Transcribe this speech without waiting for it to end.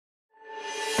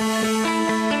Good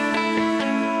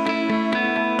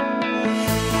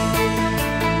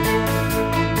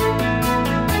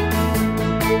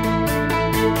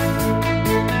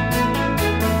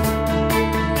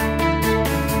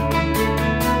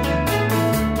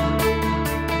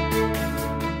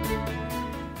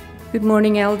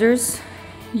morning, elders,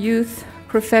 youth,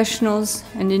 professionals,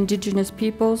 and Indigenous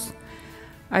peoples.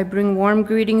 I bring warm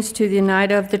greetings to the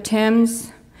Oneida of the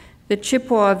Thames, the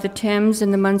Chippewa of the Thames,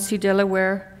 and the Munsee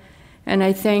Delaware, and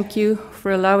I thank you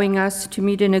for allowing us to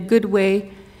meet in a good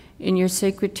way in your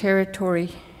sacred territory,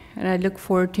 and I look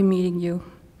forward to meeting you.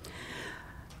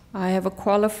 I have a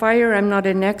qualifier. I'm not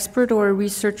an expert or a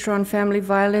researcher on family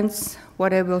violence.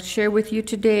 What I will share with you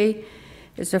today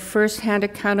is a first-hand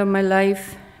account of my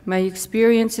life, my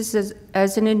experiences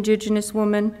as an Indigenous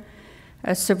woman,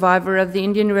 a survivor of the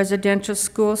Indian residential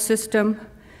school system,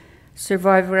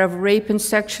 survivor of rape and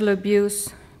sexual abuse,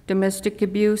 domestic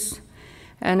abuse,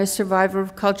 and a survivor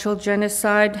of cultural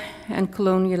genocide and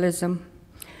colonialism.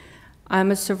 I'm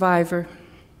a survivor.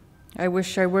 I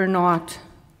wish I were not.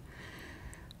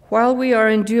 While we are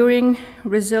enduring,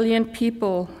 resilient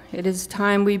people, it is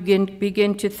time we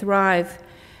begin to thrive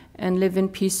and live in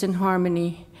peace and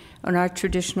harmony on our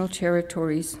traditional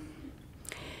territories.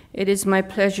 It is my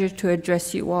pleasure to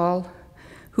address you all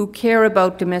who care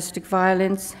about domestic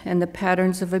violence and the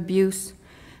patterns of abuse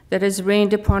that has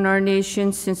reigned upon our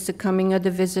nation since the coming of the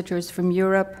visitors from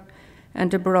Europe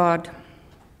and abroad.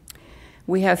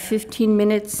 We have 15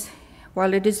 minutes.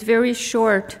 While it is very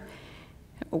short,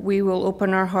 we will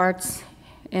open our hearts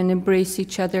and embrace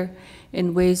each other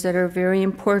in ways that are very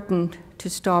important to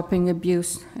stopping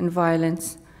abuse and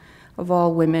violence of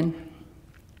all women.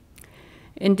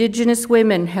 Indigenous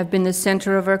women have been the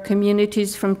center of our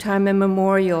communities from time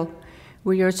immemorial.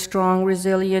 We are strong,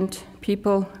 resilient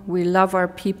people. We love our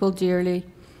people dearly.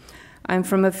 I'm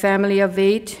from a family of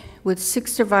 8 with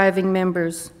 6 surviving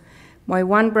members. My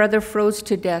one brother froze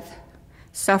to death,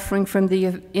 suffering from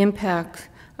the impact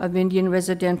of Indian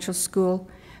residential school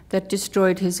that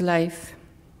destroyed his life.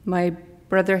 My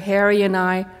brother Harry and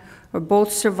I are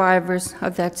both survivors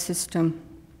of that system.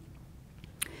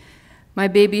 My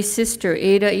baby sister,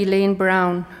 Ada Elaine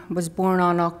Brown, was born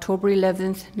on October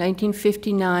 11th,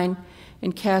 1959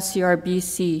 in Cassiar,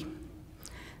 BC,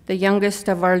 the youngest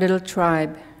of our little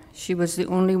tribe. She was the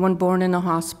only one born in a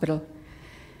hospital.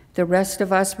 The rest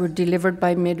of us were delivered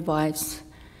by midwives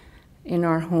in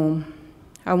our home.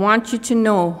 I want you to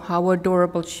know how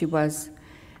adorable she was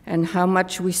and how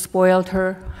much we spoiled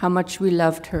her, how much we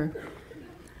loved her.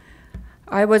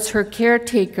 I was her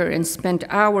caretaker and spent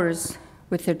hours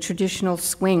with a traditional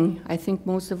swing. I think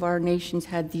most of our nations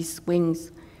had these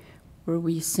swings where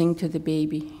we sing to the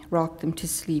baby, rock them to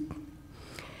sleep.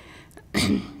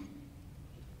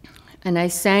 And I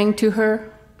sang to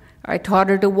her. I taught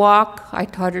her to walk. I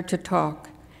taught her to talk.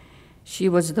 She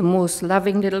was the most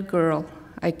loving little girl.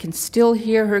 I can still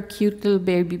hear her cute little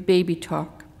baby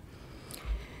talk.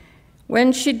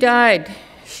 When she died,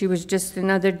 she was just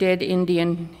another dead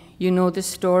Indian. You know the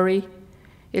story.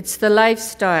 It's the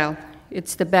lifestyle.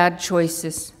 It's the bad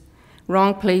choices.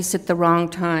 Wrong place at the wrong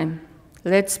time.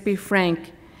 Let's be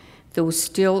frank, those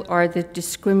still are the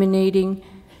discriminating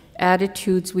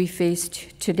attitudes we face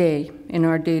today in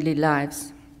our daily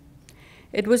lives.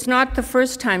 It was not the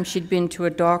first time she'd been to a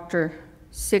doctor,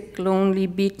 sick, lonely,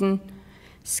 beaten,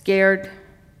 scared.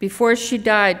 Before she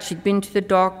died, she'd been to the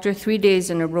doctor 3 days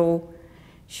in a row.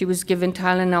 She was given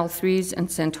Tylenol 3s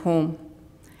and sent home.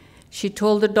 She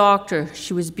told the doctor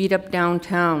she was beat up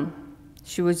downtown.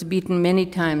 She was beaten many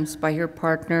times by her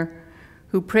partner,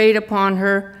 who preyed upon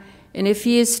her, and if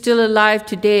he is still alive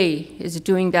today, is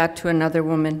doing that to another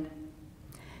woman.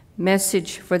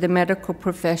 Message for the medical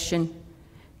profession: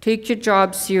 take your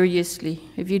job seriously.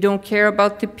 If you don't care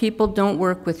about the people, don't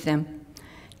work with them.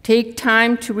 Take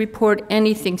time to report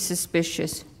anything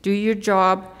suspicious. Do your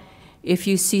job if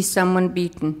you see someone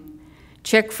beaten.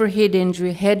 Check for head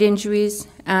injuries,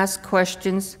 ask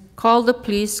questions, call the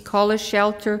police, call a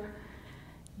shelter.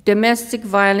 Domestic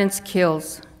violence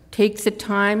kills. Take the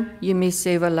time, you may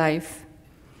save a life.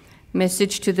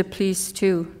 Message to the police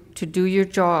too, to do your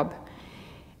job.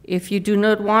 If you do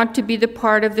not want to be the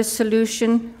part of the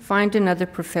solution, find another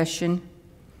profession.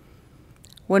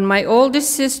 When my oldest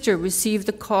sister received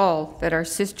the call that our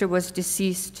sister was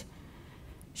deceased,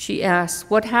 she asked,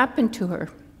 what happened to her?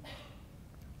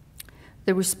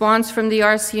 The response from the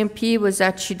RCMP was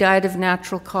that she died of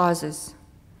natural causes.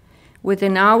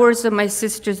 Within hours of my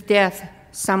sister's death,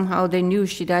 somehow they knew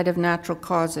she died of natural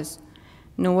causes.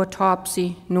 No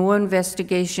autopsy, no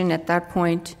investigation at that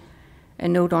point, a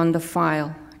note on the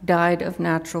file, died of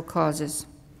natural causes.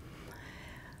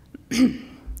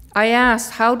 I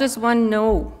asked, how does one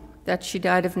know that she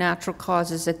died of natural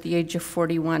causes at the age of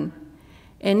 41?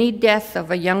 Any death of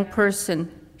a young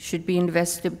person should be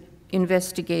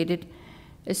investigated,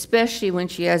 especially when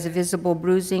she has visible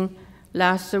bruising,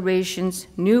 lacerations,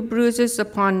 new bruises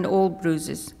upon old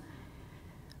bruises.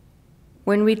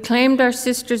 When we claimed our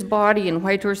sister's body in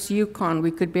Whitehorse, Yukon,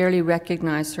 we could barely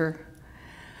recognize her.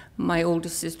 My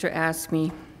oldest sister asked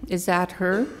me, "Is that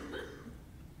her?"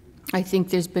 I think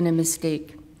there's been a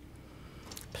mistake.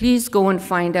 Please go and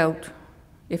find out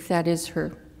if that is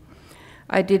her.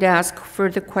 I did ask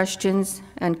further questions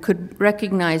and could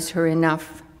recognize her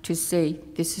enough to say,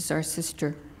 this is our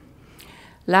sister.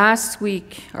 Last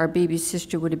week, our baby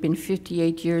sister would have been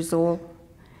 58 years old.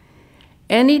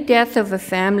 Any death of a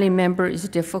family member is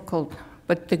difficult,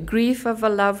 but the grief of a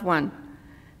loved one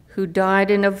who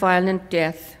died in a violent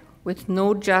death with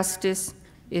no justice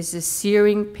is a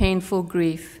searing, painful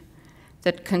grief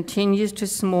that continues to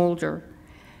smolder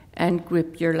and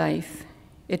grip your life.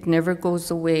 It never goes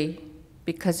away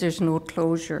because there's no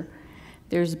closure.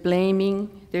 There's blaming,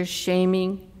 there's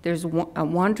shaming, there's a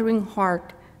wandering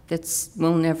heart that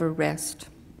will never rest.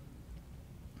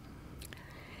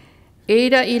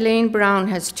 Ada Elaine Brown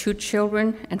has 2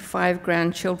 children and 5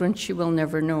 grandchildren she will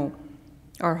never know.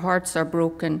 Our hearts are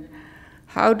broken.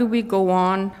 How do we go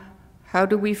on? How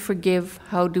do we forgive?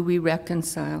 How do we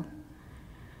reconcile?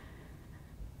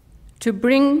 To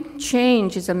bring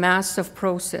change is a massive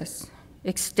process.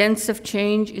 Extensive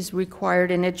change is required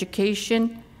in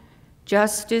education,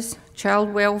 justice,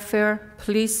 child welfare,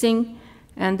 policing,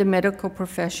 and the medical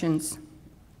professions.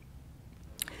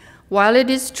 While it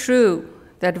is true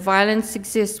that violence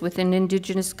exists within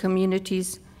Indigenous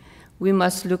communities, we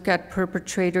must look at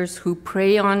perpetrators who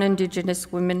prey on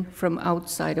Indigenous women from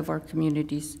outside of our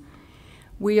communities.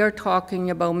 We are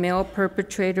talking about male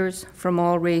perpetrators from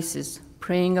all races,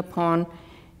 preying upon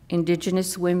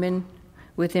Indigenous women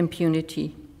with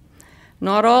impunity.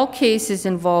 Not all cases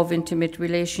involve intimate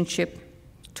relationship.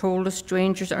 Total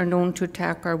strangers are known to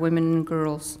attack our women and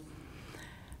girls.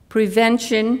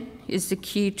 Prevention is the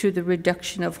key to the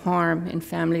reduction of harm in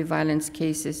family violence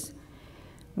cases.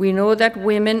 We know that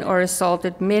women are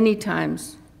assaulted many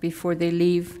times before they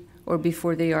leave or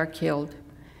before they are killed.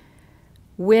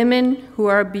 Women who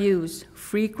are abused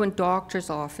frequent doctors'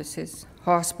 offices,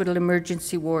 hospital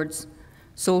emergency wards,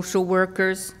 social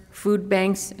workers, food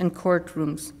banks, and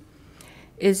courtrooms.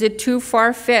 Is it too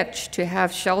far-fetched to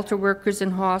have shelter workers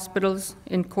in hospitals,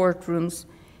 in courtrooms,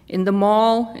 in the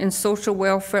mall, in social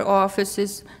welfare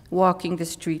offices, walking the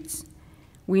streets?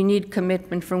 We need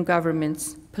commitment from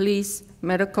governments, police,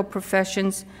 medical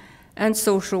professions, and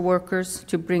social workers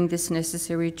to bring this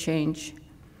necessary change.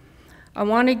 I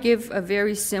want to give a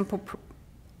very simple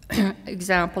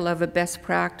example of a best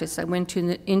practice. I went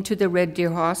into the Red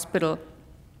Deer Hospital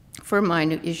for a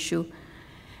minor issue,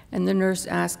 and the nurse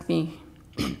asked me,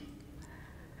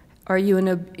 "Are you in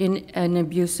an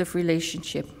abusive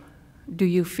relationship? Do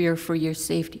you fear for your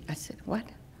safety?" I said, "What?"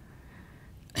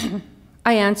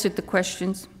 I answered the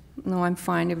questions. "No, I'm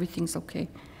fine, everything's okay."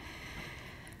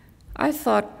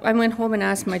 I went home and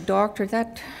asked my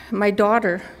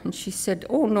daughter, and she said,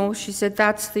 "Oh no," she said,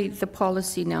 "that's the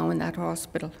policy now in that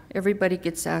hospital. Everybody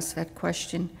gets asked that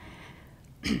question."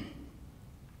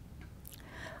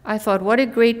 I thought, what a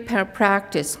great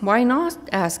practice. Why not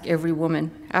ask every woman?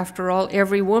 After all,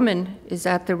 every woman is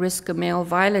at the risk of male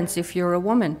violence if you're a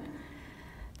woman.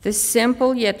 This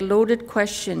simple yet loaded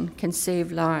question can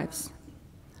save lives.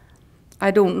 I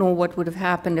don't know what would have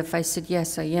happened if I said,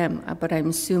 yes, I am, but I'm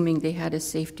assuming they had a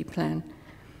safety plan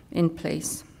in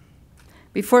place.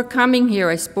 Before coming here,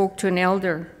 I spoke to an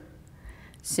elder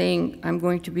saying, I'm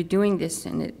going to be doing this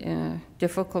in a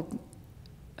difficult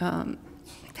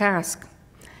task.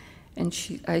 And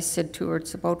I said to her,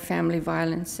 it's about family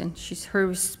violence. And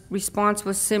her response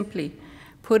was simply,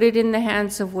 put it in the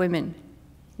hands of women.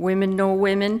 Women know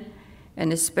women,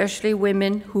 and especially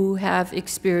women who have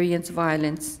experienced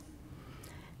violence.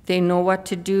 They know what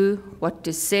to do, what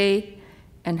to say,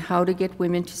 and how to get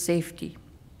women to safety.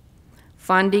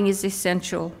 Funding is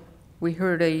essential. We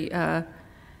heard a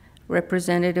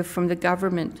representative from the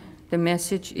government. The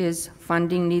message is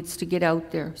funding needs to get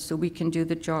out there so we can do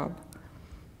the job.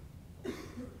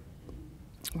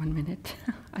 1 minute.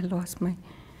 I lost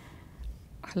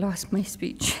my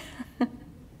speech.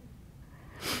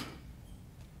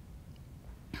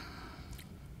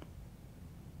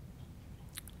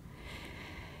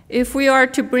 If we are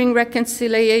to bring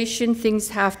reconciliation, things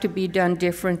have to be done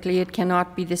differently. It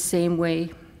cannot be the same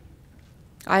way.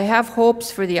 I have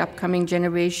hopes for the upcoming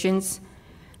generations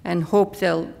and hope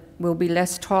they'll will be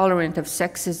less tolerant of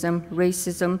sexism,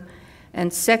 racism,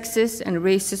 and sexist and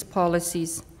racist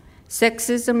policies.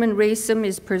 Sexism and racism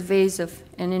is pervasive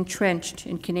and entrenched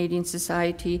in Canadian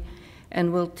society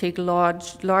and will take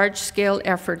large-scale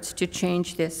efforts to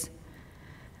change this.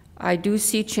 I do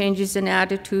see changes in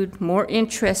attitude, more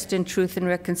interest in truth and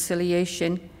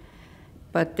reconciliation,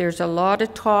 but there's a lot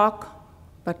of talk,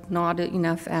 but not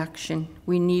enough action.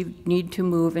 We need to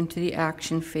move into the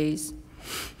action phase.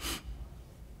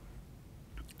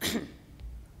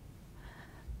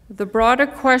 The broader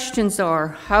questions are,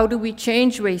 how do we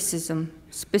change racism,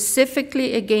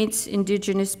 specifically against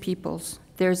Indigenous peoples?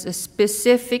 There's a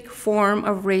specific form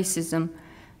of racism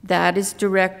that is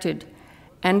directed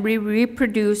and we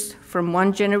reproduce from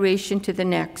one generation to the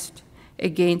next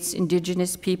against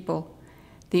Indigenous people,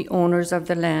 the owners of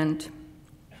the land.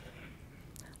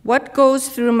 What goes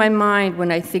through my mind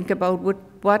when I think about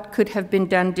what could have been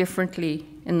done differently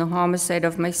in the homicide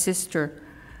of my sister?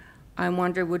 I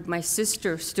wonder, would my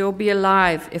sister still be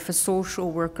alive if a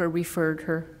social worker referred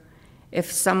her,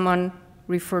 if someone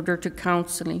referred her to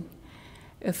counseling,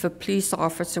 if a police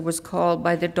officer was called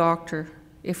by the doctor,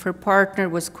 if her partner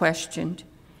was questioned,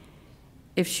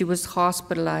 if she was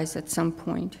hospitalized at some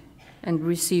point and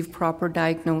received proper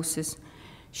diagnosis?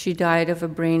 She died of a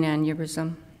brain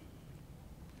aneurysm.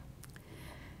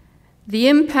 The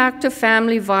impact of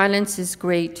family violence is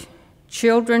great.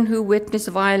 Children who witness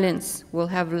violence will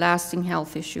have lasting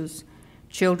health issues.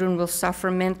 Children will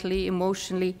suffer mentally,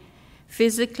 emotionally,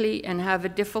 physically, and have a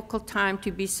difficult time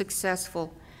to be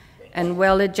successful and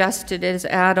well-adjusted as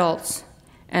adults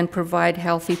and provide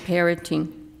healthy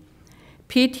parenting.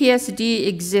 PTSD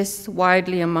exists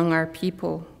widely among our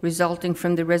people, resulting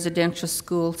from the residential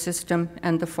school system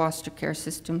and the foster care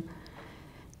system.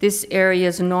 This area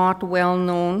is not well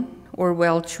known or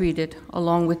well treated,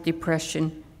 along with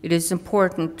depression. It is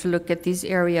important to look at these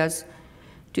areas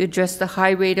to address the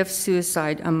high rate of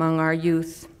suicide among our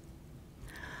youth.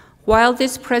 While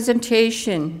this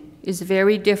presentation is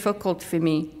very difficult for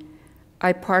me,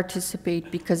 I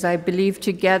participate because I believe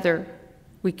together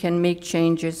we can make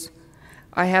changes.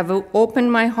 I have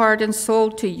opened my heart and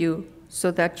soul to you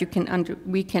so that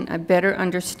we can better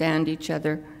understand each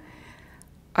other.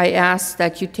 I ask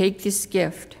that you take this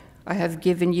gift I have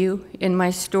given you in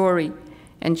my story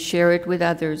and share it with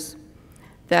others.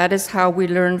 That is how we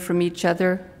learn from each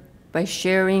other, by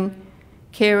sharing,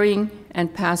 caring,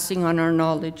 and passing on our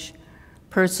knowledge,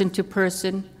 person to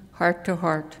person, heart to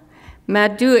heart.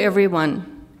 Madu,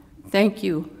 everyone. Thank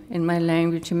you in my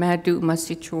language, Madu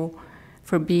Masicho,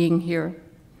 for being here.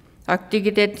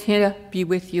 Aktigidet be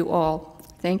with you all.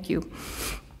 Thank you.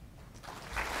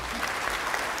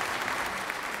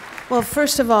 Well,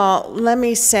 first of all, let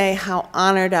me say how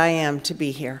honored I am to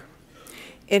be here.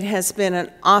 It has been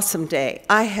an awesome day.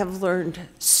 I have learned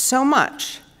so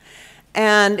much.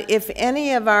 And if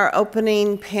any of our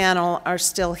opening panel are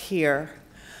still here,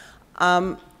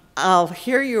 I'll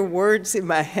hear your words in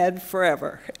my head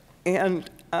forever. And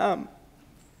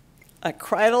I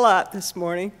cried a lot this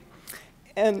morning.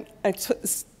 And I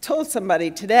told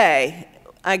somebody today,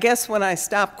 I guess when I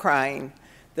stop crying,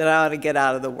 that I ought to get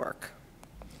out of the work.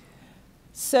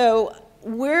 So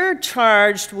we're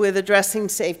charged with addressing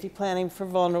safety planning for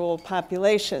vulnerable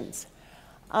populations.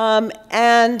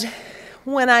 And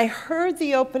when I heard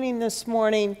the opening this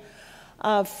morning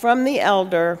from the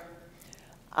elder,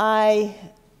 I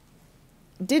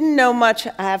didn't know much,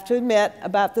 I have to admit,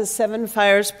 about the 7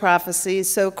 fires prophecy,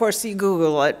 so of course you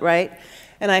Google it, right?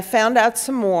 And I found out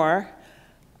some more.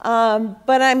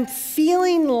 But I'm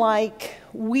feeling like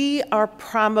we are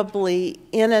probably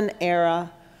in an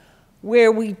era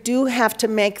where we do have to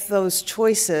make those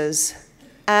choices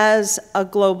as a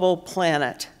global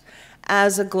planet,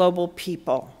 as a global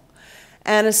people.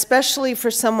 And especially for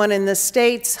someone in the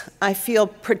States, I feel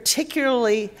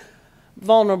particularly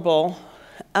vulnerable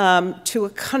to a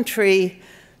country's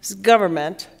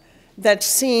government that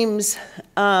seems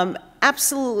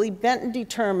absolutely bent and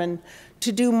determined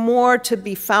to do more to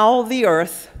befoul the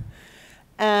earth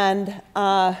and,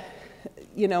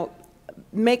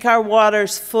 make our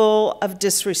waters full of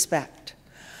disrespect.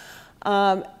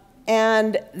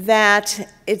 And that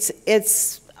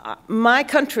my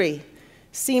country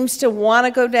seems to want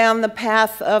to go down the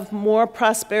path of more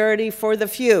prosperity for the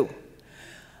few.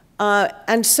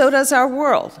 And so does our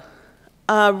world,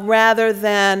 rather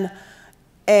than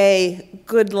a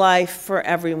good life for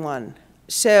everyone.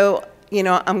 So,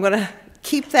 I'm going to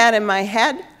keep that in my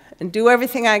head and do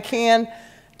everything I can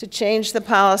to change the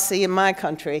policy in my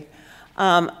country.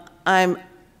 I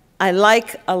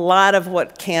like a lot of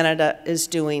what Canada is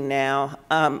doing now.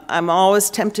 I'm always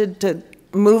tempted to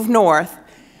move north,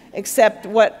 except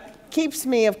what keeps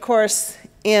me, of course,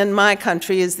 in my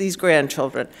country is these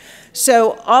grandchildren.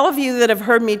 So all of you that have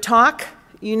heard me talk,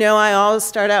 you know I always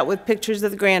start out with pictures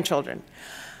of the grandchildren.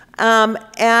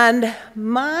 And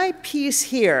my piece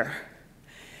here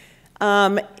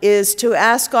is to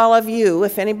ask all of you,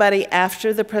 if anybody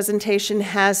after the presentation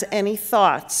has any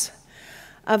thoughts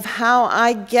of how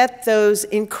I get those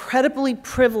incredibly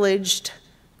privileged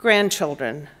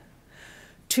grandchildren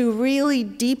to really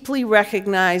deeply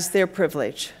recognize their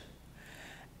privilege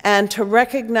and to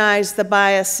recognize the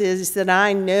biases that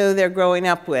I know they're growing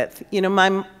up with. You know,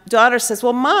 my daughter says,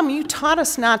 well, Mom, you taught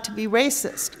us not to be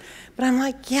racist. But I'm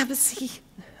like, yeah, but see,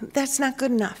 that's not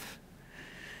good enough.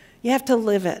 You have to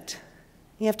live it.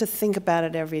 You have to think about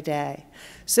it every day.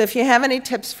 So if you have any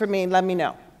tips for me, let me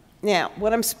know. Now,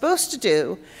 what I'm supposed to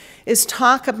do is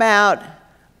talk about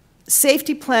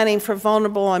safety planning for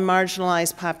vulnerable and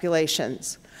marginalized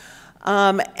populations.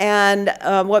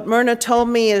 What Myrna told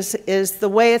me is the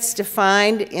way it's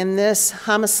defined in this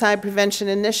homicide prevention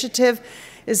initiative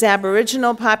is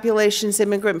Aboriginal populations,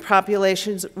 immigrant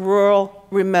populations, rural,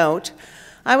 remote.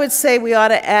 I would say we ought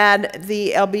to add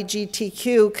the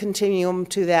LGBTQ continuum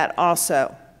to that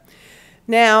also.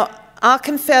 Now, I'll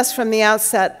confess from the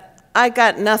outset, I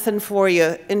got nothing for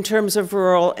you in terms of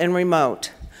rural and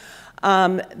remote.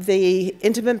 The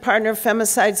intimate partner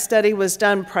femicide study was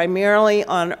done primarily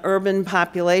on urban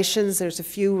populations. There's a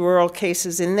few rural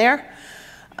cases in there.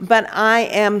 But I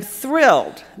am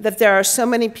thrilled that there are so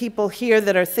many people here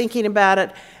that are thinking about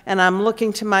it, and I'm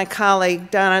looking to my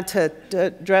colleague, Donna, to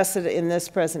address it in this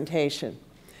presentation.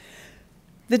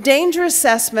 The danger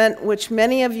assessment, which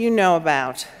many of you know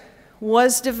about,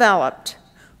 was developed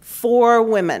for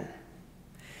women.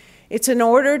 It's in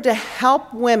order to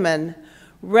help women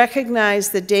recognize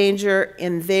the danger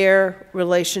in their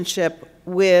relationship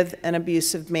with an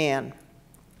abusive man.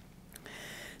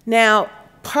 Now,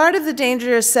 part of the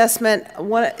danger assessment,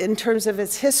 in terms of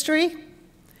its history,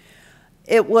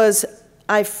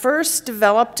 I first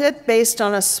developed it based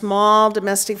on a small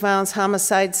domestic violence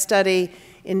homicide study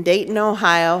in Dayton,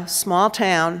 Ohio, small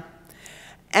town.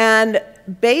 And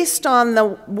based on the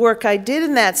work I did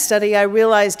in that study, I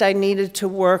realized I needed to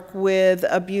work with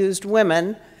abused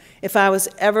women if I was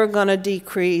ever going to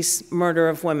decrease murder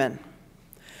of women.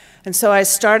 And so I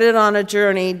started on a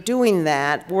journey doing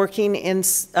that, working in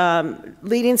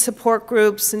leading support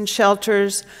groups and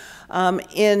shelters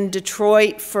in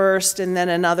Detroit first and then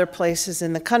in other places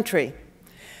in the country.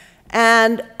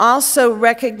 And also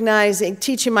recognizing,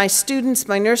 teaching my students,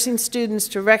 my nursing students,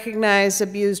 to recognize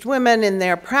abused women in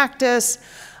their practice,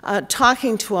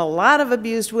 talking to a lot of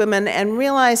abused women and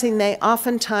realizing they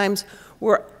oftentimes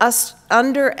were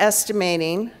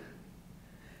underestimating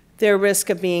their risk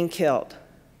of being killed.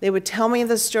 They would tell me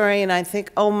the story, and I'd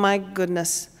think, oh my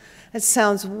goodness, it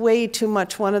sounds way too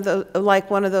much like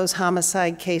one of those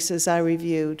homicide cases I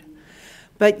reviewed.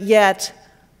 But yet,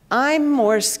 I'm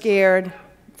more scared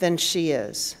than she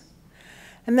is.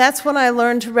 And that's when I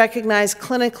learned to recognize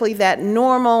clinically that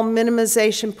normal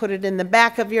minimization, put it in the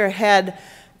back of your head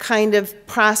kind of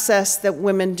process that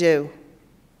women do,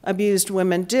 abused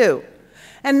women do.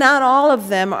 And not all of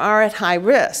them are at high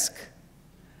risk.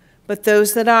 But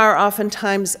those that are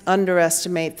oftentimes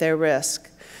underestimate their risk.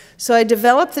 So I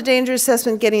developed the danger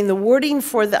assessment, getting the wording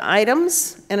for the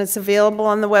items, and it's available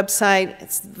on the website.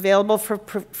 It's available for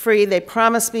free. They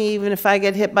promised me even if I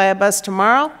get hit by a bus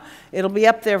tomorrow, it'll be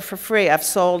up there for free. I've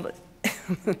sold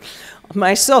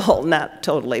my soul, not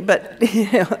totally, but you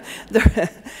know,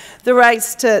 the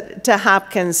rights to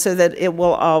Hopkins so that it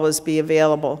will always be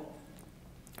available.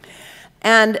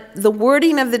 And the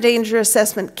wording of the danger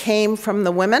assessment came from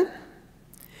the women.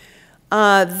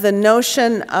 The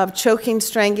notion of choking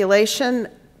strangulation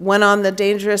went on the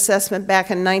danger assessment back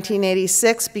in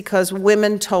 1986 because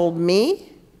women told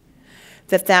me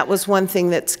that that was one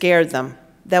thing that scared them.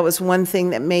 That was one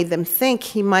thing that made them think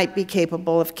he might be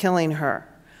capable of killing her.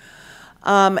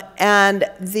 And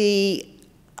the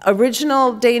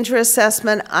original danger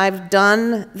assessment, I've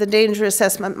done the danger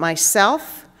assessment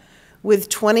myself with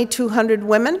 2,200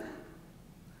 women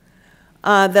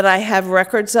that I have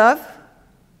records of,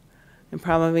 and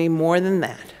probably more than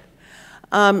that.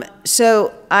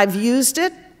 So I've used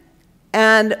it,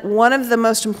 and one of the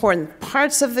most important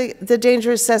parts of the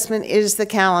danger assessment is the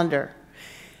calendar.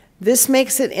 This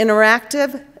makes it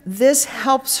interactive. This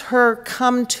helps her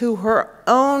come to her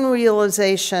own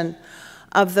realization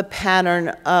of the pattern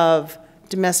of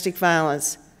domestic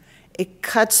violence. It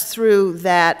cuts through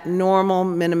that normal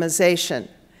minimization.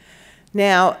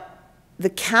 Now, the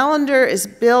calendar is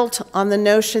built on the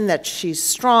notion that she's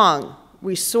strong,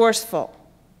 resourceful,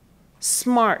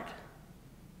 smart.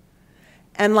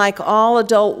 And like all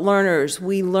adult learners,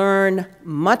 we learn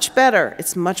much better.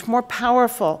 It's much more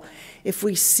powerful if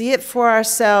we see it for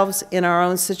ourselves in our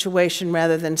own situation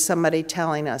rather than somebody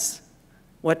telling us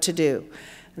what to do.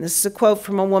 And this is a quote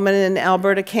from a woman in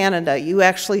Alberta, Canada. You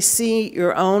actually see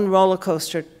your own roller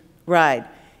coaster ride.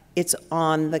 It's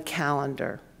on the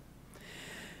calendar.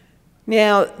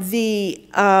 Now,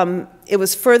 it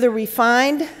was further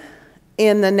refined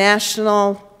in the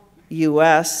National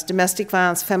U.S. Domestic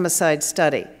Violence Femicide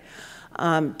Study.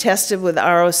 Tested with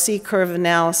ROC curve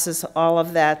analysis, all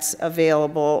of that's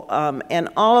available, and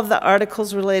all of the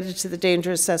articles related to the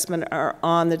danger assessment are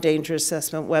on the danger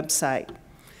assessment website.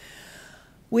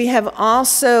 We have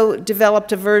also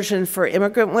developed a version for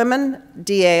immigrant women,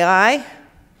 DAI.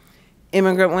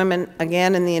 Immigrant women,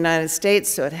 again, in the United States,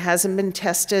 so it hasn't been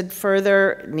tested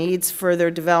further, it needs further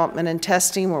development and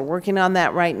testing. We're working on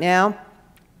that right now.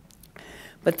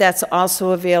 But that's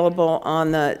also available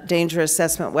on the danger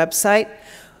assessment website.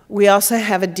 We also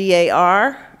have a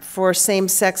DAR for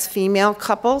same-sex female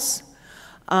couples,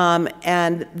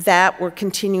 and that we're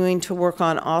continuing to work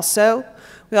on also.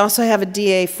 We also have a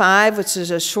DA5, which is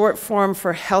a short form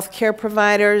for healthcare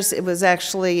providers. It was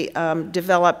actually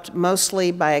developed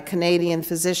mostly by a Canadian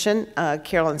physician,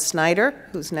 Carolyn Snyder,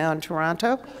 who's now in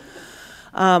Toronto.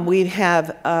 We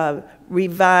have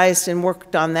revised and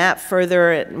worked on that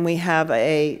further, and we have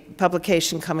a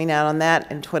publication coming out on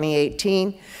that in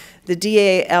 2018. The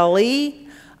DALE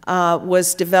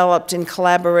was developed in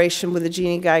collaboration with the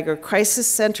Jeannie Geiger Crisis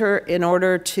Center in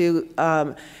order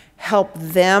to help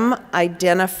them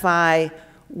identify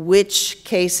which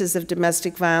cases of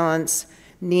domestic violence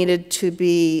needed to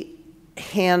be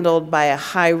handled by a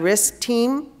high-risk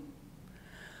team.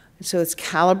 So it's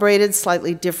calibrated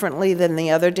slightly differently than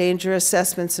the other danger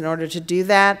assessments in order to do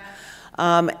that.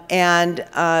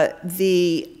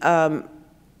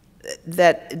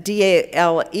 That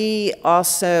DALE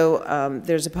also,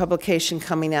 there's a publication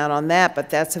coming out on that,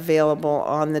 but that's available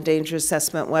on the danger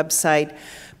assessment website.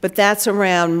 But that's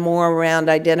more around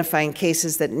identifying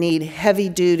cases that need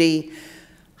heavy-duty,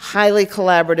 highly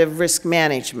collaborative risk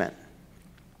management.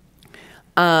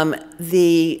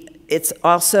 It's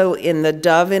also in the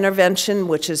DOVE intervention,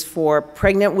 which is for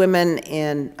pregnant women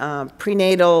in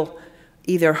prenatal,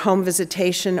 either home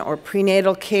visitation or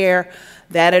prenatal care.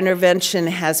 That intervention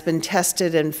has been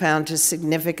tested and found to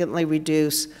significantly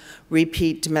reduce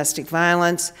repeat domestic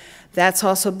violence. That's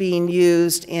also being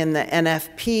used in the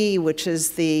NFP, which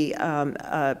is the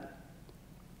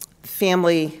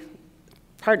family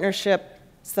partnership.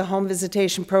 It's the home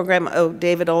visitation program. Oh,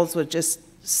 David Oldswood just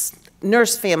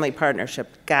nurse family partnership,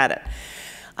 got it.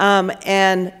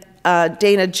 And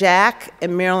Dana Jack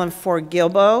and Marilyn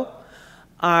Ford-Gilbo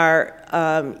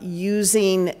are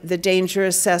using the danger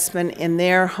assessment in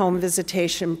their home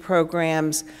visitation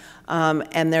programs,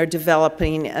 and they're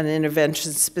developing an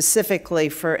intervention specifically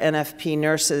for NFP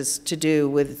nurses to do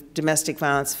with domestic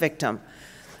violence victim.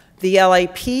 The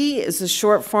LAP is a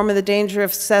short form of the danger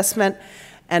assessment,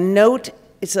 and note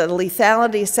it's a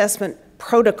lethality assessment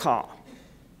protocol.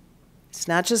 It's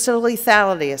not just a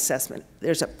lethality assessment.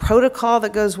 There's a protocol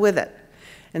that goes with it.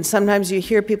 And sometimes you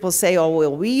hear people say, oh,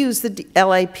 well, we use the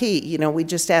LAP. You know, we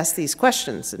just ask these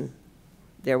questions, and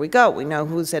there we go. We know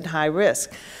who's at high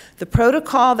risk. The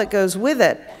protocol that goes with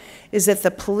it is that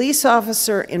the police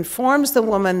officer informs the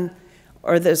woman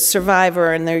or the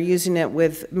survivor, and they're using it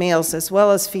with males as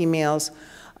well as females,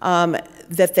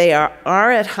 that they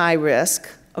are at high risk.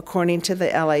 According to the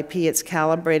LAP, it's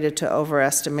calibrated to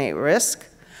overestimate risk.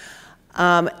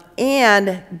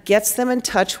 And gets them in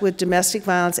touch with domestic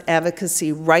violence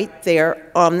advocacy right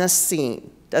there on the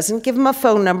scene. Doesn't give them a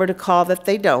phone number to call that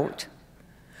they don't,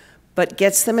 but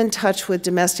gets them in touch with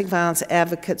domestic violence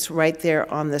advocates right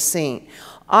there on the scene.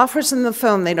 Offers them the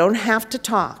phone, they don't have to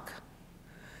talk,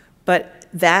 but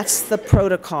that's the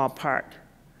protocol part.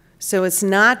 So it's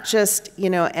not just, you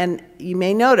know, and you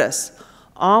may notice,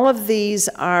 all of these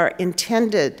are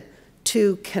intended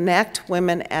to connect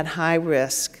women at high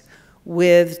risk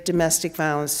with domestic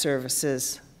violence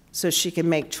services so she can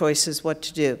make choices what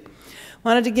to do.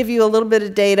 Wanted to give you a little bit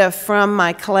of data from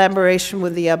my collaboration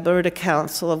with the Alberta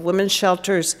Council of Women's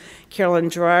Shelters. Carolyn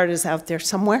Gerard is out there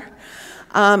somewhere.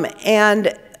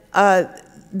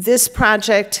 This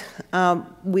project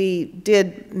we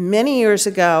did many years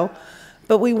ago,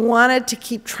 but we wanted to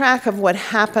keep track of what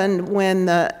happened when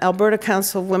the Alberta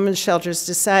Council of Women's Shelters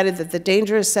decided that the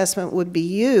danger assessment would be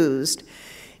used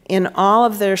in all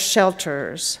of their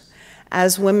shelters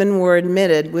as women were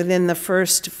admitted within the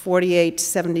first 48 to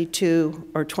 72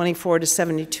 or 24 to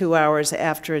 72 hours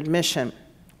after admission.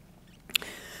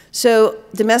 So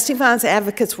domestic violence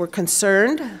advocates were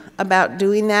concerned about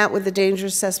doing that with the danger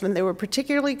assessment. They were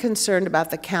particularly concerned about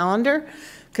the calendar,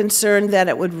 concerned that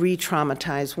it would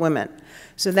re-traumatize women.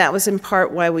 So that was in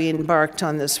part why we embarked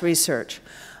on this research.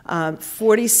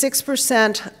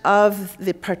 46% of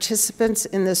the participants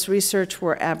in this research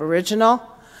were Aboriginal,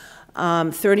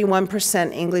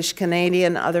 31% English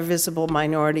Canadian, other visible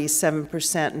minorities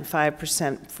 7%, and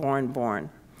 5% foreign-born.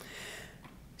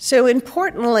 So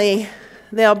importantly,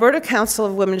 the Alberta Council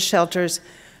of Women's Shelters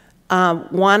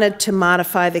wanted to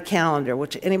modify the calendar,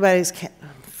 which anybody's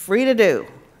free to do,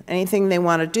 anything they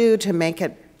want to do to make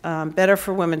it better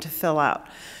for women to fill out.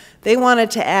 They wanted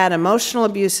to add emotional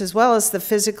abuse as well as the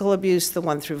physical abuse, the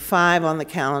 1 through 5 on the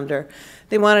calendar.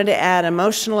 They wanted to add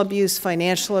emotional abuse,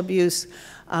 financial abuse,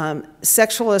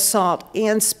 sexual assault,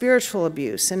 and spiritual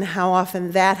abuse, and how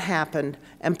often that happened,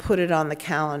 and put it on the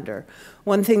calendar.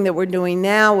 One thing that we're doing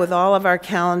now with all of our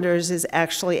calendars is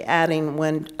actually adding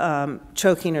when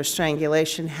choking or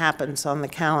strangulation happens on the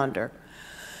calendar.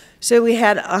 So we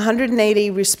had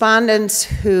 180 respondents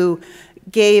who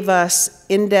gave us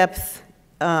in-depth,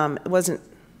 it wasn't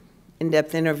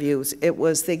in-depth interviews, it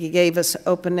was they gave us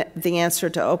the answer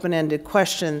to open-ended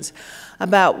questions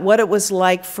about what it was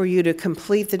like for you to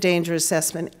complete the danger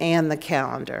assessment and the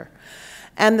calendar.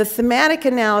 And the thematic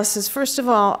analysis, first of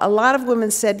all, a lot of women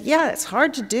said, yeah, it's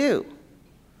hard to do.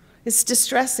 It's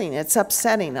distressing, it's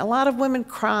upsetting. A lot of women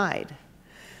cried.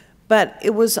 But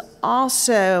it was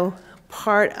also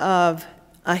part of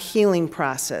a healing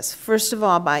process. First of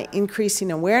all, by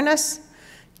increasing awareness,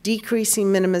 decreasing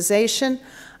minimization.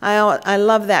 I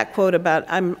love that quote about,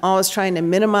 I'm always trying to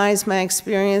minimize my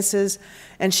experiences,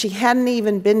 and she hadn't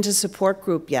even been to support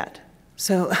group yet.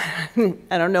 So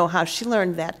I don't know how she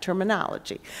learned that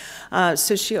terminology.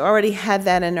 So she already had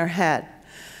that in her head.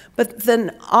 But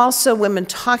then also women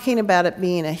talking about it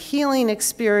being a healing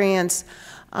experience.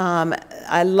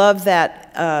 I love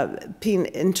that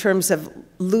in terms of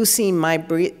loosen my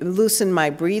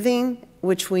breathing,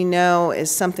 which we know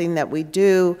is something that we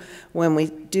do when we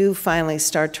do finally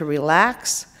start to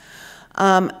relax.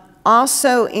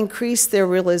 Also increase their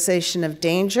realization of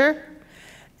danger.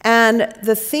 And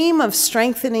the theme of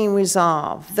strengthening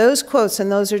resolve, those quotes,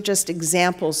 and those are just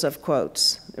examples of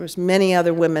quotes, there was many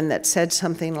other women that said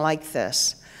something like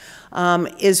this,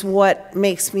 is what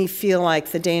makes me feel like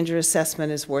the danger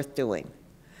assessment is worth doing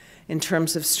in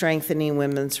terms of strengthening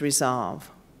women's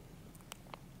resolve.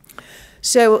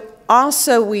 So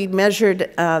also we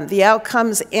measured the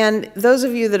outcomes, and those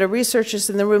of you that are researchers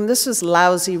in the room, this was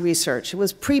lousy research. It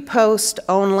was pre-post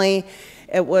only.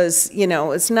 It was, you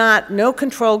know, it's not, no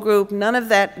control group, none of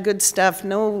that good stuff,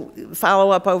 no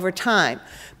follow-up over time,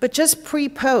 but just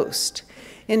pre-post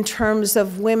in terms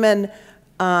of women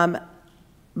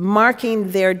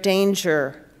marking their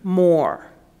danger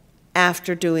more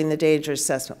after doing the danger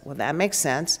assessment. Well, that makes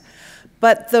sense.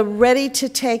 But the ready to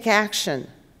take action,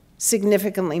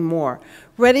 significantly more.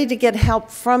 Ready to get help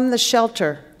from the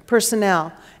shelter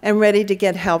personnel and ready to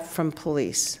get help from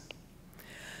police.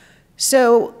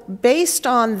 So based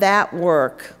on that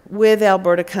work with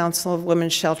Alberta Council of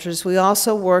Women's Shelters, we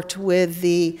also worked with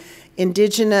the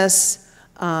Indigenous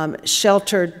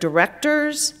shelter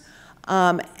directors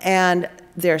and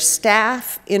their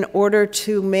staff in order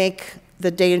to make the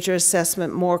danger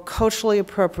assessment more culturally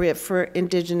appropriate for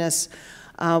Indigenous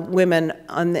women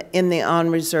in the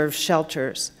on-reserve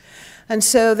shelters. And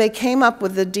so they came up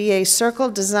with the DA Circle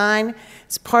design.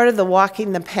 It's part of the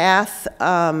Walking the Path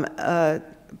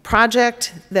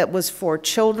project that was for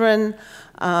children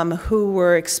who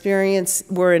were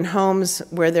in homes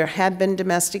where there had been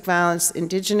domestic violence,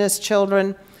 Indigenous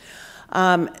children.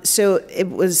 So it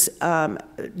was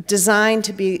designed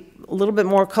to be a little bit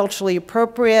more culturally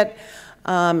appropriate,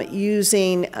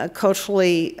 using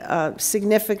culturally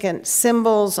significant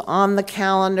symbols on the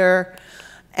calendar,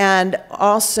 and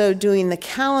also doing the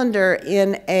calendar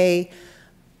in a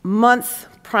month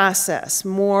process,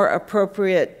 more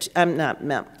appropriate,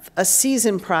 a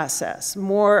season process,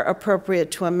 more appropriate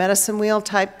to a medicine wheel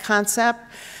type concept.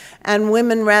 And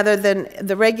women, rather than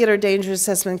the regular danger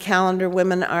assessment calendar,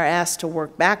 women are asked to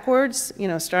work backwards, you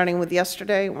know, starting with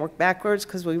yesterday, and work backwards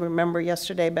because we remember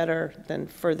yesterday better than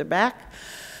further back.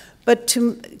 But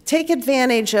to take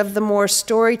advantage of the more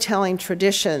storytelling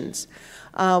traditions,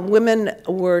 women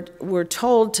were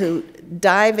told to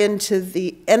dive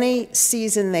into any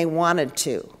season they wanted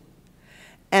to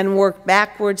and work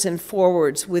backwards and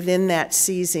forwards within that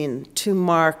season to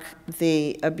mark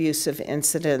the abusive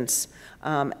incidents,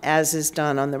 as is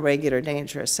done on the regular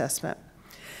danger assessment.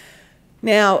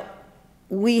 Now,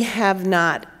 we have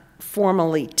not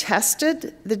formally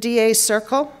tested the DA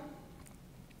Circle,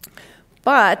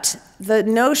 But the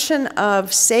notion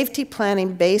of safety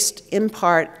planning, based in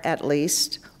part at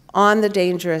least on the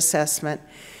danger assessment,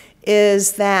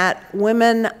 is that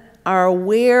women are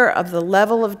aware of the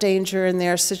level of danger in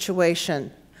their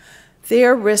situation,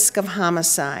 their risk of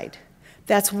homicide.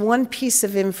 That's one piece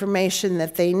of information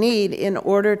that they need in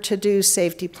order to do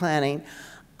safety planning,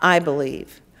 I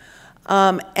believe.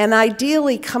 And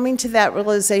ideally coming to that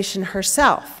realization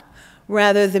herself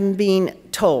rather than being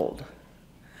told.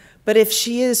 But if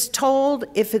she is told,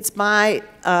 if it's by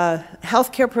a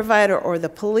healthcare provider or the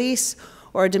police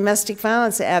or a domestic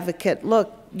violence advocate,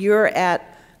 look, you're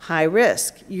at high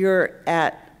risk. You're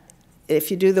at,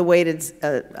 if you do the weighted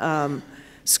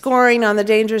scoring on the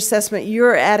danger assessment,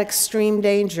 you're at extreme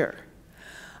danger.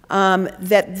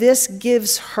 That this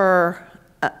gives her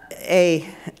a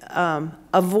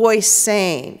voice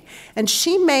saying, and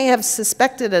she may have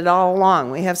suspected it all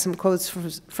along. We have some quotes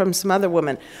from some other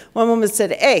women. One woman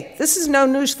said, hey, this is no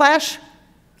news flash.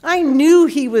 I knew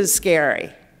he was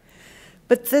scary.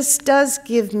 But this does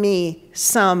give me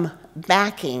some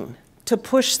backing to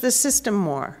push the system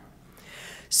more.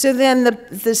 So then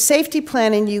the safety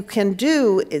planning you can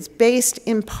do is based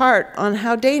in part on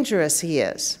how dangerous he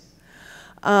is.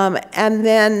 And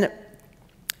then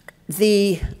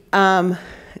the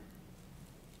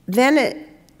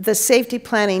safety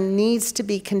planning needs to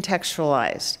be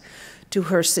contextualized to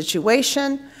her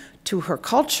situation, to her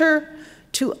culture,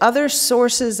 to other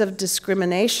sources of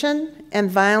discrimination and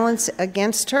violence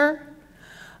against her,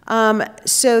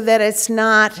 so that it's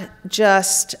not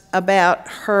just about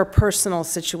her personal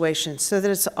situation, so that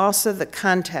it's also the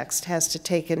context has to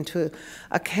take into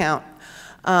account.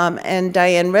 And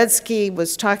Diane Redsky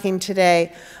was talking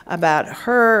today about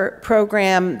her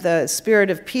program, the Spirit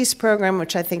of Peace program,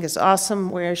 which I think is awesome,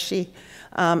 where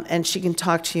and she can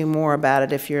talk to you more about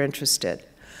it if you're interested.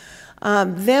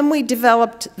 Then we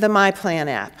developed the MyPlan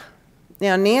app.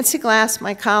 Now, Nancy Glass,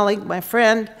 my colleague, my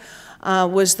friend,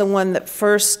 was the one that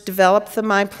first developed the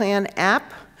MyPlan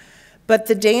app, but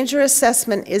the danger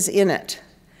assessment is in it.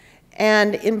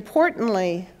 And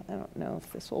importantly, I don't know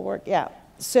if this will work, yeah.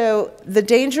 So the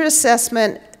danger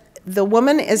assessment, the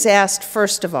woman is asked,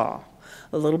 first of all,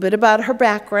 a little bit about her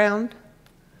background.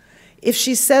 If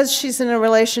she says she's in a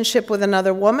relationship with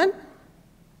another woman,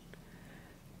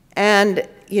 and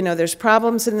there's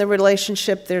problems in the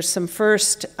relationship, there's some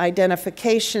first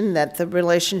identification that the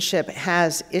relationship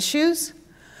has issues.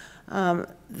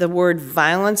 The word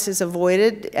violence is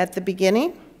avoided at the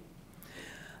beginning.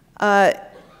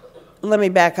 Let me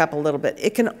back up a little bit.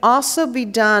 It can also be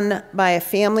done by a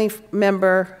family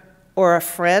member or a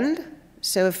friend.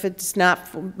 So if it's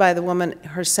not by the woman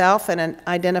herself and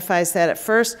identifies that at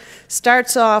first,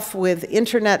 starts off with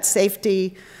internet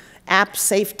safety, app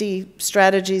safety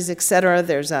strategies, et cetera.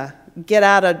 There's a get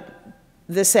out of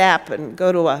this app and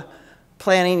go to a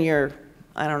planning your,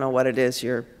 I don't know what it is,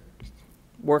 your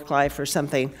work life or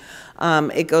something.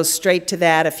 It goes straight to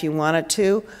that if you want it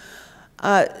to.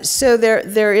 So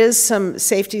there is some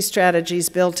safety strategies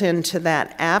built into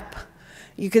that app.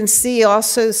 You can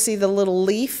also see the little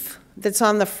leaf that's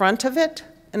on the front of it,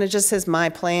 and it just says My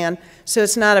Plan. So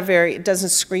it's not it doesn't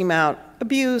scream out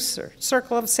abuse or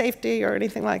circle of safety or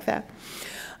anything like that.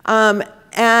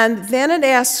 And then it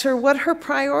asks her what her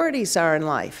priorities are in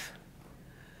life.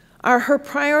 Are her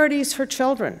priorities her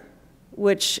children?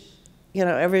 Which,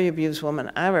 every abused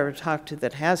woman I've ever talked to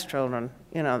that has children,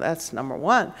 that's number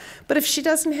one. But if she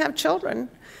doesn't have children,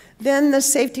 then the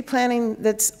safety planning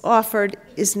that's offered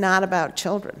is not about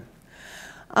children.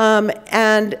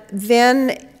 And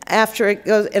then after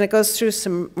it goes through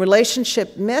some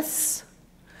relationship myths,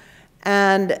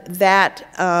 and that's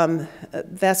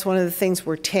one of the things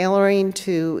we're tailoring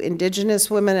to Indigenous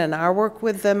women in our work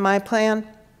with the MyPlan.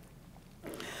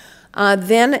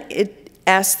 Then it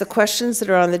asks the questions that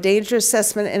are on the danger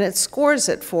assessment, and it scores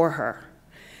it for her.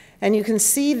 And you can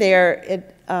see there,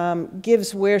 it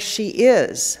gives where she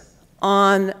is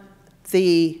on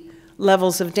the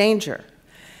levels of danger.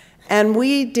 And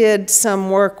we did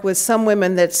some work with some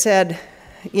women that said,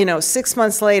 6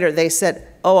 months later, they said,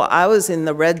 oh, I was in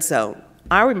the red zone.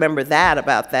 I remember that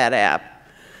about that app.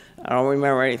 I don't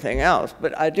remember anything else,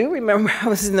 but I do remember I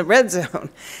was in the red zone.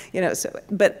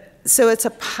 So it's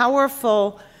a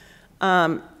powerful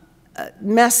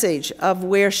message of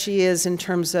where she is in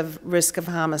terms of risk of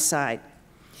homicide.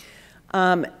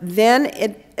 Then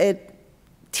it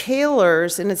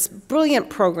tailors, and it's brilliant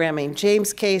programming.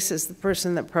 James Case is the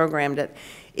person that programmed it.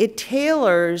 It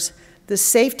tailors the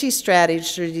safety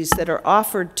strategies that are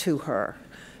offered to her,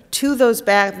 to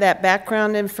that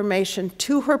background information,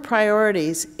 to her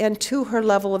priorities, and to her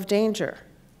level of danger.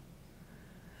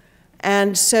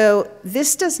 And so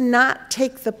this does not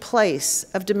take the place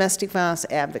of domestic violence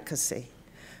advocacy,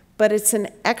 but it's an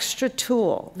extra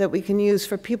tool that we can use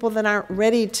for people that aren't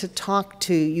ready to talk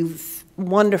to you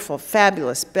wonderful,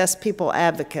 fabulous, best people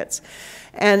advocates.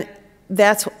 And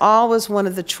that's always one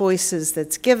of the choices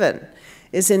that's given,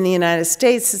 is in the United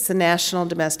States, it's the National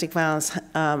Domestic Violence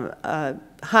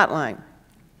Hotline.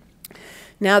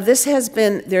 Now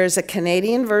there's a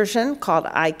Canadian version called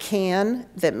I CAN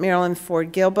that Marilyn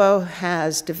Ford Gilbo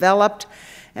has developed,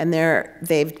 and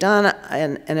they've done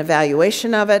an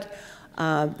evaluation of it.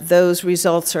 Those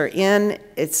results are in,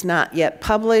 it's not yet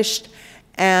published,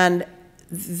 and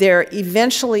they're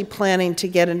eventually planning to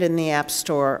get it in the App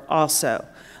Store also.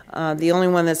 The only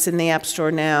one that's in the App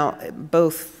Store now,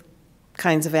 both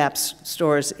kinds of app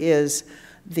stores, is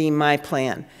the My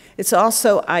Plan. It's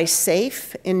also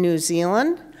iSafe in New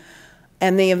Zealand,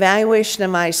 and the evaluation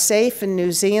of iSafe in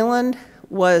New Zealand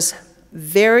was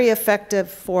very effective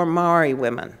for Maori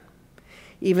women,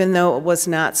 even though it was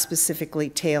not specifically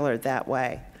tailored that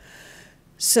way.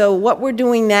 So what we're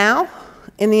doing now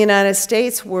in the United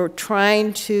States, we're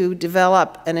trying to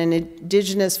develop an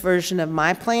Indigenous version of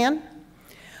My Plan.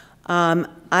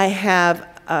 I have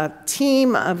a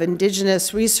team of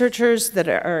Indigenous researchers that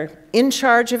are in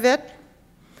charge of it.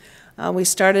 We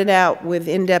started out with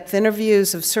in-depth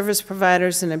interviews of service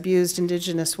providers and abused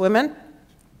Indigenous women.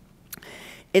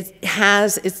 It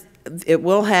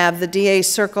will have the DA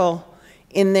circle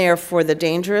in there for the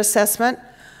danger assessment.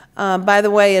 By the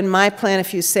way, in My Plan,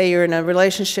 if you say you're in a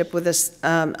relationship with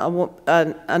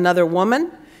another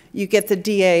woman, you get the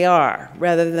DAR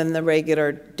rather than the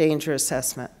regular danger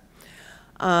assessment.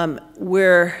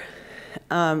 We're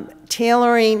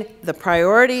tailoring the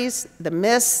priorities, the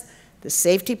myths, the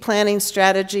safety planning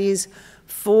strategies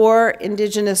for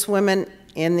Indigenous women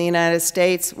in the United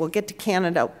States. We'll get to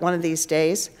Canada one of these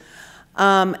days.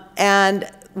 And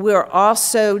we're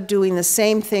also doing the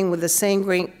same thing with the same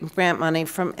grant money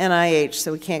from NIH,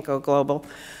 so we can't go global.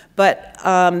 But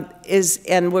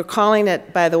and we're calling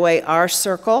it, by the way, Our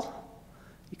Circle.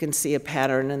 You can see a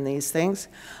pattern in these things.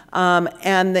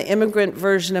 And the immigrant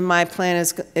version of My Plan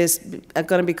is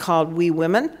going to be called We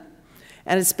Women.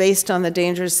 And it's based on the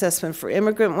danger assessment for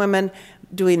immigrant women,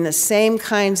 doing the same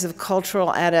kinds of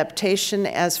cultural adaptation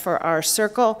as for Our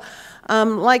Circle.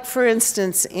 Like, for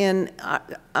instance, in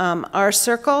Our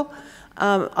Circle,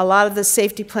 a lot of the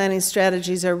safety planning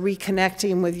strategies are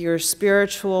reconnecting with your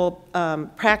spiritual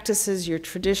practices, your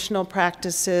traditional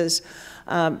practices,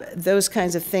 those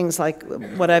kinds of things like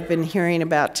what I've been hearing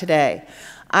about today.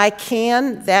 I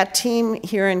CAN, that team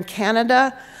here in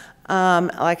Canada,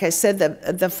 like I said,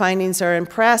 the findings are in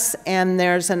press, and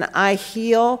there's an I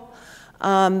HEAL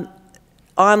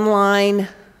online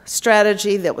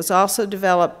strategy that was also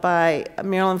developed by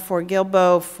Marilyn Ford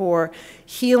Gilbo for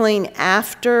healing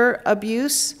after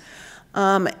abuse.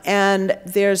 And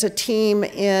there's a team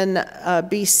in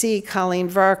BC, Colleen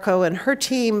Varco and her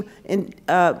team,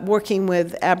 working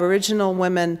with Aboriginal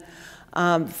women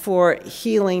for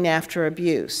healing after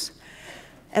abuse.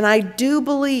 And I do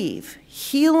believe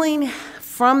healing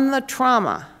from the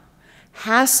trauma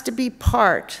has to be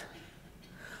part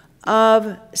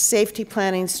of safety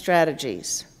planning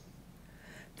strategies,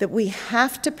 that we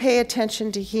have to pay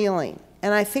attention to healing.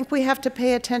 And I think we have to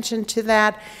pay attention to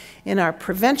that in our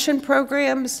prevention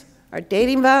programs, our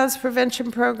dating violence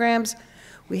prevention programs.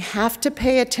 We have to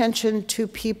pay attention to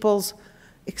people's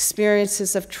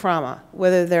experiences of trauma,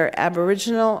 whether they're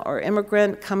Aboriginal or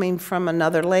immigrant coming from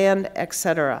another land,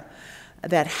 etc.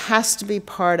 That has to be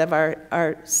part of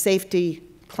our safety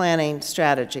planning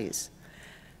strategies.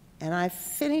 And I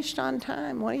finished on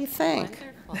time. What do you think?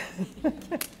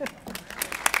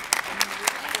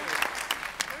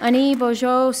 Ani,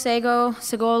 bonjour, sego,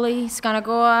 segoli,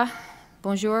 skanagoa,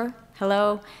 bonjour,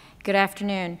 hello, good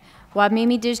afternoon.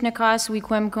 Wabmimi dijnakas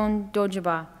wikwemkon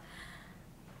dojaba.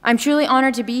 I'm truly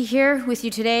honored to be here with you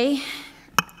today,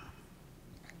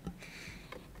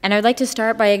 and I'd like to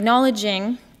start by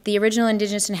acknowledging the original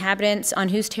Indigenous inhabitants on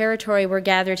whose territory we're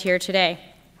gathered here today.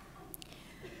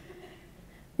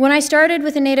 When I started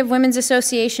with the Native Women's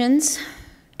Associations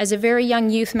as a very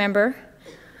young youth member,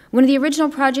 one of the original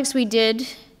projects we did,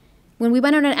 when we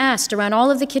went out and asked around all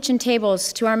of the kitchen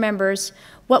tables to our members,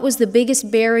 what was the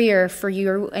biggest barrier for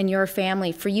you and your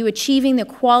family, for you achieving the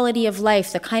quality of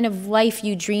life, the kind of life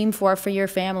you dream for your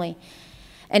family?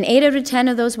 And 8 out of 10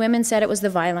 of those women said it was the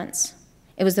violence.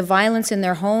 It was the violence in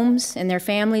their homes, in their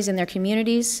families, in their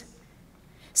communities.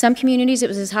 Some communities, it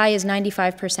was as high as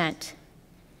 95%.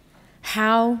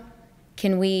 How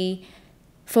can we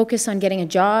focus on getting a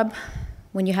job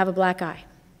when you have a black eye?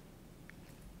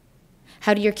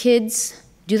 How do your kids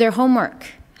do their homework?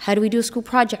 How do we do school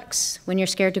projects when you're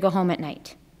scared to go home at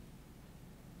night?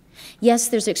 Yes,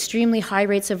 there's extremely high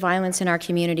rates of violence in our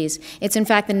communities. It's in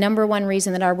fact the #1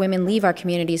 reason that our women leave our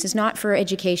communities. It's not for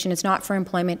education, it's not for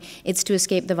employment, it's to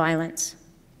escape the violence.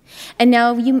 And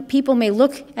now people may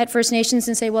look at First Nations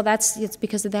and say, well, it's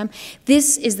because of them.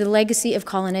 This is the legacy of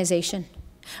colonization.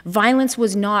 Violence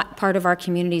was not part of our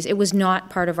communities. It was not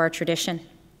part of our tradition.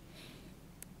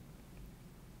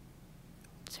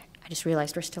 Sorry, I just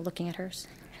realized we're still looking at hers.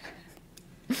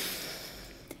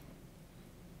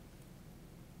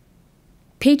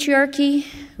 Patriarchy,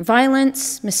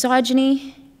 violence,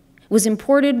 misogyny was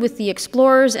imported with the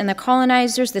explorers and the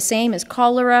colonizers, the same as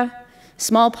cholera,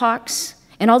 smallpox,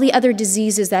 and all the other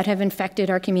diseases that have infected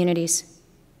our communities.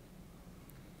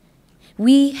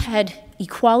 We had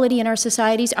equality in our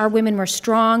societies. Our women were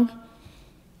strong.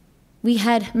 We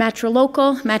had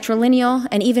matrilocal, matrilineal,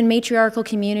 and even matriarchal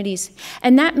communities.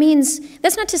 And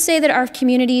that's not to say that our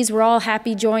communities were all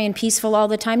happy, joy, and peaceful all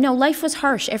the time. No, life was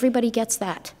harsh. Everybody gets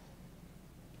that.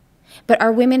 But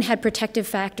our women had protective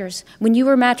factors. When you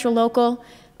were matrilocal,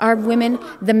 our women,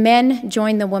 the men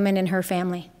joined the woman in her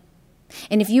family.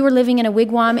 And if you were living in a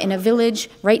wigwam in a village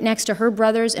right next to her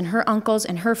brothers and her uncles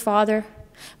and her father,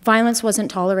 violence wasn't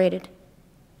tolerated.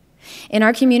 In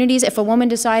our communities, if a woman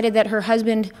decided that her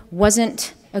husband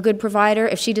wasn't a good provider,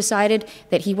 if she decided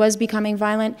that he was becoming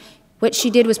violent, what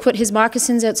she did was put his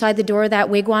moccasins outside the door of that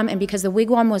wigwam, and because the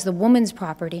wigwam was the woman's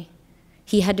property,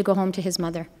 he had to go home to his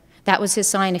mother. That was his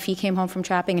sign. If he came home from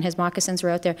trapping and his moccasins were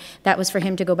out there, that was for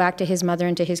him to go back to his mother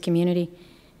and to his community.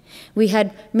 We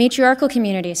had matriarchal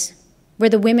communities where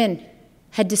the women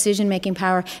had decision-making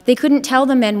power. They couldn't tell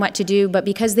the men what to do, but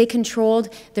because they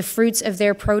controlled the fruits of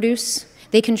their produce,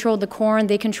 they controlled the corn,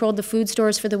 they controlled the food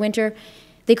stores for the winter,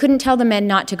 they couldn't tell the men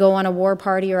not to go on a war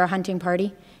party or a hunting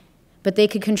party, but they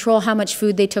could control how much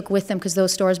food they took with them because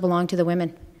those stores belonged to the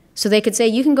women. So they could say,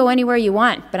 you can go anywhere you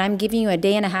want, but I'm giving you a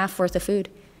day and a half worth of food.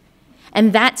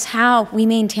 And that's how we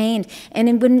maintained. And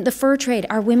in the fur trade,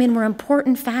 our women were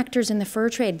important factors in the fur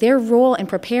trade. Their role in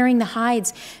preparing the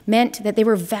hides meant that they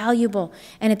were valuable.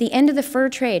 And at the end of the fur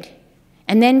trade,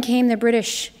 and then came the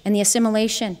British and the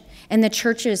assimilation and the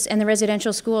churches and the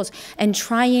residential schools and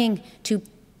trying to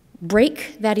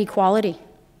break that equality.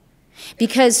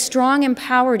 Because strong,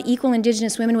 empowered, equal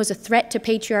Indigenous women was a threat to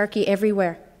patriarchy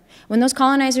everywhere. When those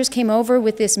colonizers came over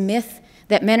with this myth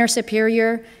that men are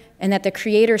superior and that the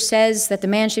Creator says that the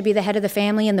man should be the head of the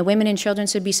family and the women and children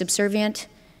should be subservient,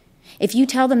 if you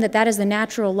tell them that that is the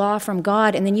natural law from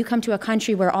God, and then you come to a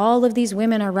country where all of these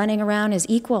women are running around as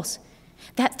equals,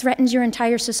 that threatens your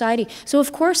entire society. So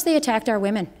of course they attacked our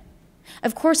women.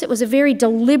 Of course it was a very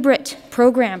deliberate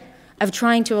program of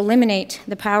trying to eliminate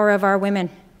the power of our women.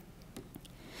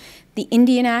 The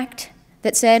Indian Act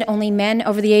that said only men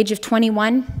over the age of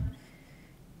 21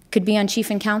 could be on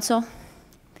chief and council.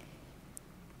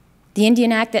 The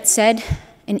Indian Act that said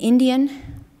an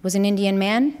Indian was an Indian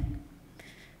man,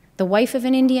 the wife of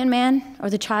an Indian man, or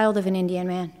the child of an Indian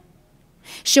man,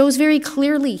 shows very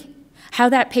clearly how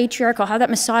that patriarchal, how that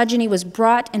misogyny was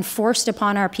brought and forced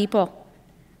upon our people.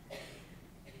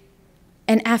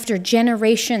 And after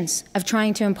generations of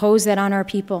trying to impose that on our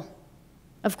people,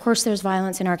 of course there's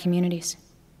violence in our communities.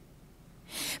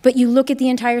 But you look at the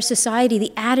entire society,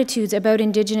 the attitudes about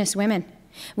Indigenous women.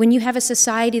 When you have a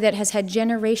society that has had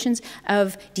generations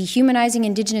of dehumanizing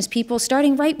Indigenous people,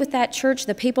 starting right with that church,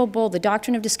 the papal bull, the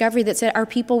doctrine of discovery that said our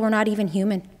people were not even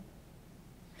human.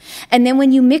 And then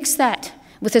when you mix that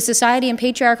with a society and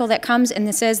patriarchal that comes and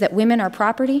that says that women are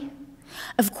property,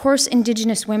 of course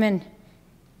Indigenous women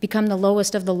become the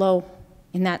lowest of the low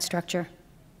in that structure,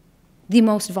 the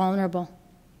most vulnerable.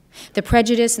 The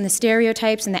prejudice and the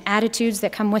stereotypes and the attitudes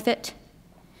that come with it,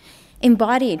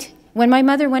 embodied. When my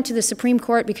mother went to the Supreme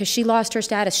Court because she lost her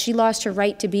status, she lost her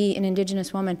right to be an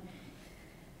Indigenous woman,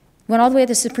 went all the way to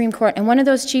the Supreme Court, and one of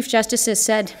those Chief Justices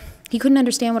said he couldn't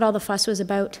understand what all the fuss was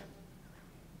about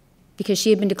because she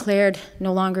had been declared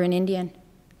no longer an Indian.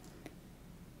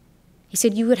 He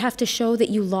said, you would have to show that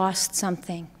you lost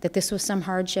something, that this was some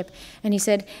hardship. And he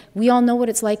said, we all know what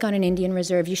it's like on an Indian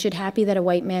reserve. You should be happy that a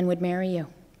white man would marry you.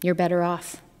 You're better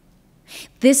off.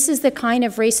 This is the kind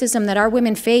of racism that our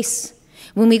women face.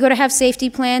 When we go to have safety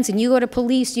plans and you go to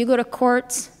police, you go to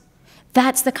courts,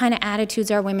 that's the kind of attitudes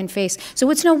our women face. So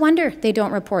it's no wonder they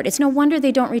don't report. It's no wonder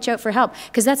they don't reach out for help,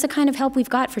 because that's the kind of help we've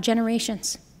got for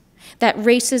generations. That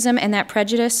racism and that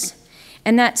prejudice,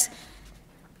 and that's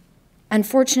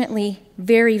unfortunately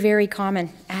very, very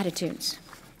common attitudes.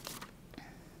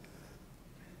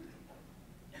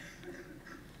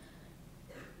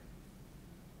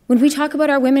 When we talk about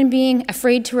our women being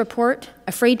afraid to report,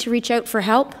 afraid to reach out for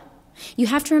help, You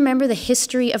have to remember the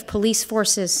history of police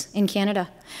forces in Canada.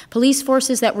 Police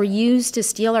forces that were used to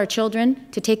steal our children,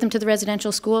 to take them to the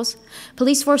residential schools.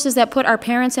 Police forces that put our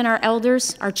parents and our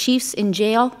elders, our chiefs, in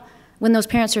jail when those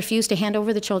parents refused to hand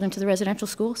over the children to the residential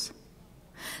schools.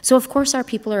 So of course our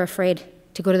people are afraid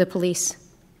to go to the police.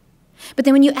 But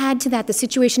then when you add to that the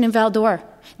situation in Val-d'Or,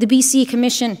 the BC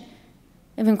Commission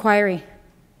of Inquiry,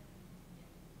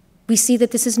 we see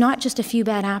that this is not just a few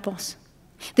bad apples.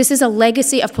 This is a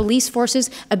legacy of police forces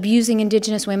abusing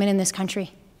Indigenous women in this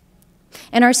country.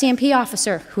 An RCMP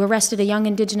officer who arrested a young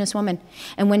Indigenous woman,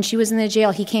 and when she was in the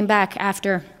jail, he came back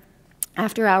after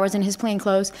hours in his plain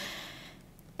clothes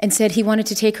and said he wanted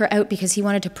to take her out because he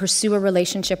wanted to pursue a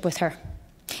relationship with her.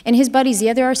 And his buddies, the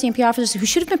other RCMP officers who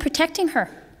should have been protecting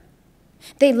her,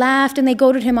 they laughed and they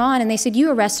goaded him on and they said, "You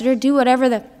arrested her, do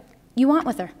whatever you want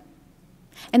with her."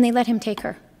 And they let him take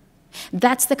her.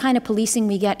 That's the kind of policing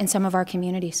we get in some of our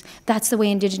communities. That's the way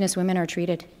Indigenous women are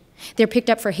treated. They're picked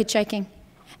up for hitchhiking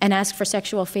and asked for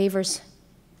sexual favors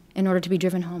in order to be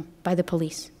driven home by the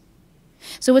police.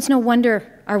 So it's no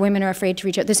wonder our women are afraid to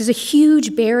reach out. This is a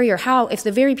huge barrier. How, if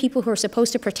the very people who are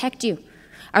supposed to protect you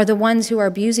are the ones who are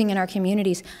abusing in our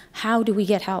communities, how do we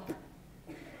get help?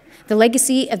 The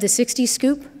legacy of the 60s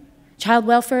scoop, child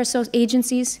welfare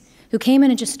agencies who came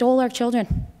in and just stole our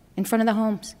children in front of the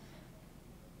homes,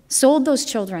 sold those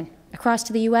children across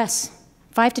to the US,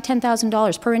 $5,000 to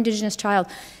 $10,000 per Indigenous child.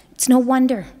 It's no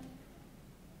wonder.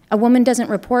 A woman doesn't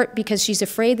report because she's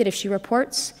afraid that if she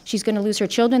reports, she's going to lose her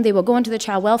children. They will go into the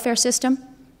child welfare system,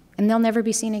 and they'll never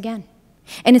be seen again.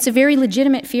 And it's a very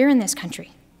legitimate fear in this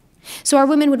country. So our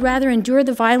women would rather endure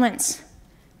the violence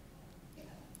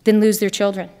than lose their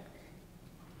children.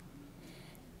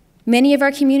 Many of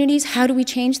our communities, how do we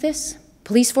change this?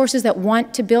 Police forces that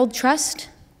want to build trust.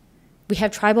 We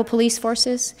have tribal police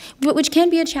forces, which can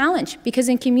be a challenge because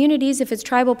in communities, if it's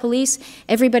tribal police,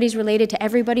 everybody's related to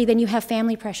everybody, then you have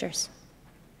family pressures.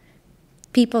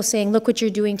 People saying, "Look what you're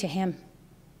doing to him,"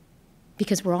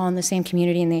 because we're all in the same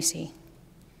community and they see.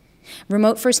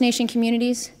 Remote First Nation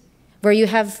communities, where you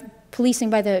have policing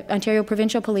by the Ontario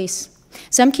Provincial Police.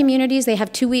 Some communities, they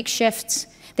have 2-week shifts.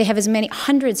 They have as many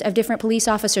hundreds of different police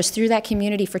officers through that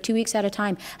community for 2 weeks at a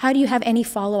time. How do you have any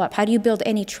follow-up? How do you build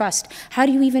any trust? How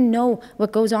do you even know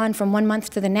what goes on from 1 month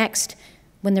to the next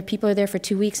when the people are there for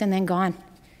 2 weeks and then gone?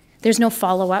 There's no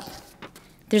follow-up.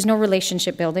 There's no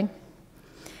relationship building.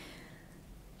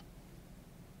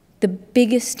 The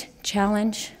biggest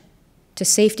challenge to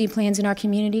safety plans in our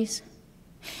communities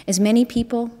is many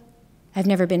people have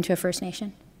never been to a First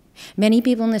Nation. Many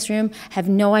people in this room have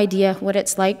no idea what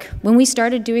it's like. When we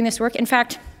started doing this work, in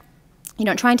fact,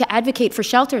 trying to advocate for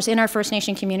shelters in our First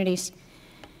Nation communities.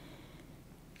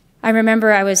 I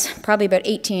remember I was probably about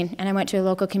 18, and I went to a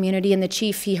local community, and the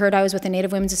chief, he heard I was with the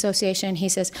Native Women's Association, and he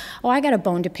says, "Oh, I got a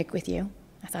bone to pick with you."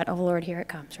 I thought, oh, Lord, here it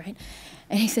comes, right?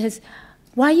 And he says,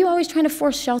 "Why are you always trying to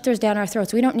force shelters down our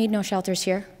throats? We don't need no shelters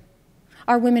here.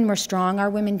 Our women were strong. Our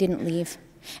women didn't leave."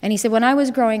 And he said, "When I was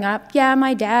growing up, yeah,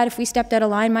 my dad, if we stepped out of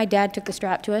line, my dad took the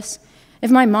strap to us. If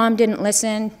my mom didn't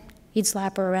listen, he'd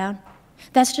slap her around.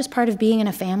 That's just part of being in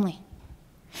a family."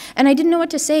 And I didn't know what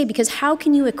to say because how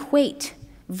can you equate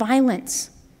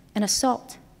violence and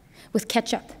assault with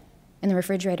ketchup in the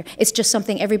refrigerator? It's just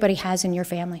something everybody has in your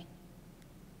family.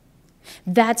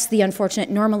 That's the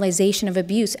unfortunate normalization of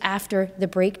abuse after the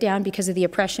breakdown because of the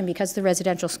oppression, because of the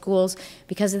residential schools,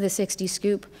 because of the 60s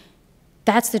scoop.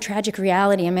 That's the tragic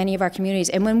reality in many of our communities.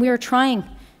 And when we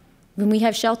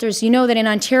have shelters, you know that in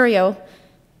Ontario,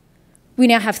 we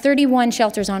now have 31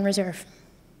 shelters on reserve.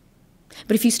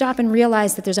 But if you stop and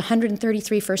realize that there's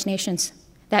 133 First Nations,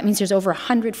 that means there's over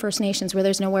 100 First Nations where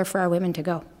there's nowhere for our women to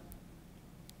go.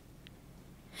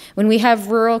 When we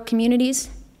have rural communities,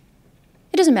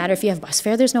 it doesn't matter if you have bus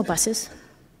fare, there's no buses.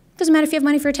 It doesn't matter if you have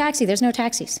money for a taxi, there's no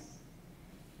taxis.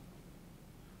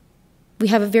 We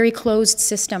have a very closed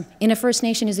system. In a First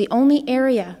Nation is the only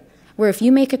area where if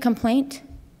you make a complaint,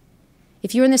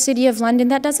 if you're in the City of London,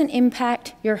 that doesn't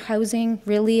impact your housing,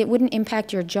 really. It wouldn't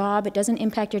impact your job. It doesn't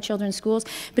impact your children's schools.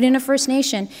 But in a First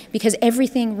Nation, because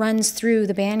everything runs through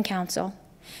the Band Council,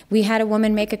 we had a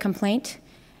woman make a complaint,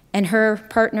 and her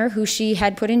partner, who she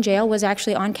had put in jail, was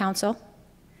actually on council.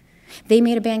 They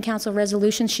made a Band Council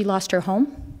resolution. She lost her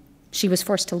home. She was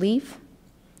forced to leave.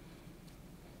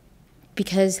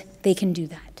 Because they can do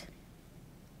that.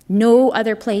 No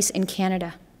other place in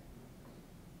Canada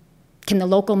can the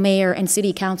local mayor and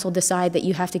city council decide that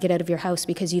you have to get out of your house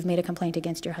because you've made a complaint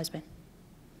against your husband.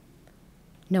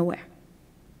 Nowhere.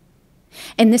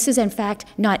 And this is, in fact,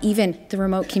 not even the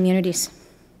remote communities.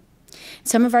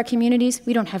 Some of our communities,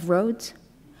 we don't have roads,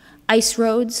 ice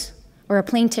roads, or a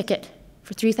plane ticket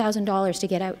for $3,000 to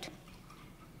get out.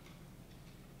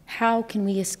 How can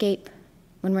we escape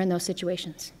when we're in those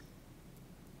situations?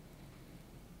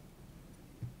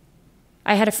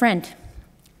 I had a friend.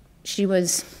 She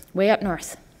was way up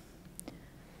north,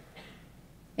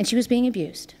 and she was being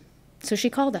abused. So she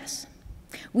called us.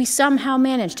 We somehow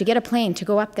managed to get a plane to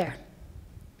go up there.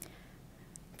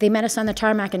 They met us on the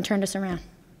tarmac and turned us around.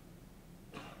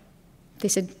 They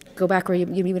said, go back where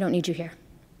we don't need you here.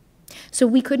 So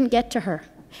we couldn't get to her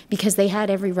because they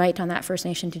had every right on that First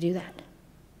Nation to do that,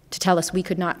 to tell us we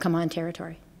could not come on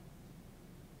territory.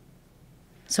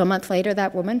 So a month later,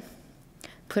 that woman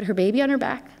put her baby on her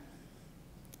back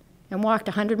and walked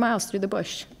 100 miles through the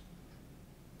bush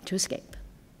to escape.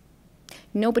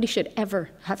 Nobody should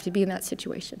ever have to be in that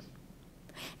situation.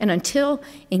 And until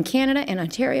in Canada and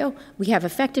Ontario, we have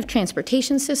effective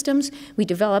transportation systems, we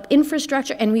develop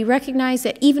infrastructure, and we recognize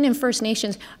that even in First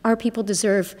Nations, our people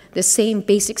deserve the same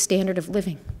basic standard of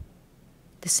living,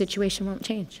 the situation won't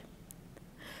change.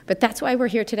 But that's why we're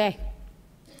here today,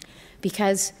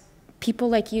 because people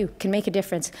like you can make a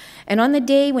difference. And on the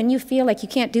day when you feel like you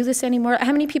can't do this anymore,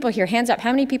 how many people here, hands up, how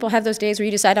many people have those days where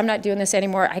you decide, I'm not doing this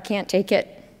anymore, I can't take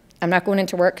it, I'm not going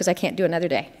into work because I can't do another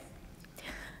day?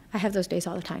 I have those days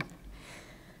all the time.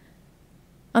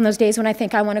 On those days when I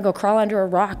think I want to go crawl under a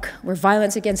rock where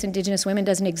violence against Indigenous women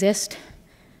doesn't exist,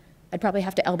 I'd probably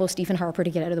have to elbow Stephen Harper to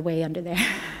get out of the way under there.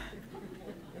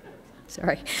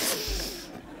 Sorry.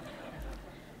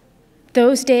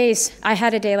 Those days, I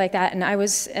had a day like that, and I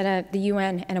was at the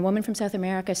UN, and a woman from South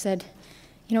America said,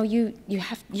 you know, you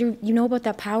know about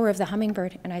the power of the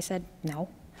hummingbird? And I said, no.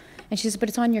 And she says, but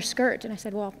it's on your skirt. And I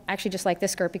said, well, actually just like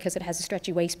this skirt because it has a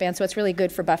stretchy waistband, so it's really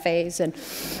good for buffets, and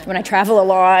when I travel a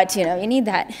lot, you know, you need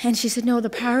that. And she said, no, the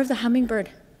power of the hummingbird,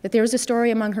 that there was a story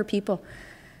among her people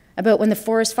about when the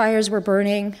forest fires were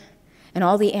burning and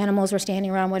all the animals were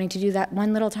standing around wanting to do that,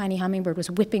 one little tiny hummingbird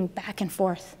was whipping back and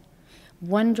forth.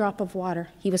 One drop of water.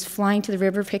 He was flying to the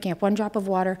river, picking up one drop of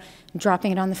water and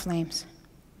dropping it on the flames.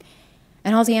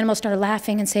 And all the animals started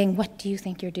laughing and saying, what do you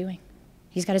think you're doing?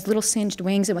 He's got his little singed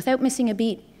wings, and without missing a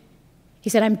beat, he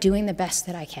said, I'm doing the best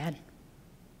that I can.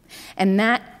 And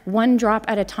that one drop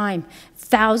at a time,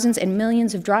 thousands and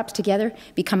millions of drops together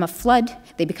become a flood.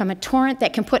 They become a torrent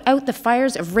that can put out the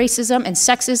fires of racism and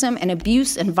sexism and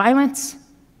abuse and violence.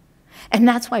 And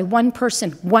that's why one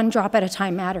person, one drop at a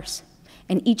time matters.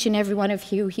 And each and every one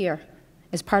of you here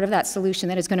is part of that solution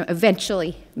that is going to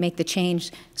eventually make the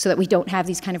change so that we don't have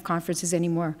these kind of conferences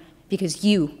anymore, because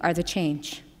you are the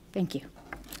change. Thank you.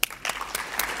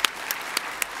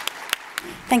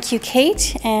 Thank you,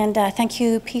 Kate, and thank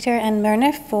you, Peter and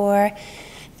Myrna, for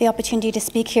the opportunity to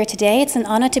speak here today. It's an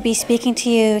honor to be speaking to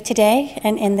you today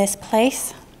and in this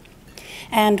place,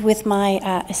 and with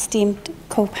my esteemed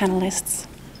co-panelists.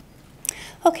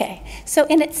 Okay, so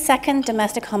in its second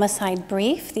domestic homicide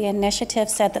brief, the initiative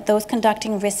said that those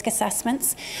conducting risk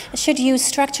assessments should use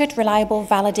structured, reliable,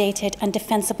 validated, and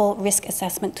defensible risk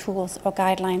assessment tools or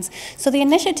guidelines. So the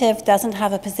initiative doesn't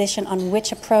have a position on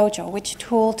which approach or which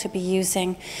tool to be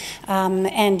using.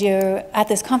 And you, at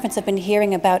this conference, have been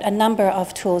hearing about a number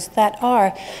of tools that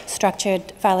are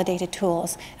structured, validated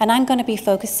tools. And I'm going to be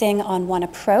focusing on one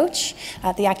approach,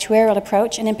 the actuarial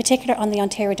approach, and in particular on the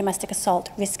Ontario Domestic Assault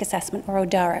Risk Assessment, or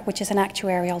ODARA, which is an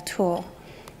actuarial tool.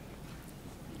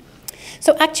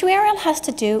 So actuarial has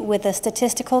to do with the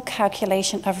statistical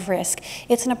calculation of risk.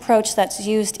 It's an approach that's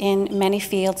used in many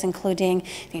fields, including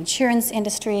the insurance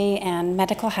industry and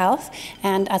medical health,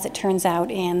 and as it turns out,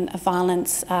 in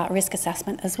violence risk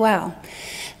assessment as well.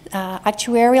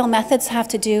 Actuarial methods have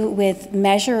to do with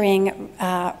measuring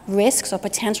risks or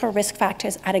potential risk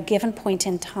factors at a given point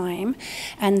in time,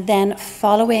 and then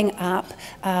following up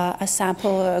a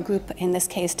sample or a group, in this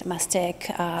case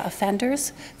domestic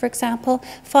offenders, for example,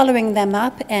 following them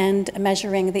up and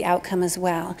measuring the outcome as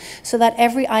well. So that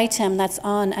every item that's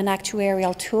on an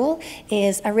actuarial tool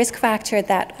is a risk factor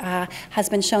that has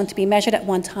been shown to be measured at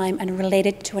one time and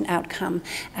related to an outcome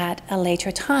at a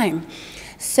later time.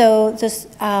 So this,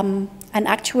 an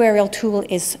actuarial tool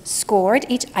is scored.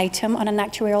 Each item on an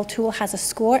actuarial tool has a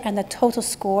score, and the total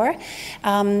score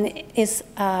is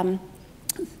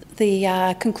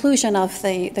the conclusion of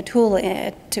the tool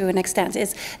to an extent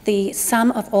is the sum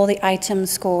of all the item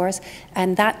scores,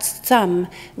 and that sum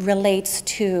relates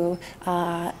to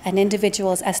an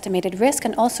individual's estimated risk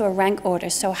and also a rank order,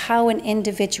 so how an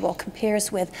individual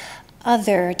compares with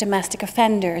other domestic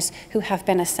offenders who have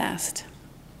been assessed.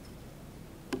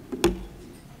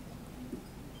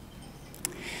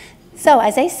 So,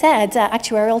 as I said,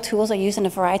 actuarial tools are used in a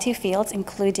variety of fields,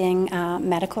 including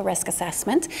medical risk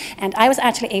assessment. And I was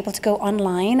actually able to go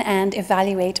online and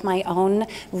evaluate my own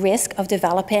risk of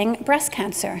developing breast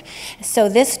cancer. So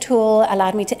this tool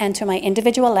allowed me to enter my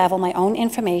individual level, my own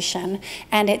information,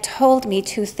 and it told me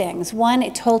two things. One,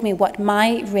 it told me what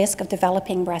my risk of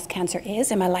developing breast cancer is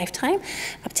in my lifetime,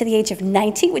 up to the age of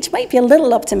 90, which might be a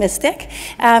little optimistic.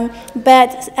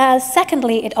 But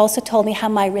secondly, it also told me how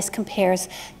my risk compares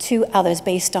to others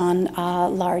based on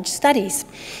large studies.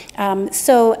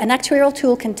 So an actuarial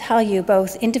tool can tell you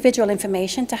both individual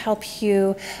information to help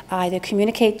you either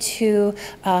communicate to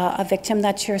a victim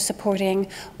that you're supporting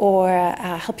or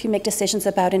help you make decisions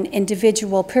about an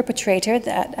individual perpetrator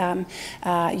that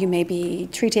you may be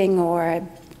treating or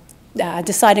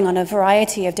deciding on a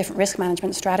variety of different risk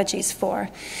management strategies for.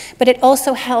 But it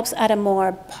also helps at a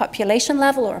more population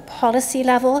level or a policy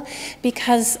level,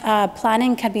 because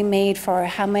planning can be made for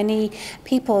how many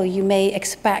people you may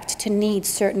expect to need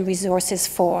certain resources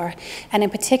for. And in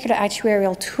particular,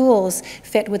 actuarial tools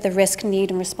fit with the risk,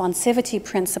 need, and responsivity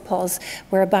principles,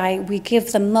 whereby we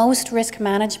give the most risk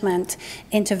management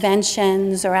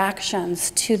interventions or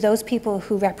actions to those people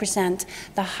who represent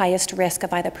the highest risk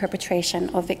of either perpetration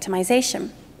or victimization.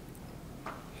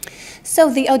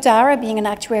 So the ODARA, being an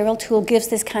actuarial tool, gives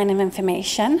this kind of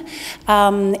information.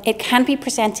 It can be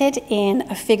presented in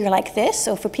a figure like this.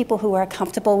 So for people who are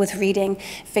comfortable with reading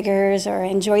figures or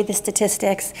enjoy the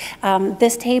statistics,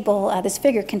 this table, this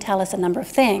figure can tell us a number of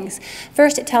things.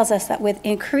 First, it tells us that with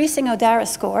increasing ODARA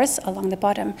scores along the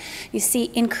bottom, you see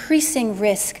increasing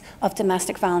risk of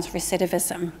domestic violence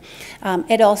recidivism.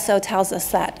 It also tells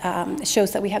us that,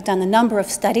 shows that we have done a number of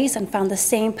studies and found the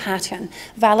same pattern,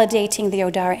 validating the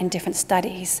ODARA in different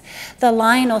studies. The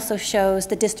line also shows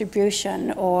the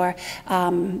distribution, or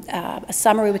a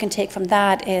summary we can take from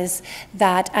that is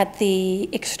that at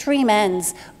the extreme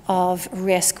ends of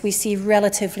risk, we see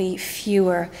relatively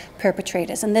fewer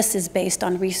perpetrators. And this is based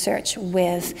on research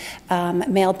with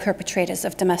male perpetrators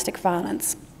of domestic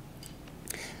violence.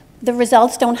 The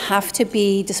results don't have to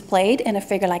be displayed in a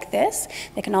figure like this.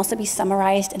 They can also be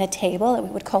summarized in a table that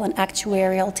we would call an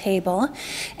actuarial table.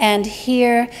 And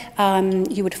here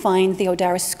you would find the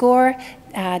ODARA score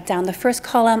down the first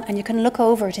column, and you can look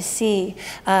over to see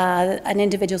an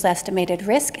individual's estimated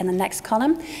risk in the next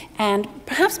column. And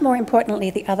perhaps more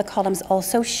importantly, the other columns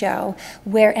also show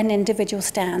where an individual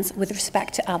stands with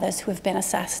respect to others who have been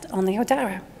assessed on the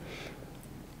ODARA.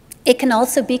 It can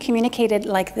also be communicated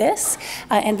like this,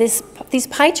 and these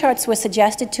pie charts were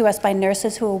suggested to us by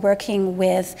nurses who were working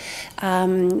with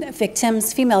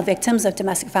female victims of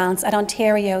domestic violence at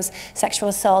Ontario's sexual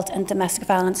assault and domestic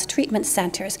violence treatment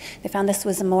centres. They found this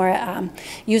was a more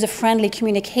user-friendly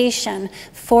communication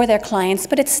for their clients,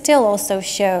 but it still also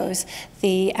shows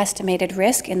the estimated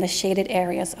risk in the shaded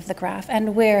areas of the graph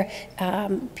and where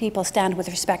people stand with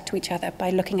respect to each other by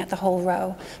looking at the whole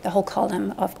row, the whole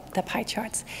column of the pie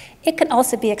charts. It can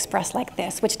also be expressed like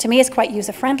this, which to me is quite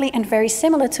user-friendly and very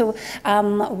similar to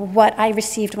what I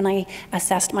received when I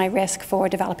assessed my risk for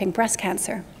developing breast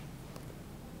cancer.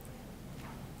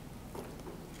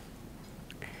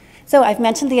 So I've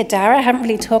mentioned the ODARA. I haven't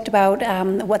really talked about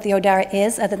what the ODARA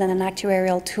is other than an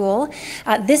actuarial tool.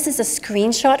 This is a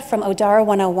screenshot from ODARA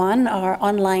 101, our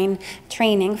online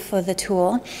training for the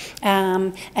tool.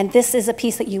 And this is a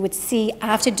piece that you would see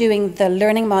after doing the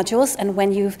learning modules and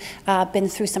when you've been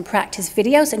through some practice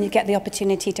videos and you get the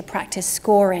opportunity to practice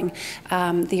scoring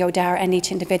the ODARA and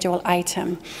each individual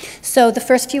item. So the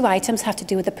first few items have to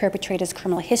do with the perpetrator's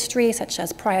criminal history, such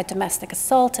as prior domestic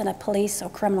assault and a police or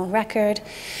criminal record.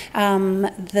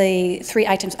 The three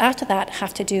items after that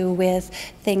have to do with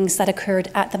things that occurred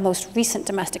at the most recent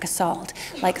domestic assault,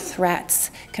 like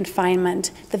threats, confinement,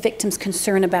 the victim's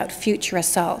concern about future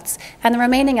assaults. And the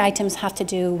remaining items have to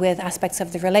do with aspects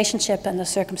of the relationship and the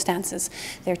circumstances,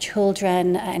 their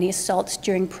children, any assaults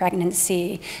during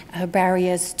pregnancy,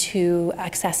 barriers to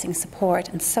accessing support,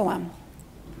 and so on.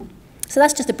 So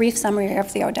that's just a brief summary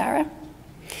of the ODARA.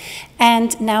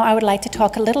 And now I would like to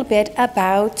talk a little bit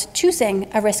about choosing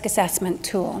a risk assessment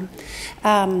tool.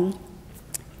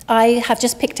 I have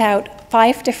just picked out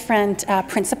 5 different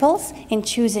principles in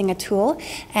choosing a tool,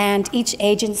 and each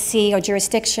agency or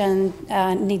jurisdiction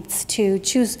needs to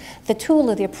choose the tool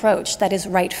or the approach that is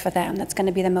right for them, that's going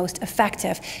to be the most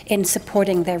effective in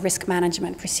supporting their risk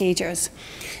management procedures.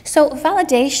 So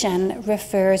validation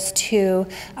refers to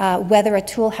whether a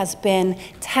tool has been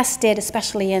tested,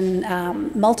 especially in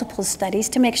multiple studies,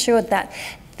 to make sure that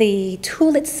the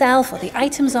tool itself or the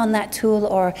items on that tool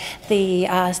or the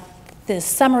the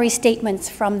summary statements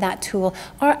from that tool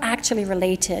are actually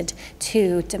related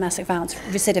to domestic violence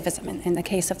recidivism in the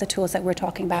case of the tools that we're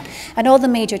talking about. And all the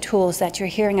major tools that you're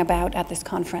hearing about at this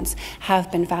conference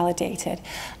have been validated.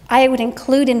 I would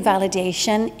include in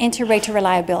validation inter-rater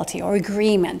reliability or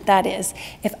agreement. That is,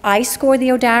 if I score the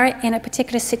ODARA in a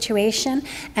particular situation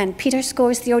and Peter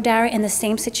scores the ODARA in the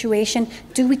same situation,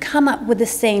 do we come up with the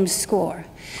same score?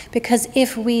 Because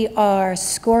if we are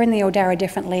scoring the ODARA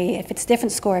differently, if it's a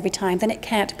different score every time, then it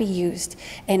can't be used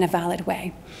in a valid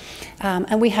way.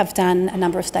 And we have done a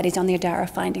number of studies on the ODARA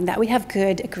finding that we have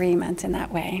good agreement in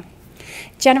that way.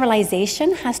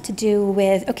 Generalization has to do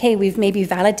with, okay, we've maybe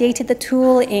validated the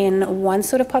tool in one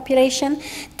sort of population.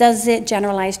 Does it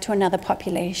generalize to another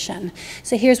population?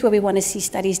 So here's where we want to see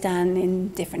studies done in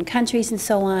different countries and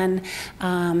so on,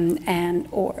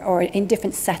 or in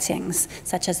different settings,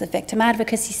 such as the victim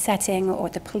advocacy setting or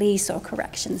the police or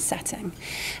corrections setting.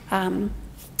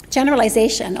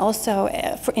 Generalization also,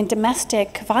 in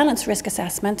domestic violence risk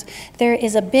assessment, there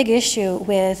is a big issue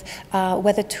with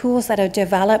whether tools that are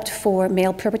developed for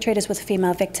male perpetrators with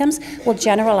female victims will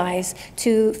generalize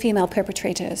to female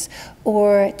perpetrators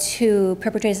or to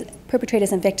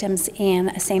perpetrators and victims in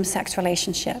a same-sex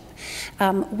relationship.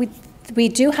 We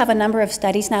do have a number of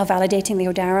studies now validating the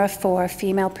ODARA for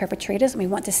female perpetrators, and we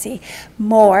want to see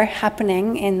more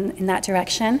happening in that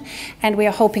direction. And we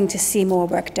are hoping to see more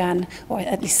work done, or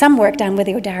at least some work done with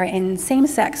the ODARA in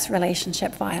same-sex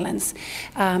relationship violence.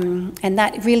 And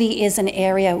that really is an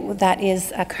area that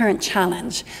is a current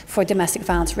challenge for domestic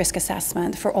violence risk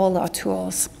assessment for all our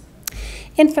tools.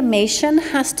 Information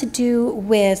has to do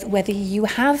with whether you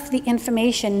have the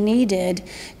information needed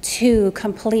to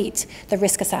complete the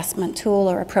risk assessment tool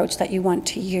or approach that you want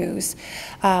to use.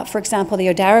 For example, the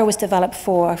ODARA was developed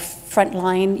for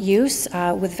frontline use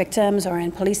with victims or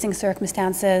in policing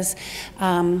circumstances.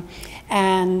 But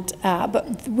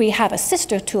we have a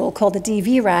sister tool called the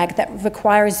DVRAG that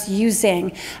requires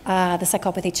using the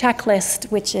psychopathy checklist,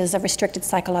 which is a restricted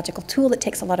psychological tool that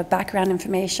takes a lot of background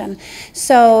information.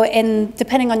 So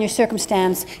depending on your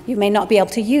circumstance, you may not be able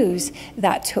to use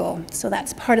that tool. So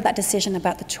that's part of that decision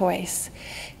about the choice.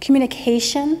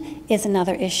 Communication is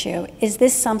another issue. Is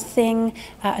this something,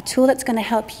 a tool that's going to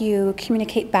help you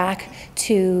communicate back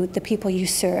to the people you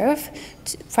serve,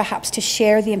 perhaps to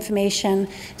share the information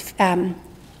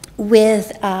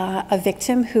with a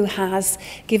victim who has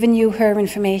given you her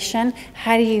information?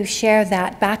 How do you share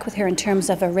that back with her in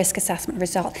terms of a risk assessment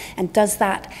result? And does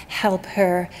that help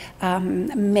her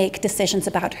make decisions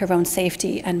about her own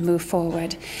safety and move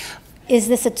forward? Is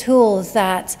this a tool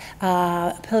that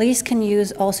police can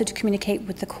use also to communicate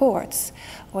with the courts,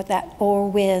 or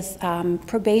with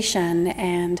probation,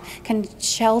 and can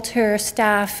shelter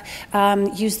staff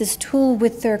use this tool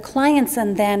with their clients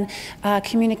and then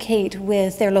communicate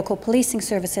with their local policing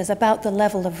services about the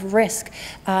level of risk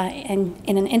in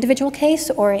an individual case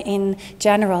or in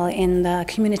general in the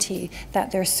community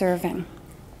that they're serving?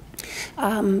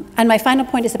 And my final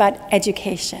point is about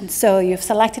education. So you've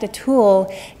selected a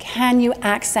tool. Can you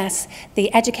access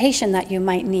the education that you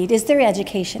might need? Is there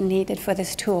education needed for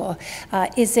this tool?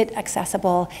 Is it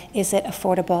accessible? Is it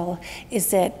affordable?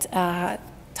 Is it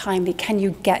timely? Can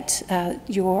you get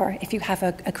if you have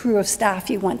a crew of staff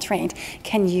you want trained,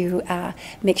 can you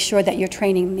make sure that your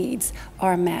training needs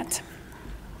are met?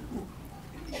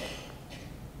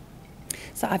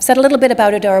 So I've said a little bit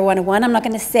about ODARA 101. I'm not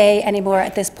going to say any more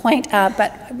at this point,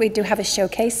 but we do have a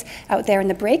showcase out there in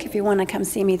the break if you want to come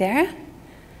see me there.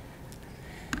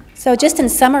 So just in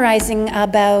summarizing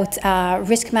about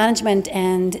risk management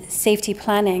and safety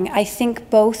planning, I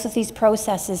think both of these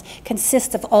processes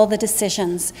consist of all the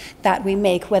decisions that we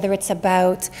make, whether it's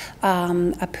about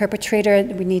a perpetrator,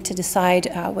 we need to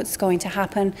decide what's going to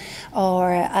happen,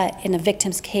 or in a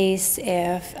victim's case,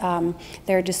 if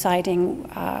they're deciding,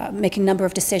 making a number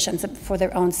of decisions for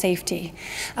their own safety.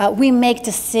 We make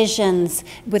decisions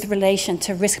with relation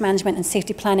to risk management and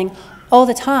safety planning all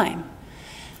the time.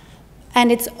 And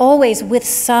it's always with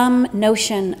some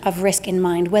notion of risk in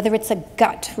mind, whether it's a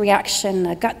gut reaction,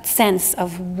 a gut sense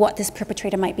of what this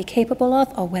perpetrator might be capable of,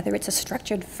 or whether it's a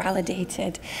structured,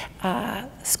 validated,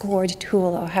 scored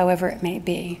tool, or however it may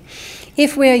be.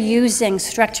 If we're using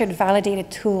structured, validated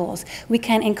tools, we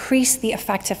can increase the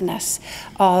effectiveness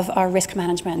of our risk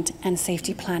management and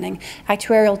safety planning.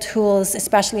 Actuarial tools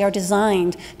especially are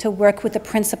designed to work with the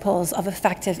principles of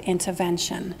effective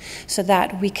intervention so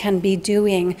that we can be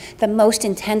doing the most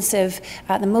intensive,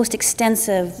 the most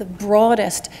extensive, the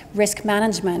broadest risk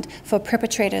management for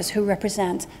perpetrators who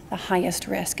represent the highest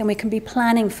risk. And we can be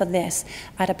planning for this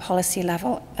at a policy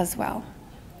level as well.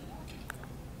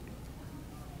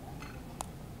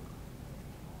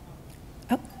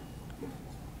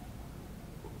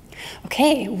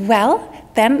 Okay, well,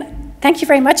 then, thank you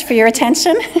very much for your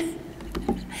attention.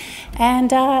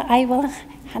 And I will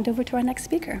hand over to our next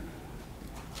speaker.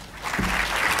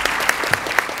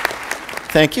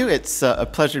 Thank you. It's a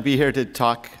pleasure to be here to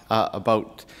talk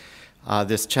about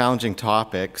this challenging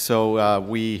topic. So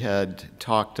we had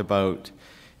talked about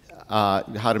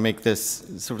how to make this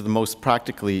sort of the most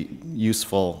practically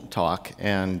useful talk,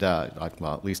 and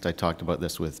well, at least I talked about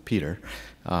this with Peter.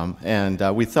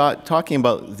 We thought talking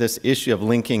about this issue of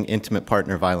linking intimate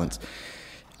partner violence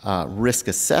risk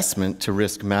assessment to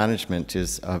risk management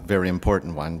is a very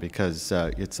important one, because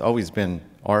it's always been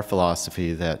our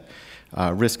philosophy that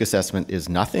risk assessment is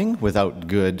nothing without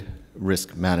good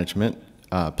risk management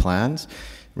plans.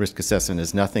 Risk assessment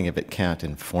is nothing if it can't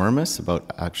inform us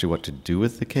about actually what to do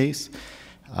with the case.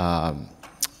 But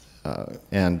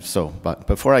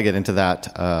before I get into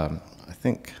that, I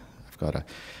think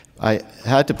I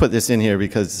had to put this in here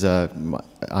because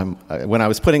when I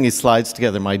was putting these slides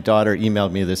together, my daughter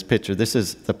emailed me this picture. This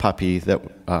is the puppy that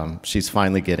she's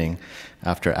finally getting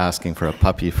after asking for a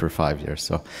puppy for 5 years.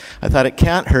 So I thought it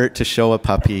can't hurt to show a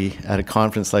puppy at a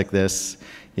conference like this.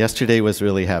 Yesterday was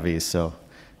really heavy, so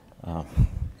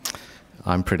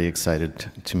I'm pretty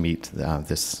excited to meet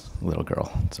this little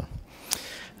girl.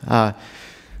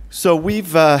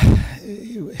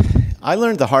 I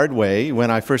learned the hard way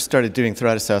when I first started doing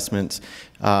threat assessments.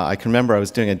 I can remember I was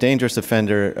doing a dangerous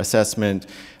offender assessment.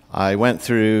 I went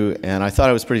through, and I thought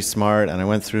I was pretty smart, and I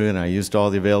went through and I used all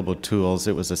the available tools.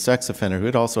 It was a sex offender who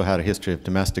had also had a history of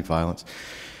domestic violence.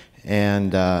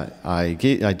 And I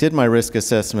did my risk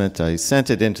assessment, I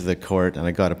sent it into the court, and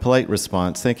I got a polite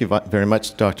response. Thank you very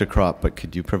much, Dr. Kropp, but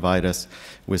could you provide us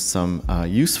with some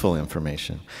useful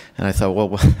information? And I thought,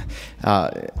 well,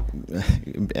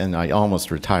 and I almost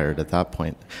retired at that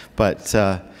point. But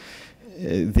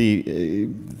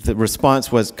the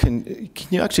response was, can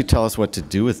you actually tell us what to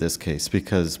do with this case?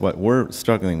 Because what we're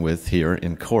struggling with here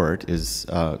in court is,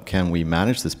 can we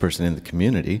manage this person in the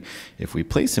community? If we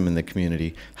place him in the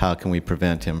community, how can we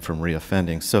prevent him from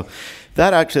reoffending? So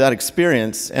that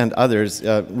experience and others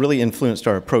really influenced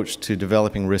our approach to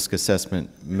developing risk assessment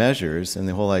measures. And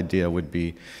the whole idea would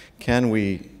be, can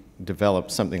we develop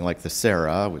something like the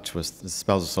SARA, which was the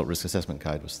Spousal Assault Risk Assessment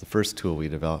Guide, was the first tool we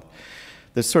developed.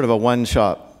 There's sort of a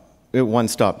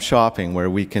one-stop shopping where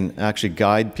we can actually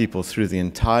guide people through the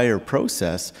entire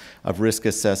process of risk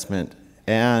assessment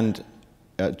and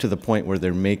to the point where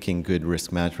they're making good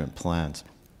risk management plans.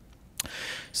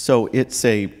 So it's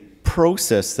a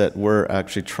process that we're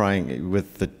actually trying,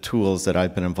 with the tools that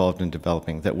I've been involved in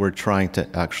developing, that we're trying to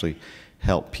actually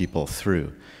help people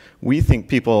through. We think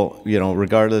people,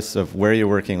 regardless of where you're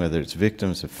working, whether it's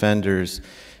victims, offenders,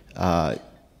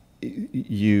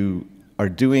 you are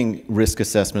doing risk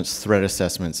assessments, threat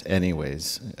assessments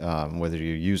anyways, whether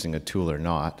you're using a tool or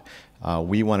not.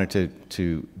 We wanted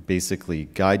to basically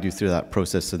guide you through that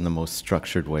process in the most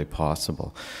structured way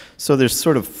possible. So there's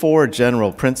sort of 4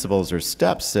 general principles or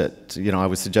steps that I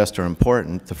would suggest are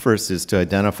important. The first is to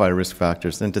identify risk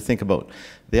factors, then to think about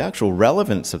the actual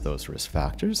relevance of those risk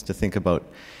factors, to think about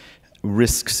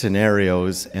risk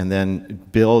scenarios, and then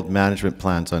build management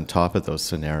plans on top of those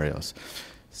scenarios.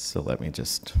 So let me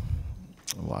just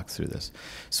walk through this.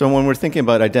 So when we're thinking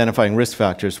about identifying risk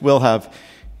factors,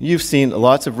 you've seen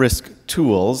lots of risk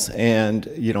tools, and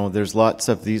there's lots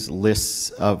of these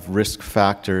lists of risk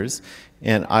factors,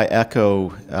 and I echo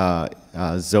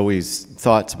Zoe's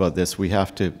thoughts about this. We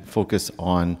have to focus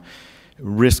on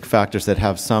risk factors that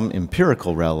have some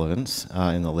empirical relevance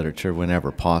in the literature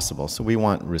whenever possible. So we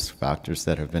want risk factors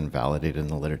that have been validated in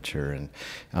the literature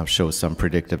and show some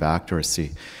predictive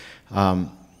accuracy.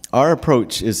 Our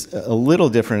approach is a little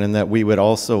different in that we would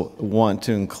also want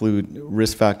to include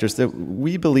risk factors that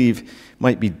we believe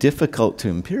might be difficult to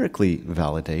empirically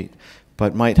validate,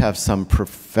 but might have some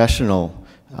professional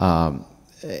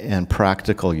and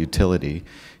practical utility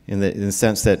in the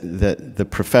sense that the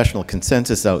professional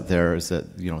consensus out there is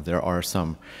that there are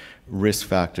some risk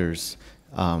factors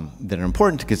that are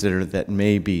important to consider that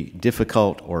may be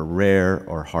difficult or rare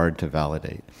or hard to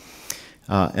validate.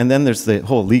 And then there's the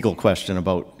whole legal question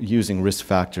about using risk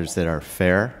factors that are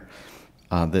fair,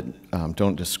 that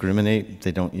don't discriminate.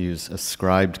 They don't use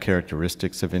ascribed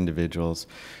characteristics of individuals.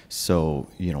 So,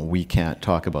 we can't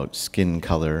talk about skin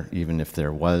color, even if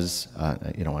there was,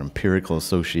 an empirical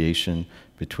association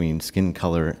between skin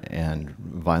color and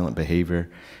violent behavior.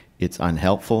 It's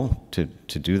unhelpful to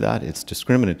do that. It's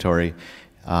discriminatory,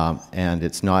 and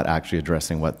it's not actually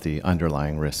addressing what the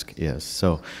underlying risk is.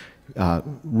 So,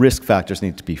 risk factors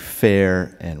need to be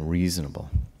fair and reasonable.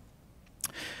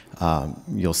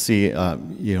 You'll see,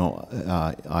 you know,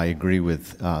 I agree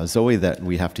with Zoe that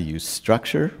we have to use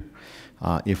structure.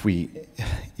 If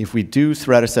we do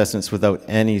threat assessments without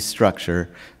any structure,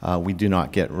 we do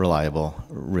not get reliable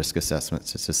risk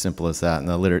assessments. It's as simple as that, and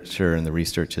the literature and the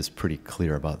research is pretty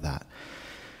clear about that.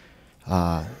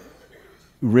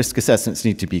 Risk assessments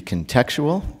need to be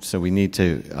contextual, so we need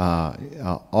to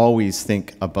always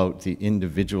think about the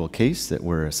individual case that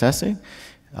we're assessing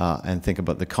and think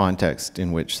about the context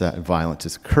in which that violence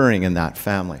is occurring in that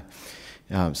family.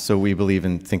 So we believe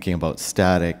in thinking about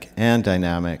static and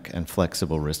dynamic and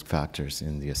flexible risk factors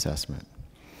in the assessment.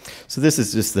 So this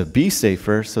is just the Be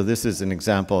Safer. So this is an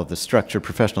example of the structured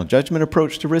professional judgment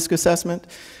approach to risk assessment.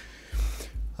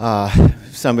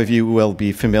 Some of you will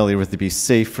be familiar with the Be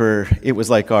Safer. It was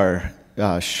like our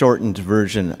shortened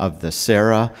version of the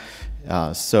SARA.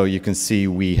 So you can see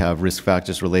we have risk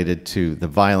factors related to the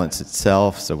violence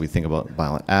itself. So we think about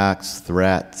violent acts,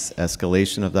 threats,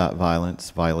 escalation of that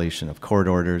violence, violation of court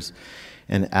orders,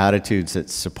 and attitudes that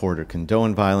support or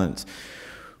condone violence.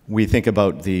 We think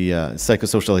about the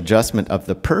psychosocial adjustment of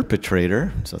the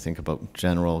perpetrator. So think about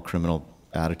general criminal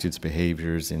attitudes,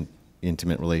 behaviors,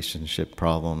 intimate relationship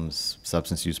problems,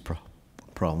 substance use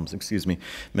problems, excuse me,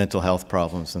 mental health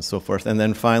problems, and so forth. And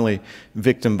then finally,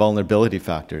 victim vulnerability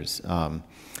factors.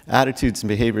 Attitudes and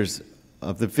behaviors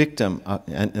of the victim,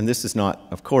 and this is not,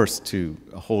 of course, to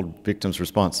hold victims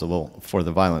responsible for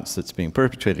the violence that's being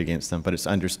perpetrated against them, but it's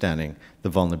understanding the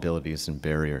vulnerabilities and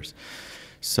barriers.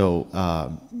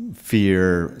 So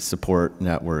fear, support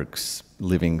networks,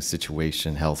 living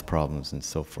situation, health problems, and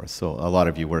so forth. So a lot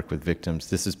of you work with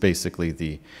victims. This is basically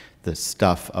the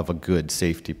stuff of a good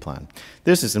safety plan.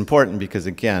 This is important because,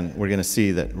 again, we're going to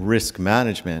see that risk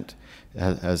management,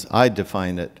 as I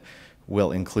define it,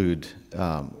 will include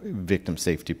victim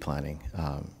safety planning.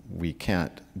 We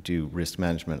can't do risk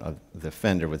management of the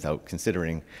offender without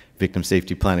considering victim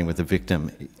safety planning with the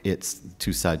victim. It's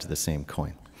two sides of the same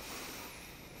coin.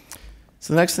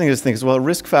 So the next thing is think, well, a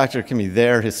risk factor can be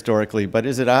there historically, but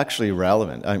is it actually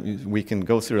relevant? I mean, we can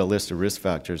go through a list of risk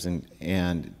factors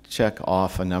and check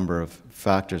off a number of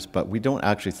factors, but we don't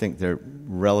actually think they're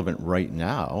relevant right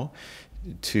now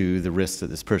to the risks that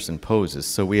this person poses.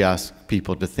 So we ask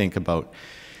people to think about,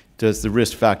 does the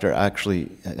risk factor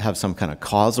actually have some kind of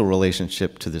causal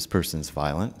relationship to this person's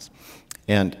violence?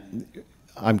 And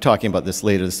I'm talking about this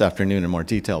later this afternoon in more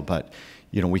detail, but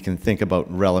you know, we can think about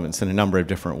relevance in a number of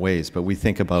different ways, but we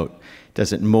think about,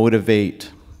 does it motivate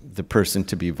the person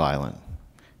to be violent?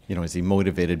 You know, is he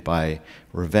motivated by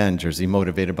revenge, or is he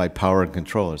motivated by power and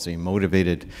control? Is he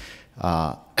motivated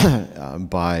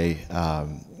by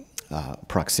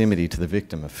proximity to the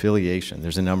victim, affiliation?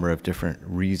 There's a number of different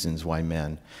reasons why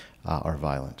men are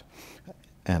violent,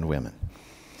 and women.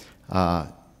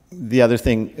 The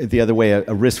other way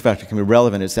a risk factor can be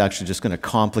relevant, it's actually just going to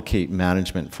complicate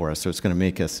management for us. So it's going to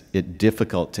make it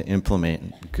difficult to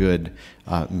implement good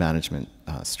management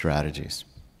strategies.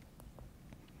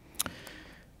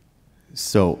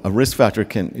 So a risk factor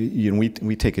can, you know,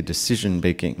 we take a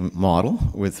decision-making model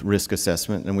with risk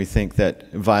assessment, and we think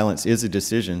that violence is a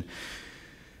decision.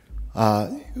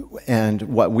 And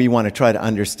what we want to try to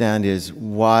understand is,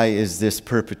 why is this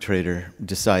perpetrator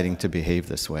deciding to behave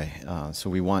this way? So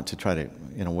we want to try to,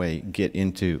 in a way, get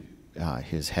into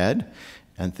his head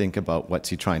and think about what's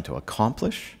he trying to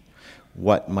accomplish,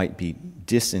 what might be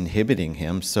disinhibiting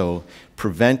him, so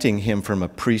preventing him from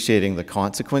appreciating the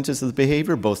consequences of the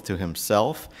behavior, both to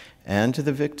himself and to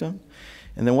the victim.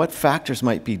 And then what factors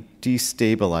might be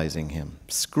destabilizing him,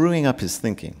 screwing up his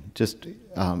thinking, just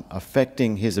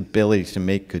affecting his ability to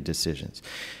make good decisions.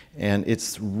 And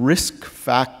it's risk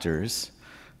factors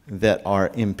that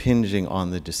are impinging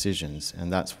on the decisions,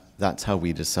 and that's how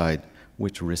we decide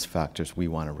which risk factors we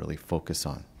want to really focus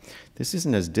on. This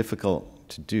isn't as difficult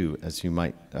to do as you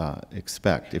might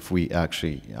expect if we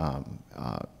actually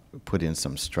put in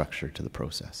some structure to the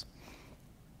process.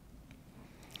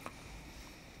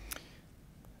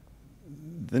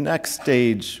 The next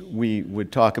stage we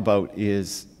would talk about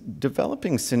is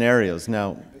developing scenarios.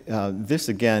 Now, this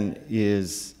again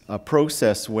is a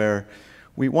process where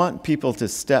we want people to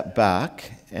step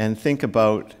back and think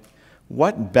about,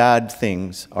 what bad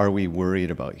things are we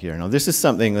worried about here? Now, this is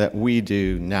something that we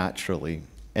do naturally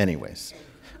anyways.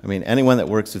 I mean, anyone that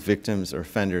works with victims or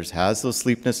offenders has those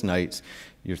sleepless nights.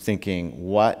 You're thinking,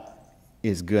 what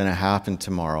is going to happen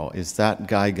tomorrow? Is that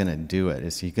guy going to do it?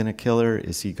 Is he going to kill her?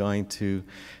 Is he going to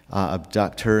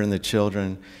abduct her and the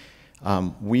children?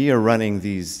 We are running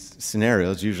these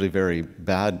scenarios, usually very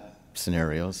bad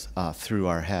scenarios, through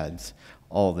our heads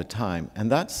all the time. And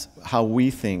that's how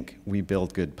we think we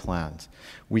build good plans.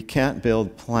 We can't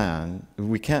build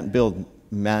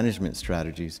management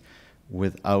strategies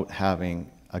without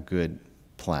having a good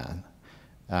plan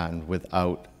and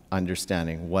without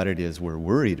understanding what it is we're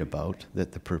worried about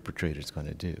that the perpetrator is going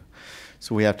to do.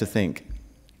 So we have to think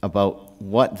about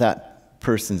what that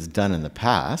person's done in the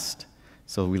past.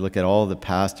 So we look at all the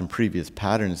past and previous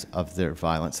patterns of their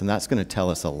violence, and that's going to tell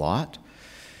us a lot.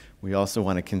 We also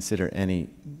want to consider any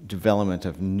development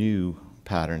of new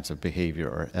patterns of behavior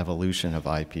or evolution of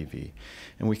IPV.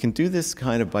 And we can do this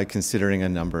kind of by considering a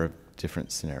number of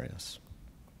different scenarios.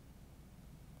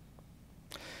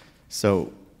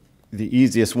 So the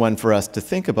easiest one for us to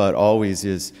think about always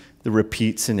is the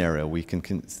repeat scenario. We can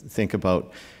think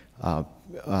about what,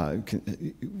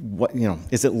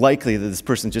 is it likely that this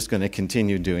person's just going to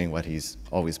continue doing what he's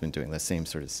always been doing, the same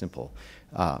sort of simple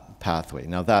pathway.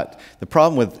 Now the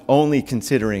problem with only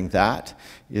considering that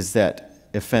is that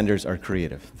offenders are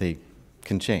creative. They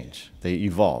can change, they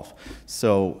evolve.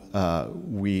 So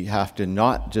we have to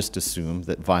not just assume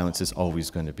that violence is always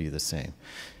going to be the same.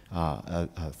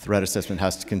 A threat assessment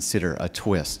has to consider a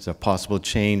twist, a possible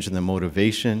change in the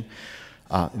motivation.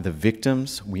 The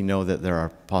victims, we know that there are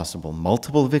possible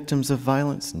multiple victims of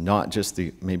violence, not just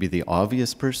maybe the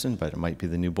obvious person, but it might be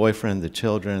the new boyfriend, the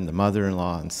children, the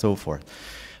mother-in-law, and so forth.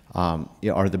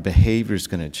 Are the behaviors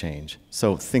going to change?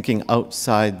 So thinking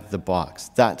outside the box,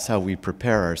 that's how we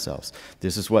prepare ourselves.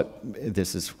 This is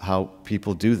how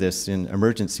people do this in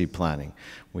emergency planning.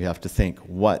 We have to think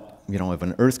if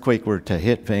an earthquake were to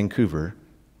hit Vancouver,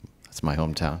 that's my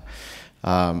hometown,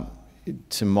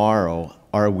 tomorrow,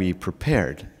 are we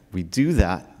prepared? We do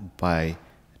that by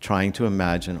trying to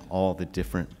imagine all the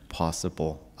different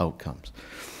possible outcomes.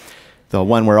 The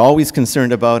one we're always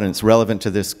concerned about, and it's relevant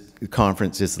to this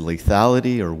conference, is the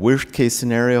lethality or worst case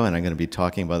scenario, and I'm going to be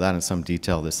talking about that in some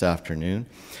detail this afternoon.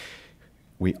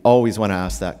 We always want to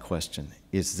ask that question.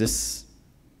 Is this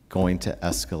going to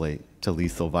escalate to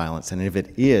lethal violence? And if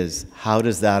it is, how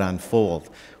does that unfold?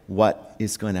 What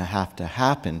is going to have to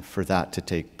happen for that to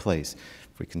take place?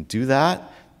 If we can do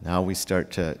that, now we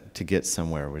start to get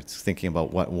somewhere. We're thinking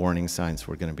about what warning signs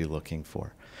we're going to be looking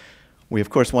for. We, of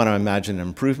course, want to imagine an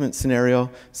improvement scenario.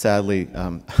 Sadly,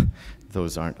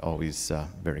 those aren't always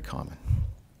very common.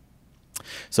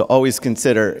 So always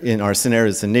consider in our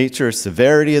scenarios the nature,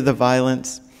 severity of the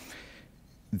violence,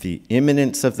 the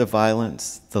imminence of the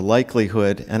violence, the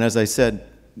likelihood, and as I said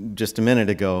just a minute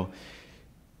ago,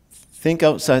 think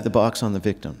outside the box on the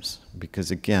victims,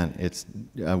 because again,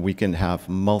 we can have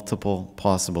multiple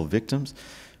possible victims.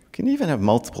 We can even have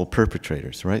multiple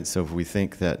perpetrators, right? So if we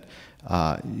think that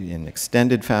in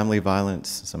extended family violence,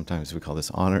 sometimes we call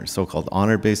this so-called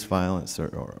honor-based violence,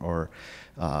 or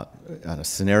on a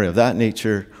scenario of that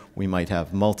nature, we might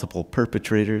have multiple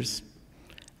perpetrators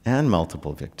and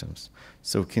multiple victims.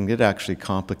 So it can get actually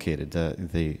complicated.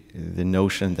 The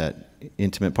notion that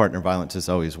intimate partner violence is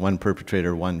always one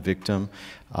perpetrator, one victim,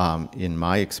 in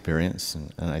my experience,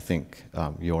 and I think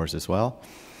yours as well,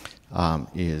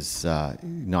 is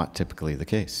not typically the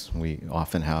case. We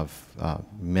often have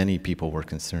many people we're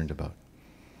concerned about.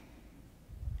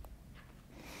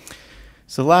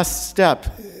 So the last step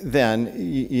then,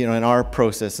 in our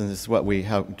process, and this is what we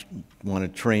want to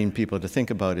train people to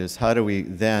think about, is how do we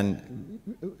then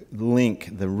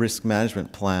link the risk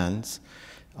management plans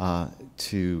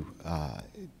to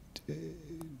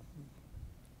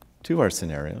our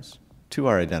scenarios, to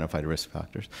our identified risk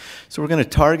factors. So we're going to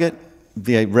target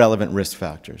the relevant risk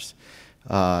factors.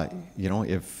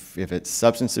 If it's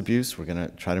substance abuse, we're going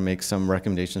to try to make some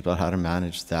recommendations about how to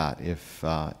manage that. If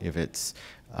it's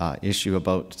issue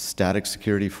about static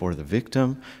security for the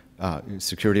victim,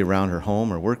 security around her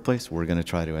home or workplace, we're going to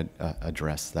try to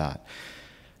address that.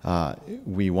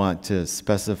 We want to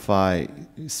specify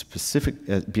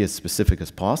be as specific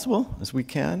as possible as we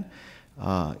can,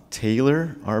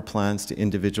 tailor our plans to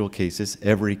individual cases.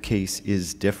 Every case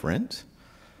is different.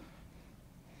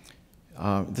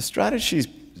 The strategies,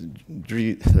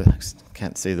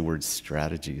 can't say the word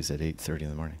strategies at 8:30 in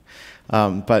the morning,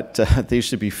 but they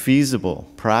should be feasible,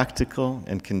 practical,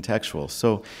 and contextual.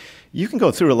 So you can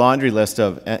go through a laundry list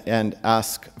and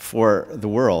ask for the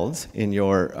world in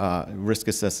your risk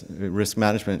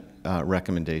management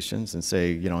recommendations and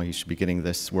say, he should be getting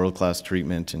this world-class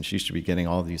treatment and she should be getting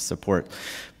all these support.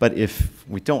 But if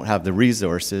we don't have the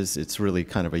resources, it's really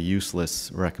kind of a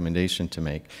useless recommendation to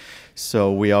make.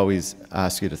 So we always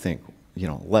ask you to think,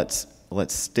 let's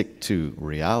stick to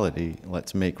reality.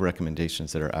 Let's make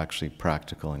recommendations that are actually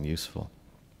practical and useful.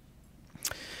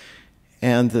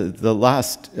 And the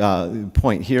last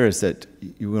point here is that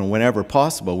whenever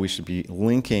possible, we should be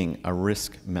linking a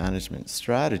risk management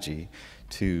strategy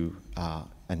to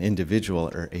an individual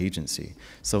or agency.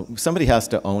 So somebody has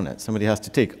to own it. Somebody has to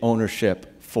take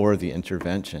ownership for the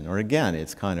intervention, or again,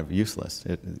 it's kind of useless.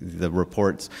 The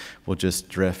reports will just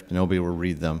drift, nobody will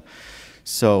read them.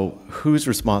 So who's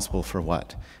responsible for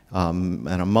what? And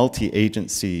a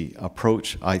multi-agency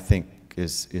approach, I think,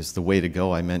 is the way to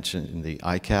go. I mentioned in the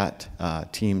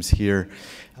ICAT teams here,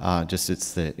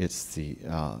 it's the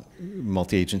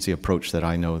multi-agency approach that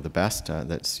I know the best,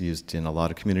 that's used in a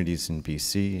lot of communities in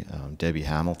BC. Debbie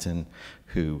Hamilton,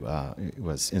 who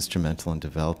was instrumental in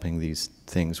developing these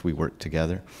things, we worked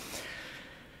together.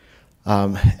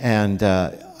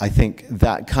 I think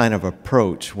that kind of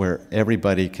approach where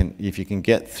everybody can, if you can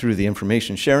get through the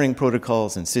information sharing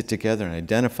protocols and sit together and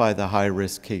identify the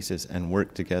high-risk cases and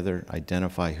work together,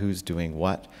 identify who's doing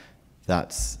what,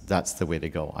 that's the way to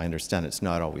go. I understand it's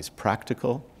not always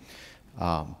practical,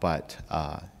 but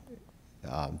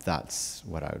that's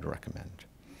what I would recommend.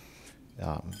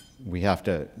 We have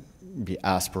to be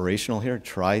aspirational here,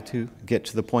 try to get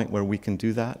to the point where we can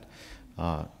do that.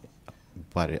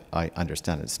 But I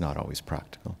understand it's not always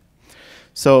practical.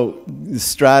 So the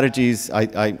strategies,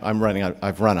 I've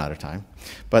run out of time,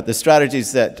 but the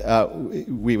strategies that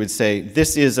we would say,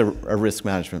 this is a risk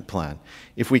management plan.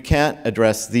 If we can't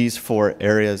address these 4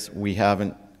 areas, we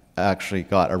haven't actually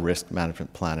got a risk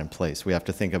management plan in place. We have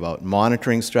to think about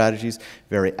monitoring strategies,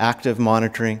 very active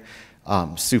monitoring,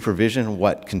 supervision,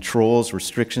 what controls,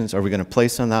 restrictions are we going to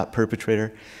place on that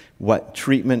perpetrator, what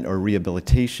treatment or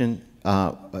rehabilitation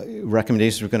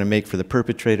recommendations we're going to make for the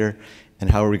perpetrator, and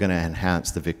how are we going to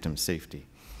enhance the victim's safety.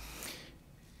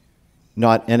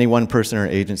 Not any one person or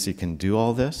agency can do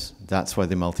all this. That's why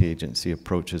the multi-agency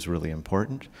approach is really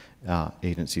important.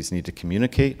 Agencies need to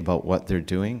communicate about what they're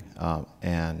doing,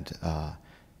 and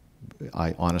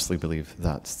I honestly believe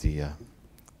that's the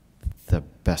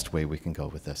best way we can go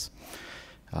with this.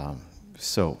 I'm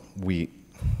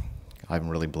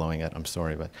really blowing it, I'm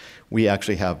sorry, but we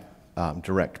actually have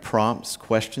direct prompts,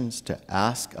 questions to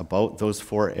ask about those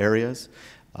 4 areas,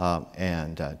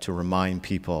 and to remind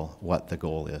people what the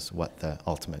goal is, what the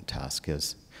ultimate task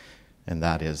is, and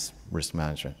that is risk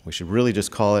management. We should really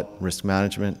just call it risk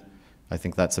management. I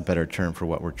think that's a better term for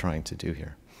what we're trying to do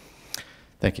here.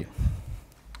 Thank you.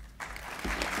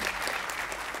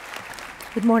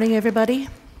 Good morning, everybody.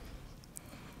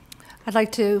 I'd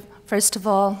like to, first of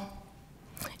all,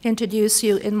 introduce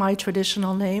you in my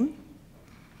traditional name.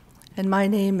 And my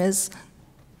name is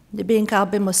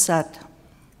Nepinak,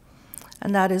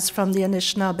 and that is from the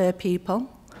Anishinaabe people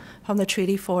from the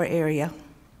Treaty 4 area.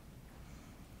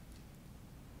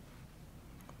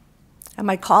 And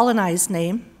my colonized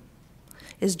name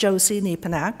is Josie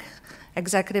Nepinak,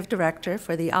 Executive Director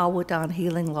for the Awutan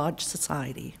Healing Lodge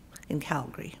Society in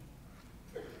Calgary.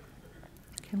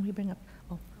 Can we bring up?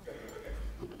 Oh.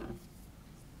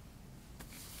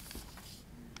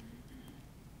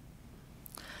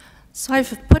 So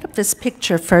I've put up this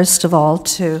picture, first of all,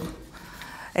 to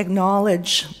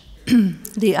acknowledge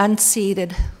the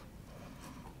unceded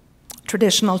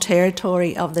traditional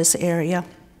territory of this area.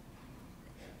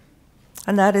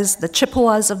 And that is the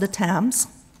Chippewas of the Thames,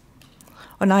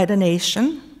 Oneida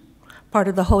Nation, part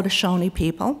of the Haudenosaunee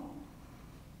people,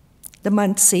 the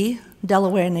Munsee,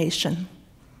 Delaware Nation.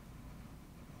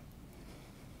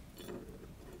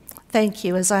 Thank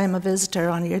you, as I am a visitor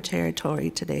on your territory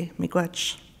today.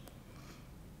 Miigwech.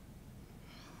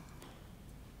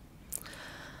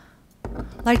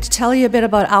 I'd like to tell you a bit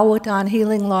about Awutan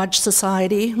Healing Lodge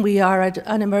Society. We are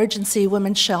an emergency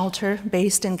women's shelter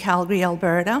based in Calgary,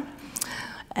 Alberta.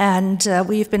 And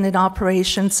we've been in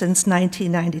operation since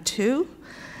 1992.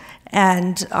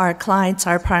 And our clients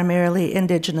are primarily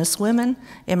Indigenous women,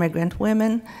 immigrant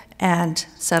women, and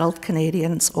settled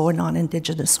Canadians or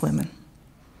non-Indigenous women.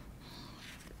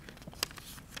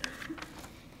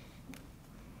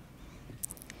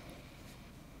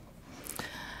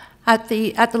 At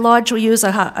the lodge, we use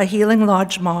a healing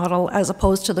lodge model as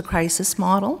opposed to the crisis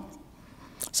model.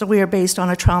 So we are based on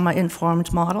a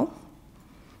trauma-informed model,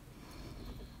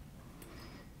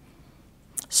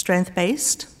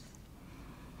 strength-based,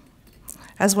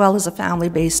 as well as a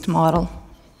family-based model.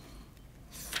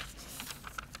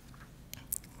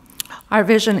 Our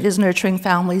vision is nurturing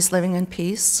families living in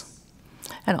peace,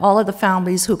 and all of the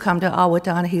families who come to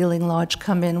Awutan Healing Lodge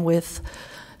come in with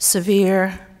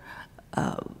severe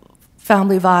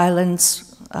family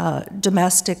violence,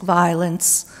 domestic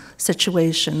violence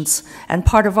situations. And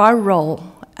part of our role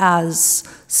as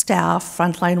staff,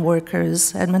 frontline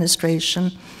workers,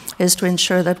 administration, is to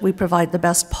ensure that we provide the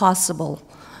best possible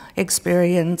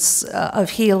experience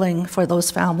of healing for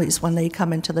those families when they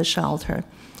come into the shelter,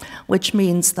 which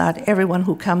means that everyone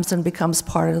who comes in becomes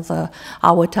part of the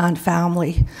Awetan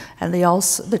family, and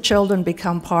the children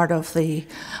become part of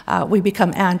we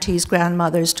become aunties,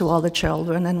 grandmothers to all the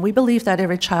children, and we believe that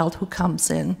every child who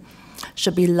comes in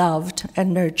should be loved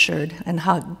and nurtured and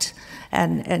hugged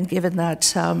and given that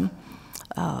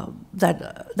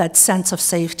sense of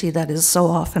safety that is so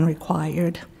often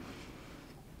required.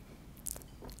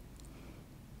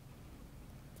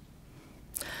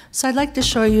 So I'd like to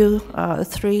show you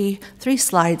three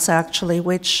slides, actually,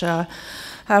 which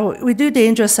we do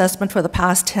danger assessment for the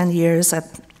past 10 years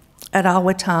at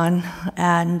Awetan,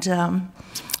 and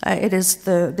it is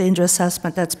the danger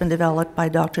assessment that's been developed by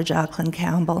Dr. Jacqueline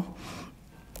Campbell.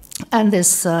 And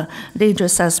this danger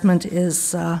assessment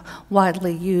is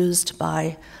widely used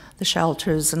by the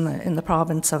shelters in the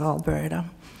province of Alberta.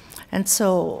 And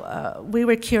so we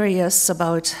were curious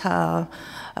about how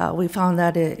we found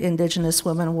that Indigenous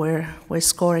women were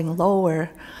scoring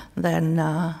lower than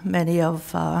many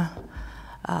of,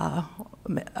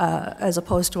 as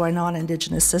opposed to our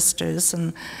non-Indigenous sisters.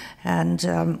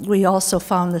 And we also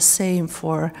found the same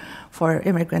for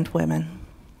immigrant women.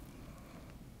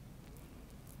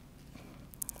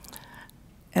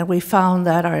 And we found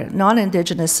that our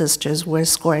non-Indigenous sisters were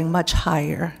scoring much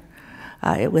higher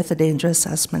with the danger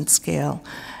assessment scale,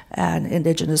 and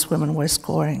Indigenous women were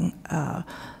scoring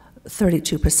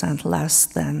 32% less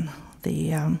than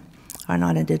our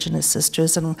non-Indigenous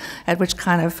sisters, and which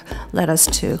kind of led us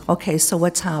to, okay, so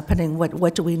what's happening?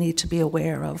 What do we need to be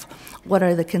aware of? What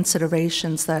are the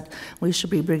considerations that we should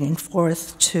be bringing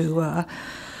forth to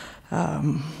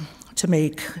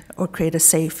make or create a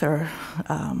safer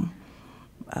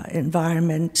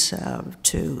environment,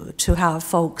 to have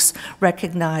folks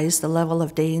recognize the level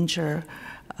of danger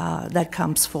that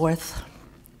comes forth.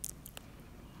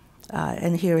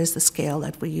 And here is the scale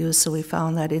that we use. So we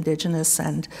found that Indigenous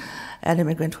and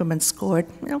immigrant women scored,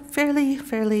 fairly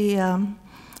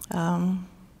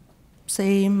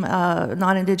same.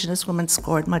 Non-Indigenous women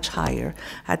scored much higher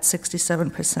at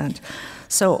 67%.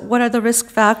 So what are the risk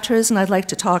factors? And I'd like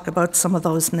to talk about some of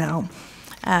those now.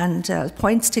 And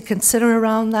points to consider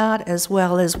around that, as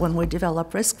well as when we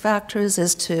develop risk factors,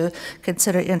 is to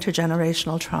consider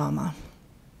intergenerational trauma.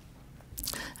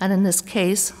 And in this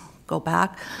case, go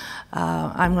back,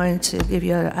 I'm going to give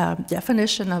you a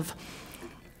definition of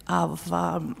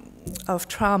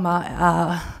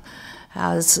trauma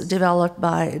as developed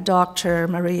by Dr.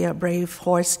 Maria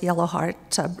Yellowhorse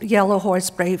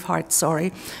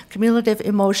Braveheart, cumulative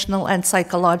emotional and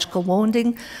psychological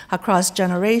wounding across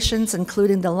generations,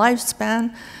 including the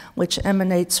lifespan, which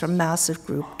emanates from massive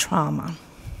group trauma.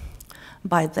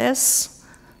 By this,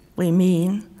 we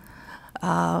mean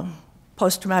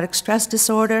post-traumatic stress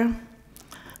disorder,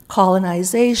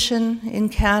 colonization in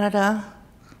Canada,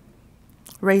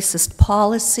 racist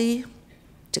policy,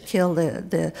 to kill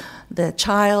the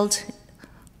child,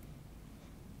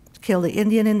 kill the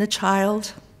Indian in the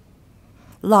child,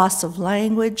 loss of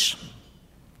language,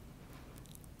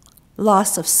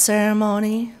 loss of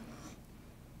ceremony,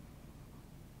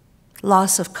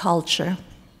 loss of culture.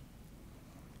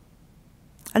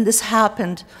 And this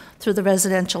happened through the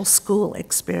residential school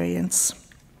experience.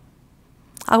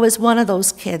 I was one of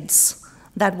those kids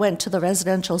that went to the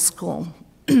residential school.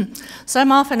 So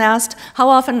I'm often asked, how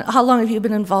long have you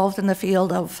been involved in the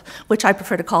field of, which I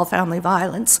prefer to call family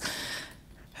violence?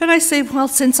 And I say, well,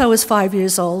 since I was 5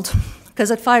 years old, because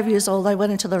at 5 years old I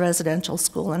went into the residential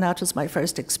school, and that was my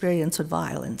first experience with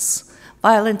violence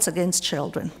against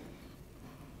children.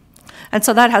 And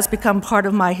so that has become part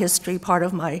of my history, part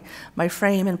of my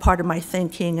frame, and part of my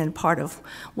thinking, and part of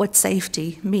what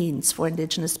safety means for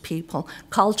Indigenous people,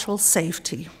 cultural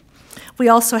safety. We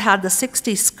also had the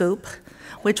 60s scoop,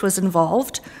 which was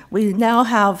involved. We now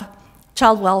have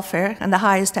child welfare and the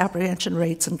highest apprehension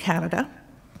rates in Canada.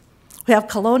 We have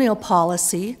colonial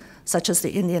policy, such as the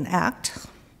Indian Act.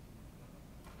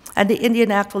 And the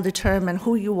Indian Act will determine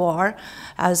who you are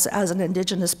as an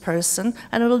Indigenous person,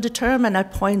 and it will determine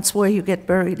at points where you get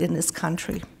buried in this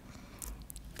country.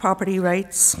 Property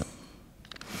rights.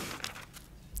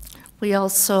 We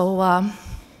also, I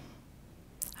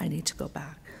need to go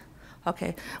back.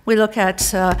 Okay, we look at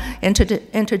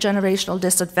intergenerational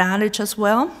disadvantage as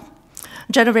well.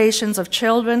 Generations of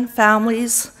children,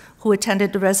 families who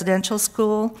attended the residential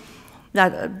school,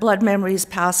 that blood memories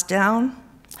passed down,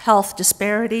 health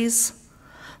disparities,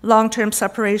 long-term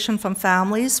separation from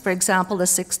families, for example, the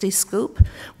 60s scoop,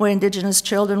 where Indigenous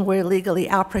children were illegally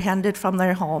apprehended from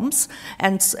their homes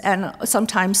and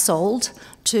sometimes sold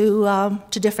to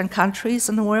different countries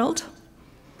in the world.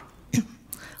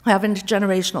 We have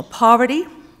intergenerational poverty,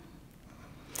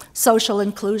 social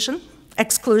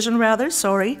exclusion rather,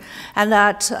 and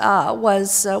that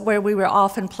was where we were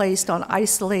often placed on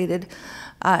isolated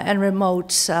and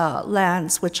remote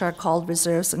lands, which are called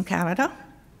reserves in Canada,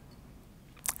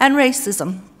 and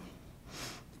racism.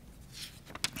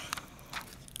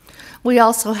 We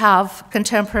also have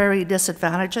contemporary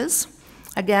disadvantages.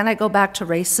 Again, I go back to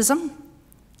racism.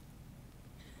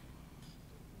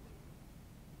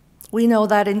 We know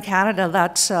that in Canada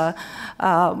that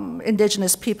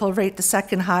Indigenous people rate the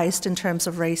second highest in terms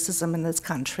of racism in this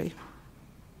country.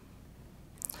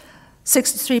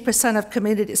 63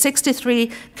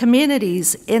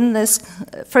 communities in this,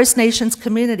 First Nations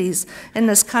communities in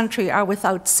this country are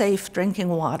without safe drinking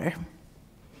water.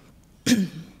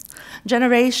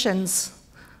 Generations,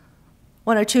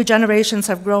 1 or 2 generations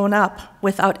have grown up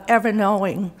without ever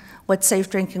knowing what safe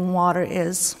drinking water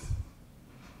is.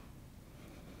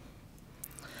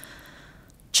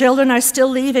 Children are still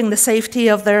leaving the safety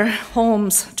of their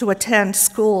homes to attend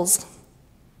schools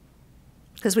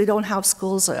because we don't have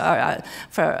schools. I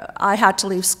had to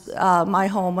leave my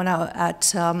home when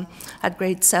at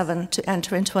grade 7 to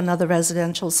enter into another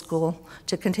residential school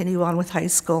to continue on with high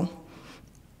school.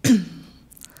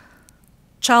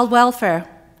 Child welfare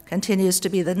continues to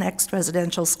be the next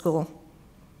residential school.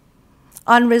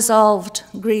 Unresolved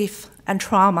grief and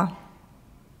trauma.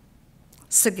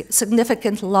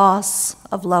 Significant loss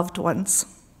of loved ones.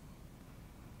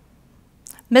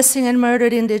 Missing and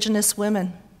murdered Indigenous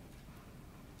women.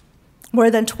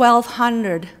 More than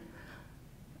 1,200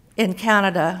 in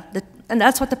Canada, and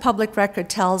that's what the public record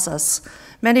tells us.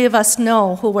 Many of us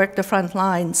know who work the front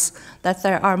lines that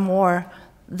there are more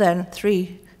than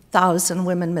 3,000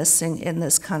 women missing in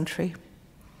this country.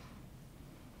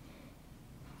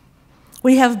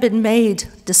 We have been made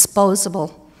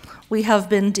disposable. We have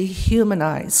been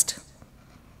dehumanized.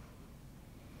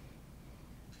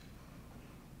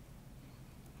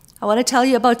 I want to tell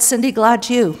you about Cindy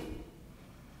Gladue,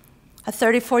 a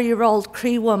 34-year-old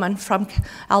Cree woman from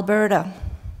Alberta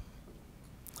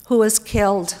who was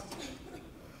killed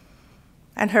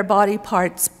and her body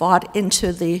parts brought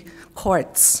into the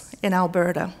courts in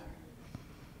Alberta.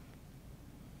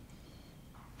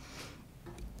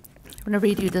 I'm going to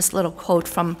read you this little quote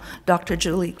from Dr.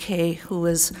 Julie Kay, who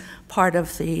is part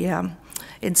of the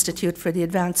Institute for the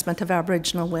Advancement of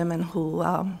Aboriginal Women,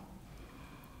 who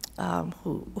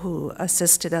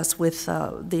assisted us with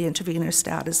the intervenor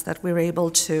status that we were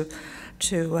able to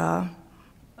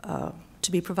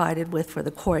be provided with for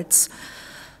the courts.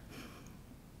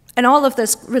 And all of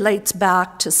this relates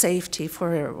back to safety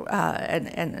for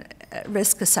and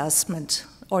risk assessment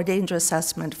or danger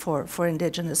assessment for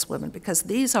Indigenous women, because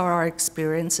these are our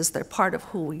experiences. They're part of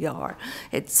who we are.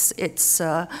 And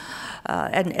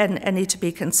need to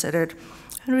be considered.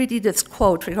 And read you this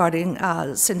quote regarding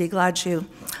Cindy Gladue.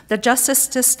 The justice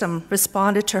system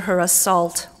responded to her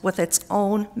assault with its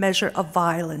own measure of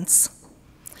violence.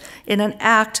 In an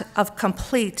act of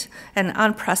complete and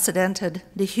unprecedented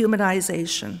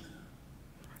dehumanization,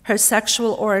 her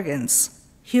sexual organs,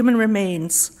 human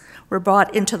remains, were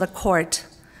brought into the court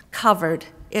covered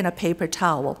in a paper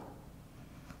towel.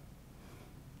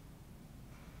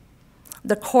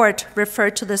 The court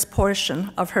referred to this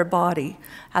portion of her body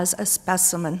as a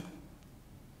specimen,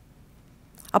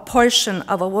 a portion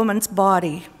of a woman's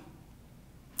body,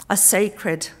 a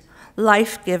sacred,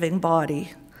 life-giving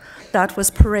body that was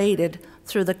paraded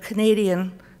through the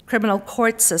Canadian criminal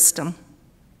court system,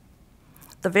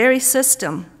 the very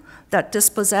system that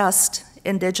dispossessed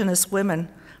Indigenous women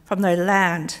from their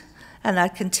land and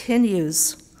that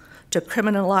continues to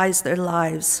criminalize their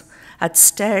lives at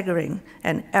staggering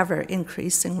and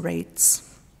ever-increasing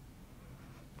rates.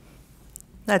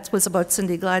 That was about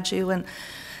Cindy Gladue,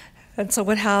 and so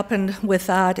what happened with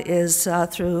that is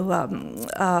through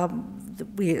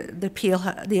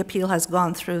the appeal has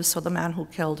gone through, so the man who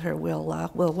killed her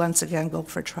will once again go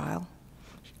for trial.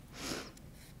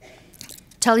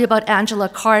 Tell you about Angela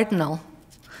Cardinal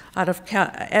out of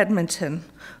Edmonton,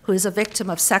 who is a victim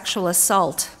of sexual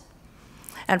assault.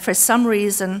 And for some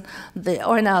reason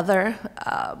or another,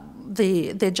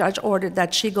 the judge ordered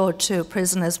that she go to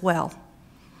prison as well.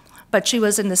 But she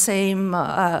was in the same,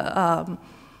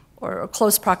 or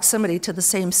close proximity to the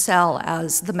same cell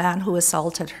as the man who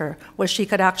assaulted her, where she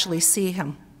could actually see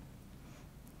him.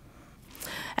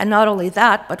 And not only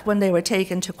that, but when they were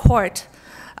taken to court,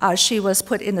 she was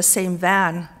put in the same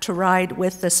van to ride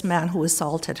with this man who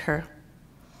assaulted her.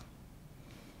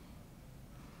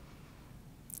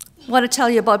 I want to tell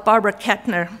you about Barbara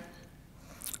Kettner,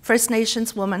 First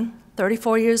Nations woman,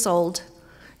 34 years old,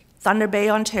 Thunder Bay,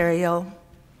 Ontario,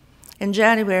 In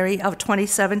January of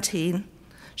 2017,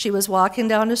 she was walking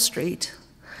down the street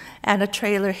and a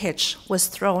trailer hitch was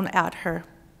thrown at her,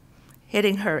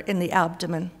 hitting her in the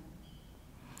abdomen.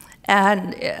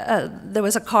 And there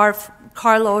was a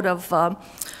carload of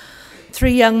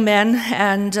 3 young men,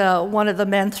 and one of the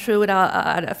men threw it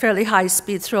at a fairly high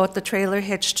speed, threw out the trailer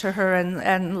hitch to her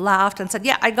and laughed and said,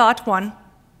 "Yeah, I got one."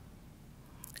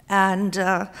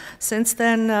 And since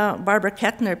then, Barbara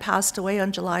Kettner passed away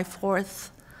on July 4th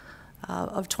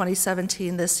of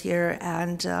 2017 this year,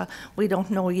 and we don't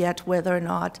know yet whether or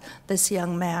not this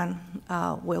young man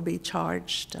will be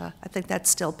charged. I think that's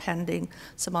still pending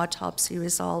some autopsy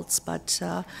results, but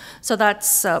so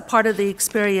that's part of the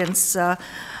experience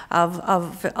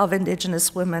of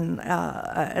Indigenous women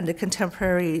and the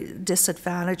contemporary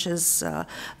disadvantages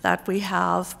that we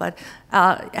have. But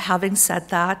having said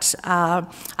that,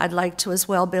 I'd like to as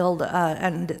well build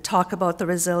and talk about the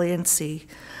resiliency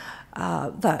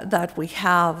that we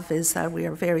have, is that we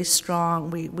are very strong.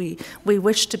 We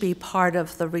wish to be part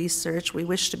of the research. We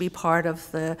wish to be part of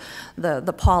the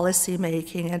policy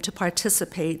making and to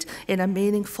participate in a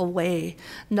meaningful way,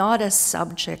 not as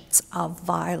subjects of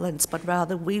violence, but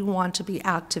rather we want to be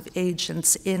active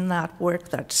agents in that work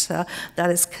that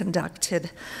is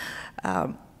conducted.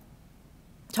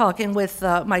 Talking with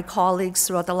my colleagues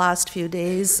throughout the last few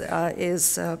days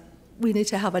we need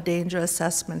to have a danger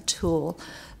assessment tool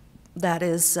that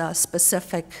is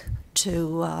specific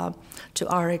to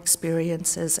our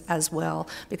experiences as well,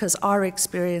 because our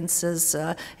experiences,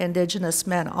 Indigenous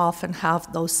men often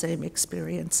have those same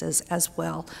experiences as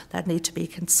well that need to be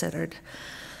considered.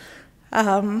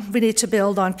 We need to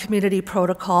build on community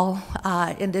protocol,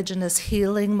 Indigenous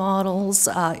healing models,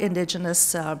 our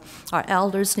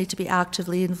elders need to be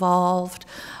actively involved,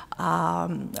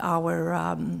 our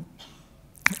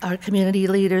community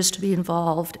leaders to be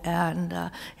involved,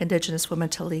 and Indigenous women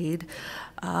to lead.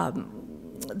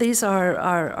 These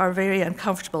are very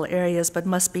uncomfortable areas, but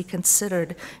must be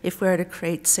considered if we're to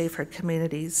create safer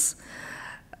communities.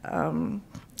 I'd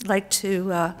like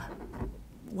to,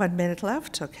 1 minute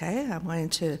left, okay. I'm going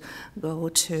to go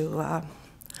to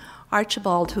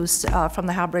Archibald, who's from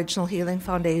the Aboriginal Healing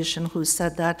Foundation, who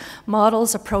said that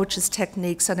models, approaches,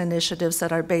 techniques, and initiatives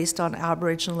that are based on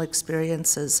Aboriginal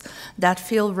experiences that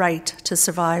feel right to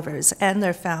survivors and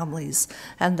their families,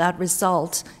 and that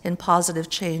result in positive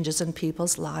changes in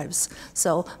people's lives.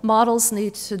 So models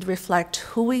need to reflect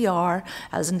who we are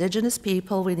as Indigenous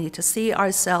people. We need to see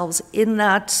ourselves in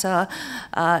that,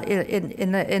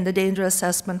 in the danger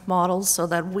assessment models, so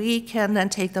that we can then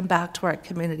take them back to our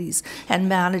communities and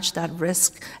manage that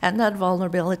risk and that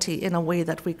vulnerability in a way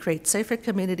that we create safer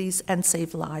communities and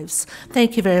save lives.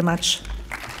 Thank you very much.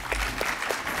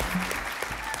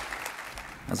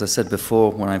 As I said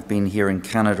before, when I've been here in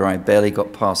Canada, I barely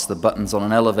got past the buttons on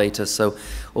an elevator, so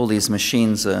all these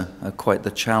machines are quite the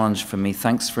challenge for me.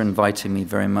 Thanks for inviting me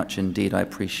very much indeed. I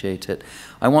appreciate it.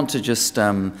 I want to just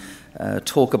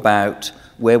talk about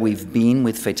where we've been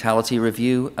with fatality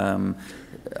review.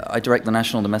 I direct the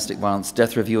National Domestic Violence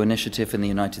Death Review Initiative in the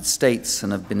United States,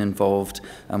 and have been involved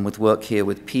with work here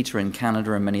with Peter in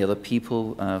Canada and many other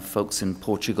people, folks in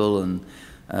Portugal and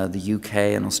the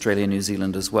UK and Australia and New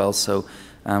Zealand as well. So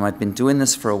I've been doing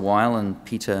this for a while, and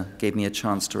Peter gave me a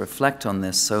chance to reflect on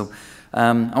this. So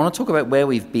I want to talk about where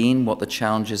we've been, what the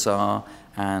challenges are,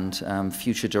 and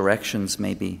future directions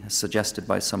maybe suggested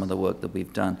by some of the work that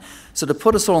we've done. So to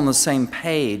put us all on the same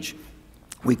page,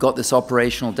 we've got this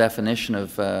operational definition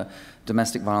of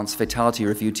domestic violence fatality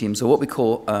review teams, or what we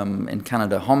call in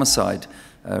Canada homicide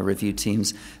review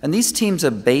teams. And these teams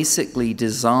are basically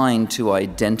designed to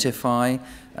identify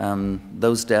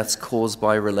those deaths caused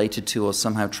by, related to, or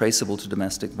somehow traceable to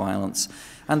domestic violence.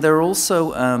 And they're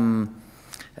also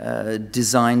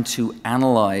designed to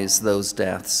analyze those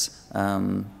deaths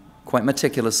quite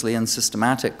meticulously and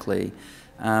systematically,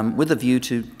 with a view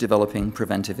to developing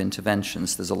preventive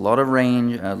interventions. There's a lot of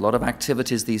range, a lot of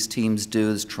activities these teams do.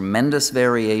 There's tremendous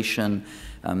variation,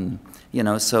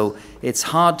 so it's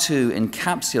hard to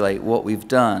encapsulate what we've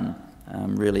done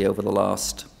really over the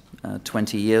last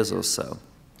 20 years or so.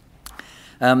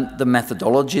 The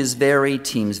methodologies vary,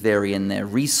 teams vary in their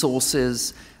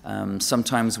resources.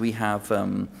 Sometimes we have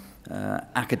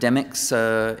academics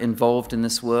involved in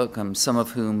this work, some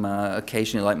of whom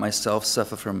occasionally, like myself,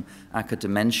 suffer from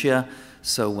academia.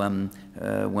 So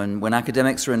when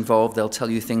academics are involved, they'll tell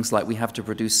you things like we have to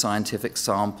produce scientific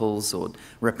samples or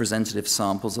representative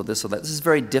samples or this or that. This is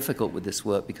very difficult with this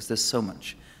work because there's so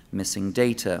much missing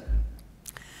data.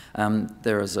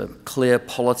 There is a clear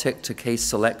politic to case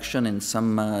selection in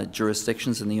some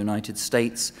jurisdictions in the United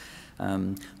States.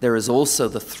 There is also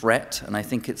the threat, and I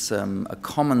think it's a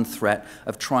common threat,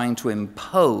 of trying to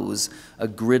impose a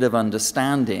grid of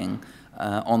understanding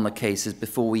on the cases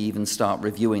before we even start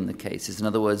reviewing the cases. In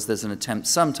other words, there's an attempt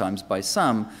sometimes by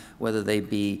some, whether they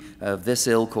be this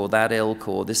ilk or that ilk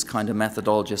or this kind of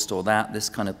methodologist or that, this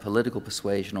kind of political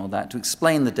persuasion or that, to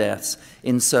explain the deaths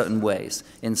in certain ways,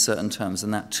 in certain terms,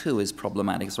 and that too is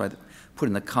problematic. It's like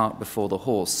putting the cart before the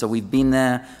horse. So we've been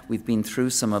there, we've been through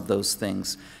some of those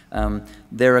things.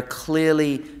 There are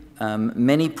clearly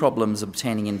many problems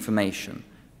obtaining information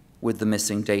with the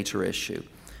missing data issue.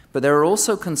 But there are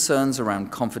also concerns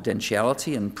around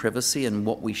confidentiality and privacy and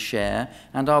what we share,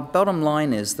 and our bottom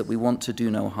line is that we want to do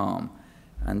no harm.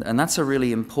 And that's a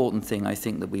really important thing, I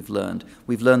think, that we've learned.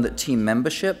 We've learned that team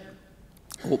membership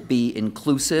ought to be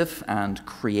inclusive and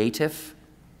creative,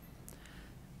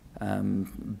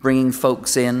 bringing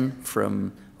folks in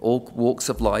from all walks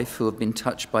of life who have been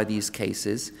touched by these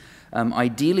cases.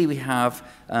 Ideally, we have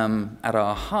at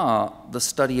our heart the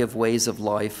study of ways of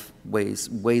life,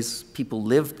 ways people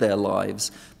lived their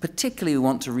lives. Particularly, we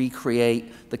want to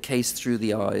recreate the case through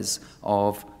the eyes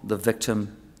of the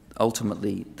victim,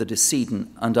 ultimately the decedent,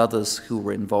 and others who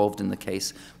were involved in the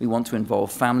case. We want to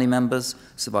involve family members,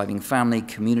 surviving family,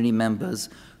 community members,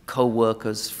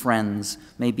 co-workers, friends,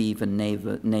 maybe even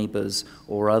neighbors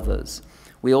or others.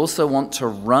 We also want to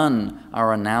run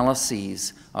our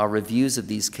analyses, our reviews of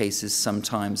these cases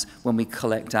sometimes when we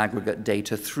collect aggregate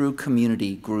data through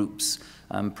community groups,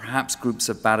 perhaps groups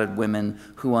of battered women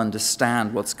who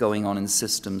understand what's going on in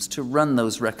systems, to run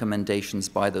those recommendations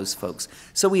by those folks.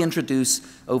 So we introduce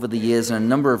over the years, and a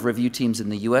number of review teams in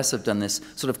the US have done this,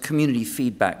 sort of community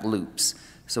feedback loops.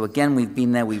 So again, we've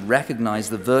been there, we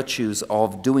recognize the virtues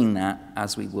of doing that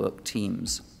as we work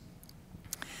teams.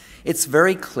 It's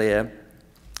very clear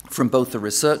from both the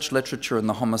research literature and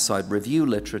the homicide review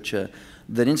literature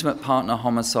that intimate partner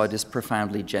homicide is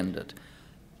profoundly gendered.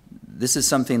 This is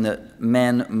something that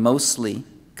men mostly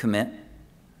commit,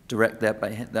 direct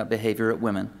that behavior at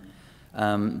women.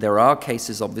 There are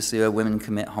cases, obviously, where women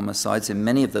commit homicides. In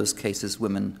many of those cases,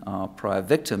 women are prior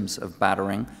victims of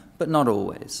battering, but not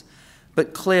always.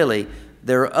 But clearly,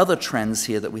 there are other trends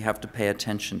here that we have to pay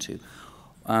attention to.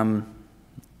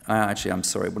 Actually, I'm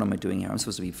sorry, what am I doing here? I'm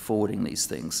supposed to be forwarding these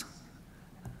things.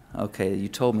 Okay, you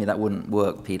told me that wouldn't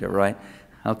work, Peter, right?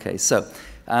 Okay, so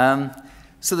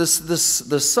the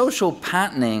social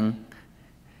patterning,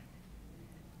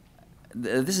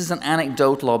 this is an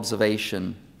anecdotal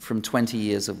observation from 20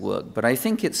 years of work, but I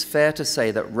think it's fair to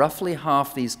say that roughly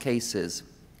half these cases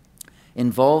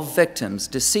involve victims,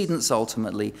 decedents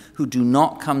ultimately, who do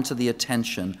not come to the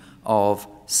attention of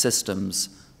systems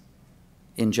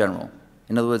in general.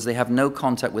 In other words, they have no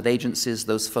contact with agencies.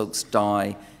 Those folks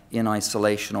die in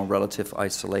isolation or relative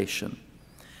isolation.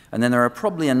 And then there are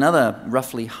probably another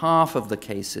roughly half of the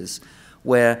cases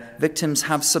where victims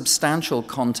have substantial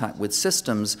contact with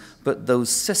systems, but those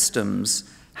systems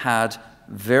had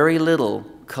very little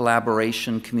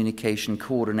collaboration, communication,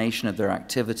 coordination of their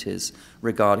activities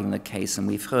regarding the case. And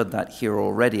we've heard that here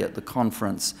already at the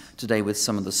conference today with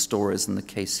some of the stories and the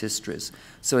case histories.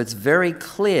 So it's very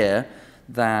clear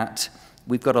that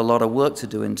we've got a lot of work to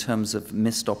do in terms of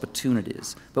missed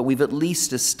opportunities, but we've at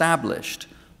least established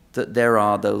that there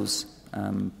are those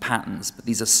patterns. But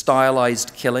these are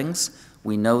stylized killings.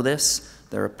 We know this.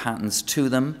 There are patterns to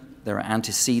them. There are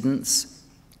antecedents.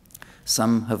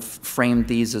 Some have framed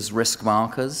these as risk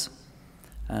markers.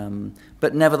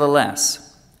 But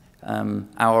nevertheless,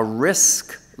 our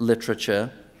risk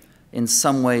literature in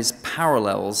some ways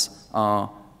parallels our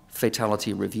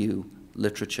fatality review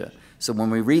literature. So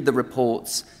when we read the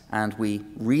reports and we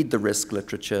read the risk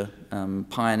literature,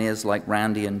 pioneers like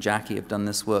Randy and Jackie have done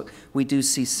this work, we do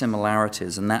see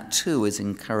similarities, and that too is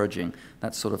encouraging,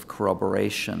 that sort of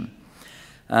corroboration.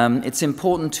 It's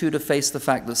important too to face the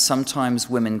fact that sometimes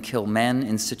women kill men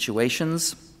in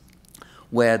situations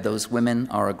where those women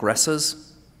are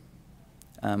aggressors,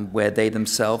 where they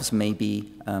themselves may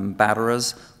be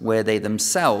batterers, where they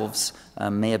themselves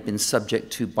may have been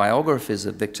subject to biographies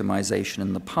of victimization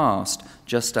in the past,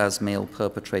 just as male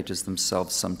perpetrators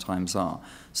themselves sometimes are.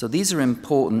 So these are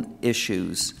important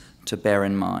issues to bear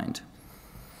in mind.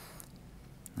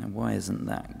 Now, why isn't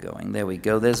that going? There we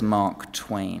go. There's Mark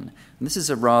Twain. And this is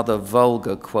a rather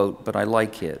vulgar quote, but I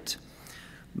like it.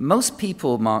 Most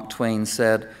people, Mark Twain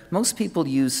said, most people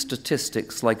use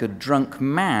statistics like a drunk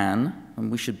man,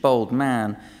 and we should bold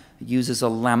man, uses a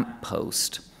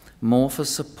lamppost, more for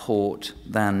support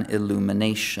than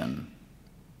illumination.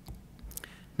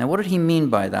 Now, what did he mean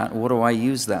by that? What do I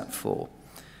use that for?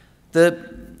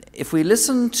 if we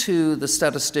listen to the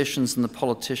statisticians and the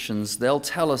politicians, they'll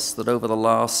tell us that over the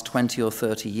last 20 or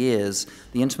 30 years,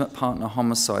 the intimate partner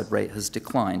homicide rate has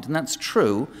declined. And that's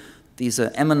true. These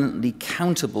are eminently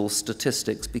countable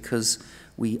statistics because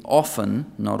we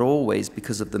often, not always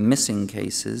because of the missing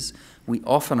cases, we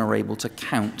often are able to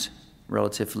count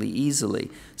relatively easily.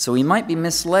 So we might be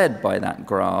misled by that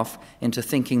graph into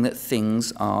thinking that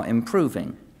things are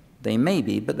improving. They may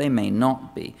be, but they may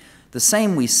not be. The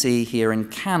same we see here in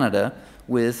Canada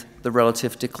with the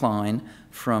relative decline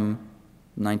from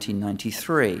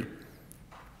 1993.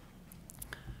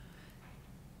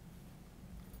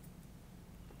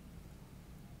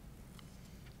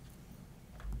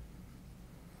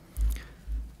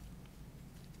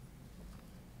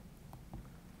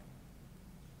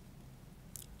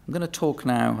 I'm going to talk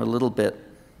now a little bit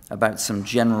about some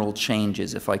general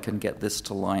changes, if I can get this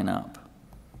to line up,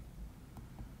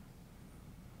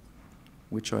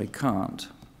 which I can't.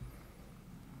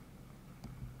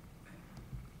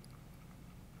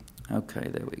 Okay,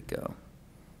 there we go.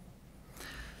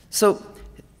 So,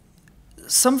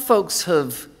 some folks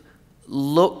have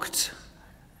looked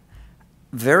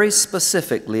very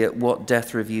specifically at what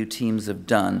death review teams have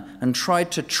done and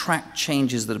tried to track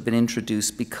changes that have been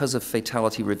introduced because of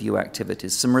fatality review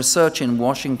activities. Some research in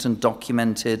Washington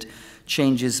documented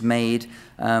changes made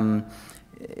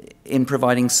in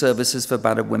providing services for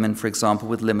battered women, for example,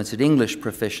 with limited English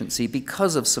proficiency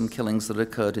because of some killings that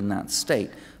occurred in that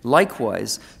state.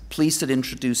 Likewise, police had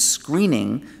introduced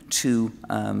screening to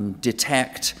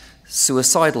detect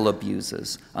suicidal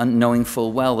abusers, and knowing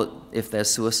full well that if they're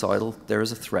suicidal, there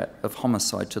is a threat of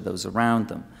homicide to those around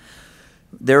them.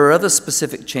 There are other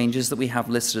specific changes that we have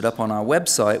listed up on our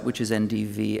website, which is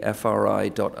ndvfri.org,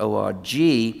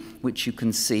 which you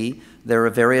can see. There are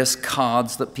various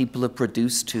cards that people have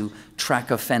produced to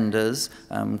track offenders,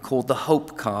 called the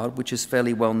HOPE card, which is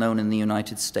fairly well known in the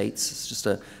United States. It's just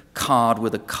a card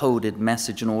with a coded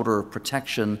message and order of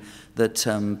protection that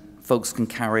folks can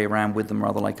carry around with them,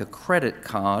 rather like a credit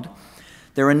card.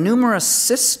 There are numerous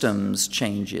systems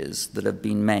changes that have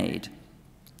been made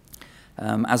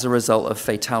as a result of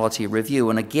fatality review.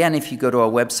 And again, if you go to our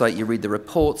website, you read the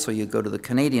reports, or you go to the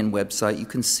Canadian website, you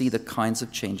can see the kinds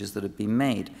of changes that have been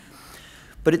made.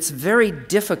 But it's very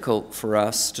difficult for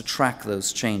us to track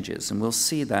those changes, and we'll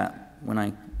see that when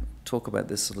I talk about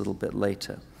this a little bit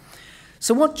later.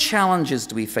 So what challenges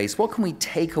do we face? What can we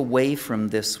take away from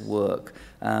this work?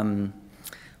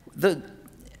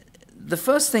 The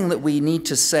first thing that we need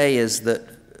to say is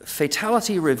that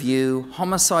fatality review,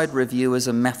 homicide review is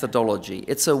a methodology.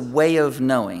 It's a way of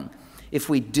knowing. If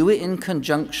we do it in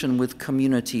conjunction with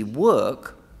community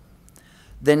work,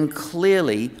 then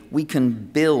clearly we can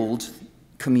build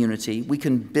community, we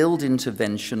can build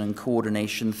intervention and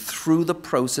coordination through the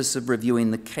process of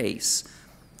reviewing the case.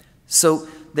 So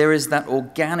there is that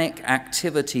organic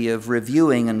activity of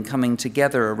reviewing and coming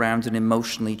together around an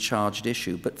emotionally charged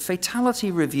issue. But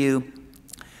fatality review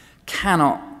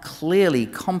cannot clearly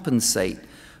compensate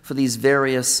for these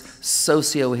various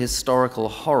socio-historical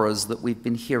horrors that we've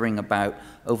been hearing about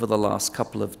over the last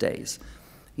couple of days.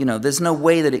 You know, there's no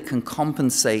way that it can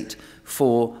compensate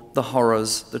for the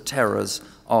horrors, the terrors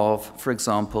of, for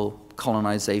example,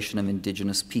 colonization of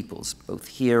indigenous peoples, both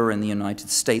here in the United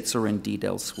States or indeed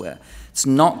elsewhere. It's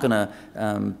not going to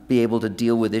be able to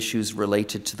deal with issues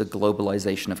related to the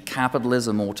globalization of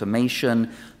capitalism,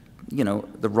 automation, you know,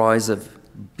 the rise of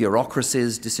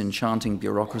bureaucracies, disenchanting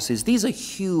bureaucracies. These are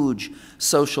huge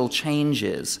social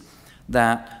changes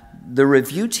that the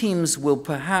review teams will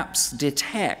perhaps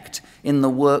detect in the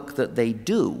work that they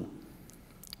do,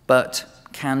 but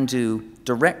can do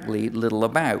directly little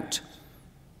about.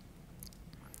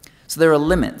 So there are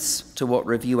limits to what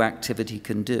review activity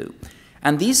can do.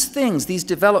 And these things, these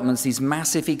developments, these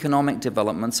massive economic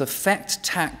developments affect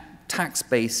tax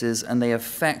bases and they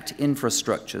affect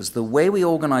infrastructures. The way we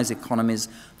organize economies,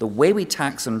 the way we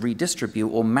tax and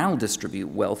redistribute or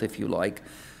maldistribute wealth, if you like,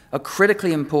 are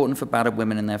critically important for battered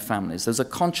women and their families. Those are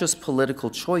conscious political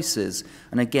choices.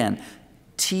 And again,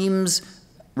 teams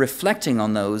reflecting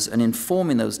on those and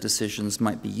informing those decisions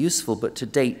might be useful, but to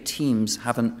date, teams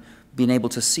haven't been able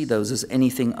to see those as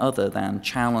anything other than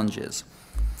challenges.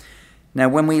 Now,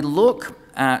 when we look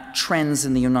at trends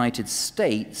in the United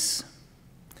States,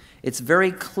 it's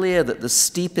very clear that the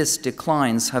steepest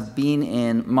declines have been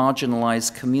in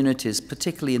marginalized communities,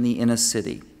 particularly in the inner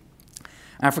city.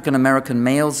 African American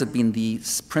males have been the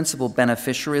principal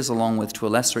beneficiaries, along with, to a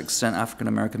lesser extent, African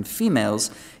American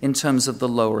females, in terms of the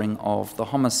lowering of the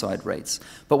homicide rates.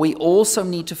 But we also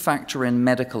need to factor in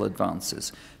medical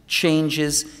advances,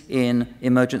 changes in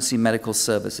emergency medical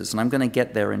services, and I'm going to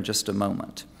get there in just a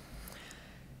moment.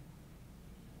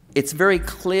 it's very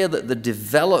clear that the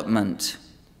development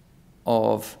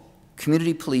of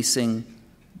community policing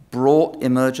brought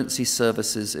emergency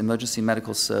services, emergency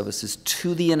medical services,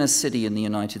 to the inner city in the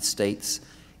United States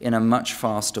in a much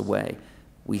faster way.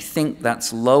 We think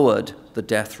that's lowered the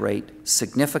death rate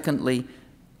significantly,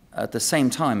 at the same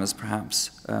time as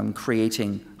perhaps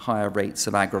creating higher rates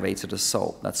of aggravated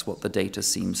assault. That's what the data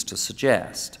seems to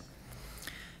suggest.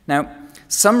 Now,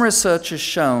 some research has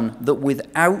shown that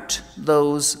without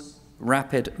those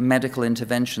rapid medical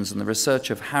interventions, and the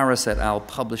research of Harris et al.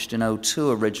 Published in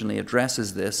 2002 originally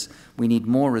addresses this, we need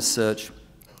more research.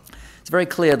 It's very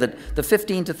clear that the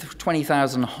 15 to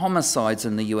 20,000 homicides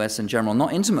in the US in general,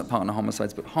 not intimate partner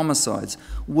homicides, but homicides,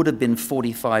 would have been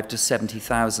 45 to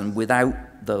 70,000 without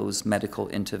those medical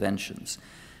interventions.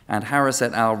 And Harris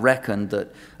et al. Reckoned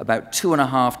that about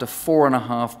 2.5 to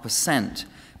 4.5%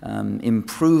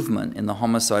 improvement in the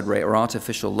homicide rate, or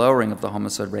artificial lowering of the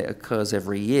homicide rate, occurs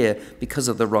every year because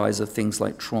of the rise of things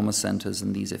like trauma centers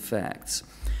and these effects.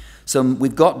 So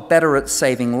we've got better at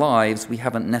saving lives. We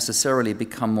haven't necessarily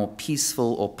become more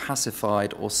peaceful or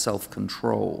pacified or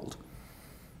self-controlled.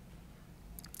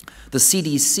 The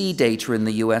CDC data in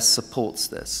the US supports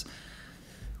this.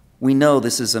 We know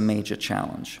this is a major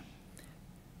challenge.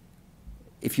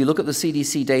 If you look at the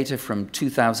CDC data from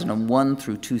 2001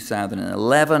 through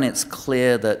 2011, it's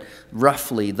clear that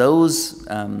roughly those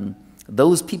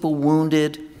people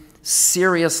wounded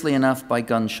seriously enough by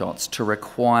gunshots to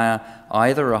require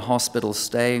either a hospital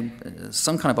stay,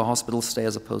 some kind of a hospital stay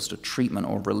as opposed to treatment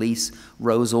or release,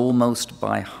 rose almost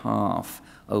by half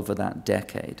over that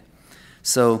decade.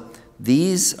 So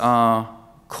these are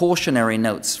cautionary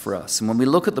notes for us. And when we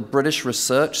look at the British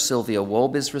research, Sylvia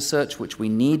Walby's research, which we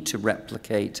need to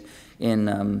replicate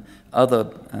in other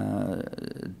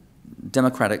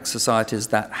democratic societies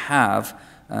that have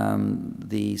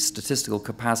the statistical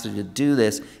capacity to do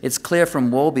this, it's clear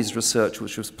from Walby's research,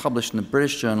 which was published in the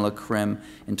British Journal of Crim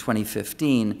in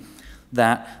 2015,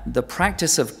 that the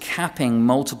practice of capping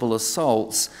multiple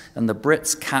assaults, and the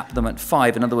Brits cap them at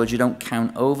 5, in other words, you don't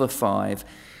count over 5,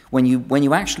 when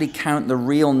you actually count the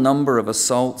real number of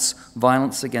assaults,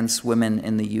 violence against women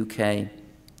in the UK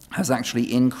has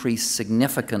actually increased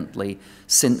significantly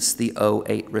since the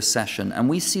 2008 recession. And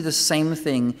we see the same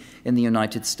thing in the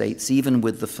United States, even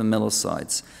with the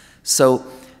familicides. So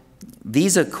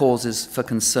these are causes for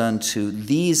concern too.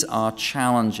 These are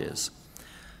challenges.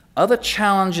 Other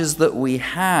challenges that we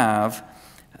have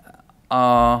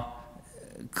are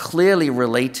clearly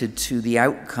related to the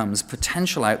outcomes,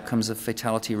 potential outcomes of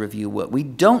fatality review work. We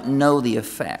don't know the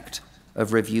effect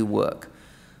of review work.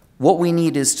 What we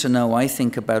need is to know, I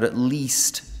think, about at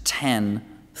least 10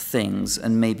 things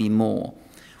and maybe more.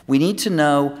 We need to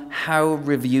know how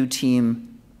review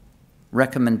team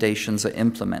recommendations are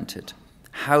implemented,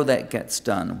 how that gets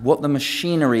done, what the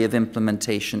machinery of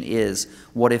implementation is,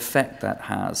 what effect that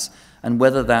has, and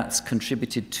whether that's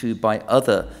contributed to by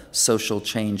other social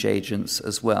change agents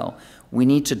as well. We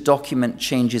need to document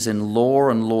changes in law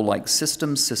and law-like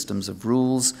systems, systems of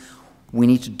rules. We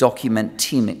need to document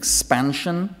team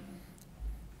expansion.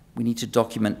 We need to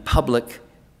document public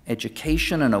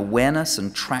education and awareness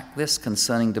and track this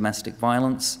concerning domestic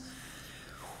violence.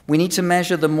 We need to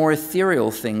measure the more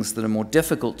ethereal things that are more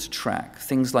difficult to track,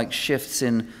 things like shifts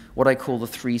in what I call the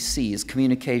 3 C's,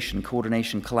 communication,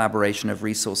 coordination, collaboration of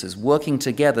resources. Working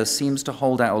together seems to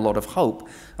hold out a lot of hope,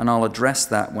 and I'll address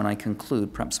that when I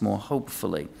conclude, perhaps more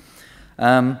hopefully.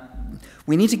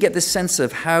 We need to get this sense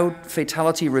of how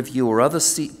fatality review or other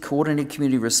coordinated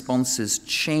community responses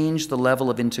change the level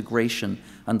of integration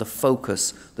and the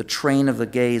focus, the train of the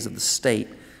gaze of the state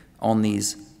on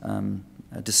these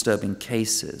disturbing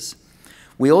cases.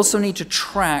 We also need to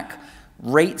track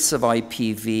rates of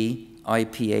IPV,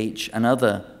 IPH, and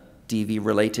other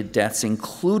DV-related deaths,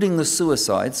 including the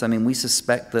suicides. I mean, we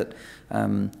suspect that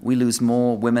we lose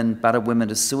more women, battered women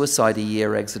to suicide a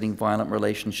year exiting violent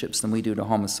relationships than we do to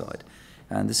homicide.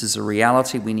 And this is a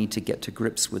reality. We need to get to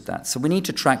grips with that. So we need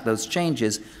to track those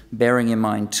changes, bearing in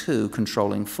mind, too,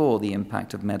 controlling for the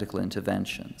impact of medical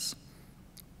interventions.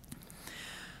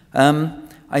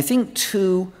 I think,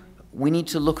 too, we need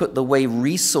to look at the way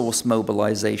resource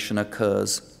mobilization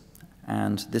occurs.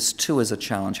 And this, too, is a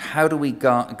challenge. How do we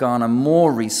garner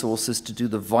more resources to do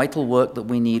the vital work that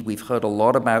we need? We've heard a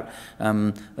lot about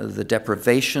the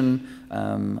deprivation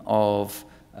of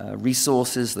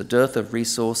resources, the dearth of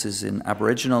resources in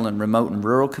Aboriginal and remote and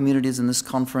rural communities in this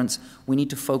conference. We need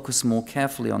to focus more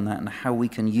carefully on that and how we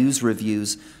can use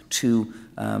reviews to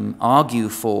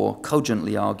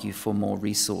cogently argue for more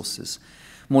resources.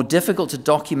 More difficult to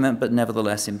document, but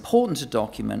nevertheless important to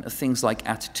document, are things like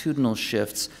attitudinal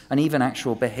shifts and even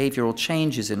actual behavioral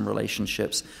changes in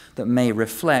relationships that may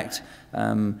reflect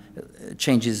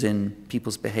changes in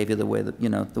people's behavior, the way that,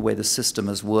 the way the system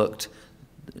has worked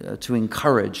to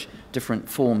encourage different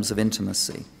forms of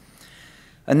intimacy.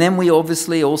 And then we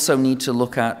obviously also need to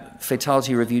look at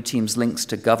fatality review teams' links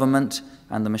to government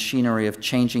and the machinery of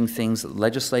changing things at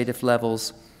legislative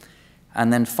levels.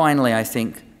 And then finally, I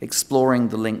think, exploring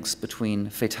the links between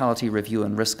fatality review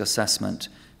and risk assessment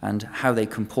and how they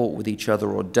comport with each other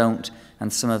or don't,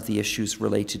 and some of the issues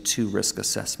related to risk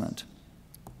assessment.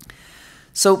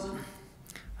 So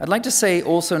I'd like to say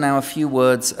also now a few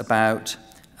words about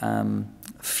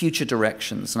future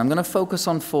directions. And I'm going to focus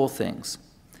on 4 things.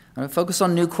 I'm going to focus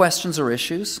on new questions or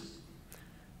issues,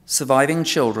 surviving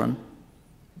children,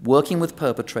 working with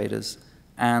perpetrators,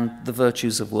 and the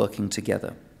virtues of working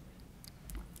together.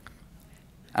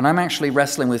 And I'm actually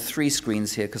wrestling with 3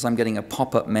 screens here because I'm getting a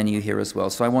pop-up menu here as well.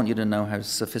 So I want you to know how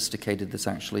sophisticated this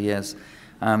actually is,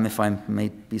 if I may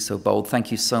be so bold.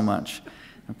 Thank you so much.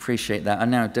 I appreciate that.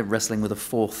 I'm now wrestling with a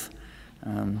 4th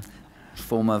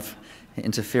form of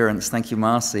interference. Thank you,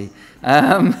 Marcy.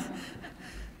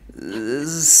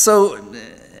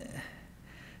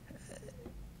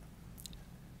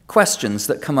 Questions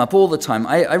that come up all the time.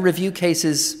 I review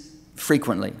cases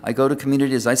frequently. I go to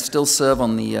communities. I still serve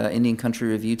on the Indian Country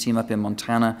Review team up in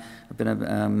Montana. I've been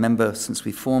a member since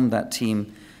we formed that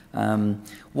team.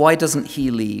 Why doesn't he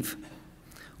leave?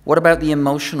 What about the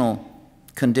emotional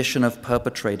condition of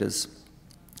perpetrators?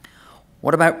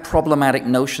 What about problematic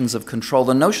notions of control?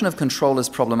 The notion of control is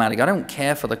problematic. I don't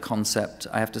care for the concept,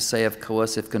 I have to say, of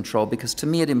coercive control, because to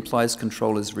me it implies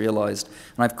control is realized.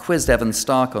 And I've quizzed Evan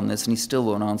Stark on this, and he still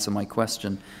won't answer my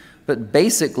question. But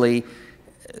basically,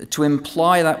 to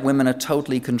imply that women are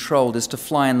totally controlled is to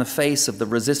fly in the face of the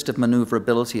resistive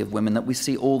maneuverability of women that we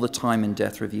see all the time in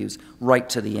death reviews, right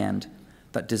to the end,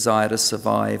 that desire to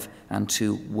survive and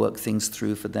to work things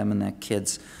through for them and their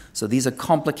kids. So these are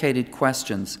complicated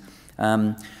questions.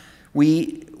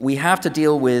 We have to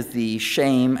deal with the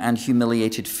shame and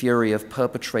humiliated fury of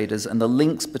perpetrators and the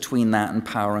links between that and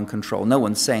power and control. No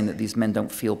one's saying that these men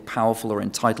don't feel powerful or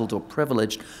entitled or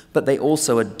privileged, but they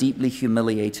also are deeply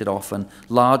humiliated often.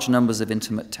 Large numbers of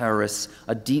intimate terrorists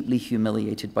are deeply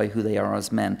humiliated by who they are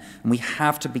as men. And we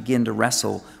have to begin to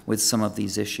wrestle with some of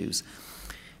these issues.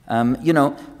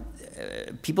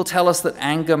 People tell us that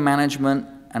anger management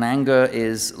and anger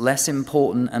is less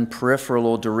important and peripheral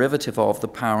or derivative of the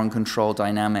power and control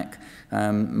dynamic.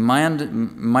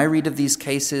 My read of these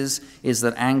cases is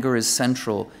that anger is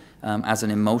central as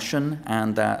an emotion,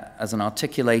 and that as an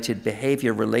articulated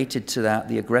behavior related to that,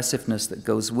 the aggressiveness that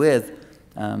goes with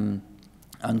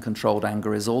uncontrolled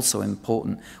anger is also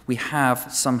important. We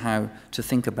have somehow to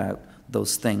think about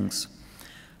those things.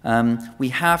 We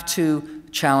have to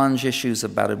challenge issues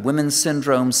about women's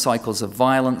syndrome, cycles of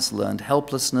violence, learned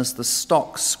helplessness, the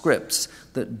stock scripts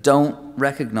that don't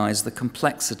recognize the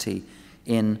complexity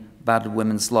in battered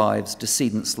women's lives,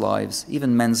 decedents' lives,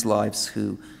 even men's lives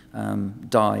who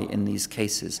die in these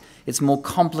cases. It's more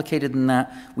complicated than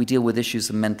that. We deal with issues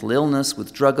of mental illness,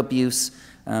 with drug abuse.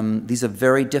 These are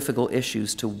very difficult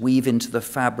issues to weave into the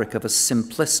fabric of a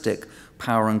simplistic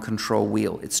power and control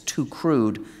wheel. It's too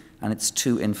crude and it's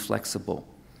too inflexible.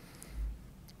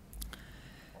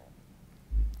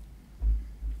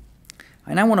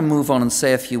 I now want to move on and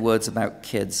say a few words about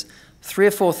kids. 3,000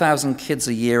 or 4,000 kids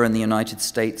a year in the United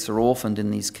States are orphaned in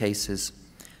these cases.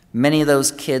 Many of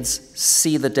those kids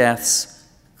see the deaths,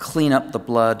 clean up the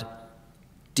blood,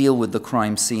 deal with the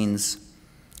crime scenes.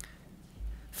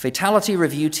 Fatality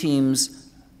review teams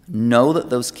know that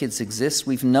those kids exist.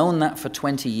 We've known that for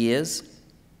 20 years.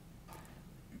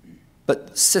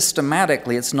 But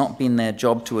systematically, it's not been their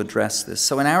job to address this.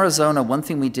 So in Arizona, one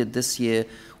thing we did this year,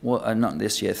 well, not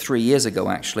this year, 3 years ago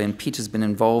actually, and Peter's been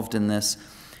involved in this,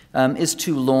 is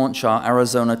to launch our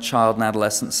Arizona Child and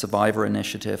Adolescent Survivor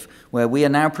Initiative, where we are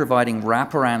now providing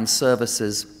wraparound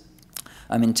services,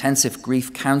 intensive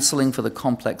grief counseling for the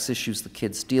complex issues the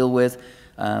kids deal with,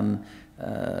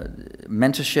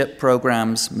 mentorship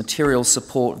programs, material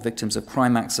support, victims of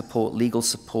crime act support, legal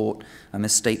support,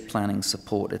 estate planning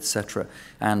support, etc.,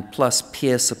 and plus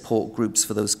peer support groups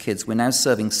for those kids. We're now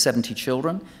serving 70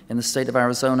 children in the state of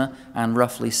Arizona and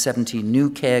roughly 70 new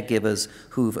caregivers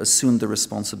who've assumed the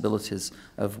responsibilities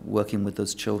of working with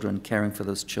those children, caring for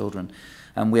those children.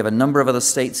 We have a number of other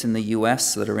states in the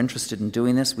US that are interested in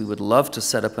doing this. We would love to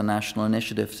set up a national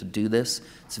initiative to do this.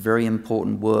 It's very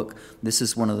important work. This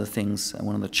is one of the things,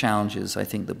 one of the challenges I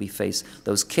think that we face.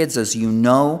 Those kids, as you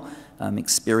know,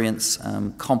 experience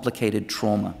complicated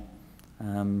trauma.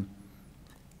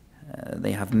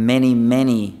 They have many,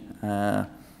 many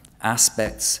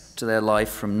aspects to their life,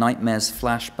 from nightmares,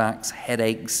 flashbacks,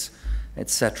 headaches,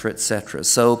 etc., etc.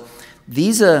 So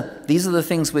these are the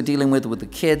things we're dealing with the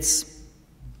kids: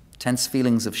 tense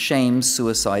feelings of shame,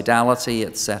 suicidality,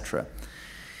 etc.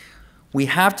 We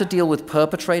have to deal with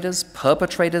perpetrators.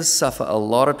 Perpetrators suffer a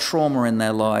lot of trauma in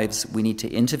their lives. We need to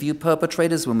interview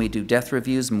perpetrators when we do death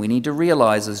reviews, and we need to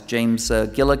realize, as James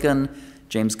Gilligan,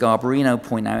 James Garbarino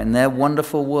point out in their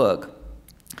wonderful work,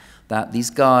 that these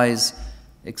guys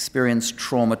experience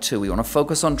trauma too. We want to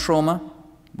focus on trauma.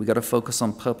 We've got to focus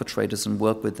on perpetrators and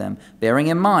work with them, bearing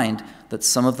in mind that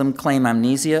some of them claim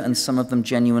amnesia and some of them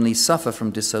genuinely suffer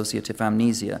from dissociative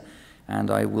amnesia.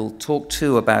 And I will talk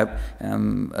too about,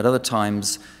 at other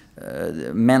times,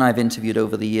 men I've interviewed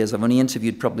over the years. I've only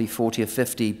interviewed probably 40 or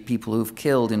 50 people who've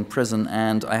killed in prison,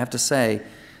 and I have to say,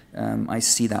 I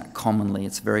see that commonly.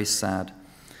 It's very sad.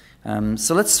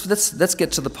 So let's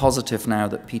get to the positive now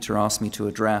that Peter asked me to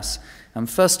address.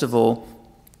 First of all,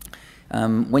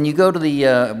 when you go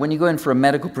in for a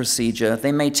medical procedure,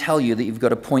 they may tell you that you've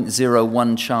got a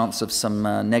 0.01 chance of some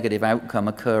negative outcome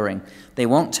occurring. They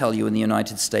won't tell you in the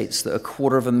United States that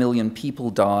 250,000 people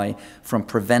die from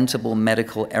preventable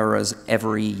medical errors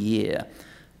every year.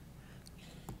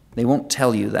 They won't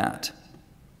tell you that.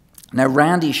 Now,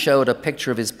 Randy showed a picture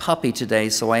of his puppy today,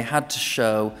 so I had to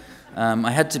show,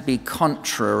 I had to be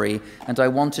contrary, and I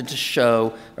wanted to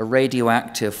show a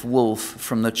radioactive wolf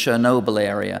from the Chernobyl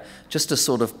area, just to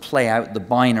sort of play out the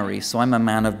binary. So I'm a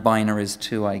man of binaries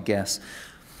too, I guess.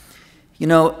 You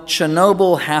know,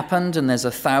 Chernobyl happened, and there's a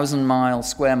 1,000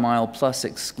 square mile plus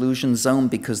exclusion zone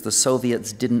because the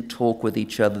Soviets didn't talk with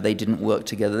each other, they didn't work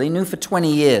together. They knew for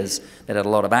 20 years they had a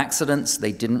lot of accidents,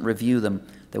 they didn't review them.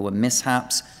 There were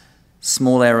mishaps,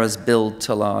 small errors build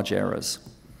to large errors.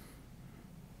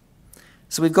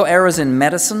 So we've got errors in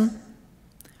medicine,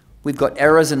 we've got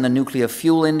errors in the nuclear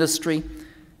fuel industry,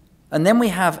 and then we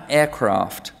have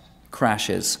aircraft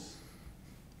crashes.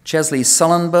 Chesley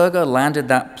Sullenberger landed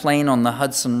that plane on the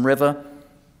Hudson River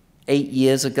 8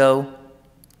 years ago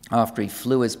after he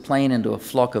flew his plane into a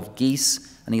flock of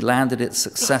geese, and he landed it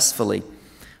successfully.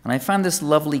 And I found this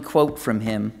lovely quote from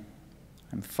him.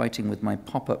 I'm fighting with my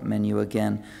pop-up menu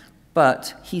again.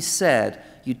 But he said,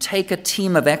 "You take a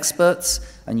team of experts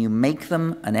and you make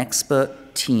them an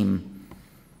expert team."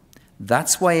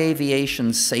 That's why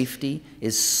aviation safety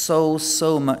is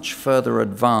so much further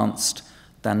advanced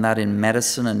than that in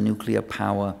medicine and nuclear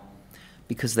power,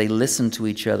 because they listen to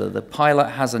each other. The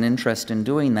pilot has an interest in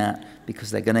doing that because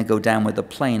they're going to go down with the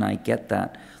plane. I get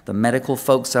that. The medical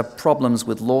folks have problems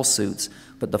with lawsuits,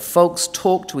 but the folks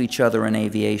talk to each other in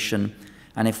aviation,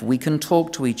 and if we can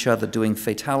talk to each other doing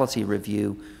fatality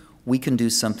review, we can do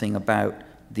something about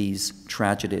these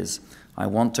tragedies. I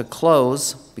want to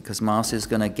close, because Marcy's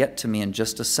going to get to me in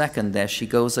just a second. There she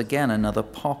goes again, another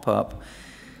pop-up.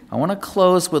 I want to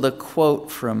close with a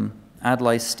quote from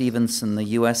Adlai Stevenson, the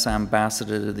U.S.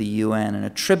 ambassador to the UN, and a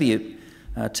tribute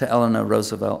to Eleanor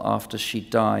Roosevelt after she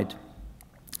died.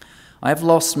 "I've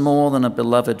lost more than a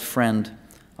beloved friend.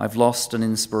 I've lost an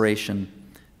inspiration.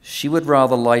 She would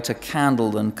rather light a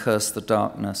candle than curse the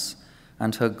darkness,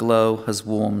 and her glow has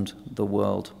warmed the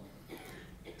world."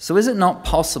 So is it not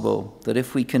possible that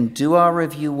if we can do our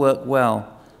review work well,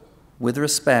 with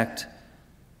respect,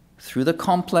 through the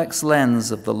complex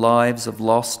lens of the lives of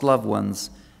lost loved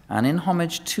ones, and in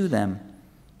homage to them,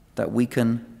 that we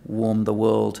can warm the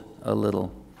world a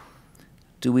little?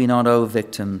 Do we not owe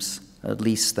victims at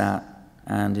least that,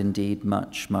 and indeed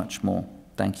much, much more?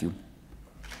 Thank you.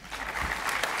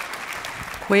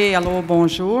 Oui, hello,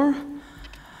 bonjour.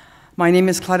 My name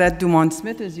is Claudette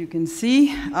Dumont-Smith, as you can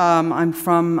see. I'm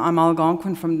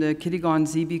Algonquin from the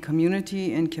Kitigan-Zibi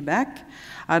community in Quebec.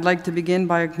 I'd like to begin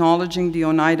by acknowledging the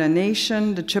Oneida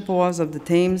Nation, the Chippewas of the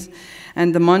Thames,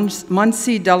 and the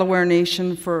Munsee Delaware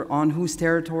Nation on whose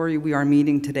territory we are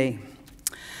meeting today.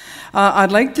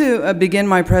 I'd like to begin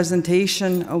my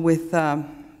presentation with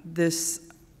this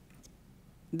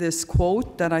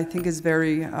quote that I think is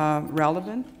very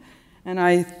relevant. And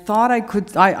I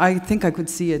think I could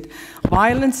see it.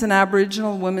 "Violence in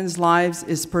Aboriginal women's lives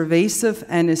is pervasive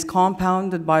and is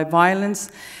compounded by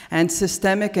violence and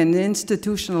systemic and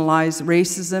institutionalized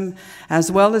racism,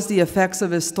 as well as the effects of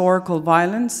historical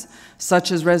violence,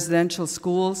 such as residential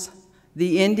schools,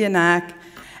 the Indian Act,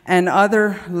 and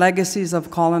other legacies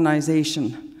of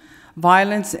colonization.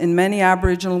 Violence in many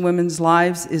Aboriginal women's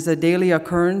lives is a daily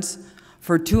occurrence,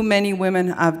 for too many women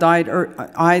have died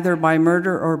either by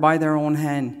murder or by their own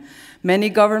hand. Many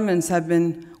governments have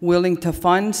been willing to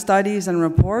fund studies and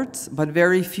reports, but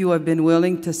very few have been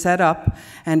willing to set up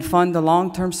and fund the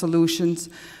long-term solutions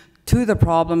to the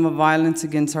problem of violence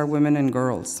against our women and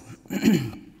girls.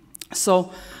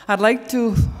 So I'd like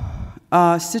to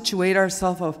situate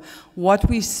ourselves of what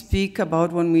we speak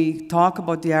about when we talk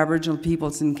about the Aboriginal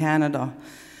peoples in Canada.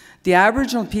 The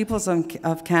Aboriginal peoples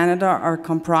of Canada are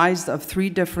comprised of 3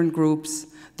 different groups: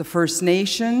 the First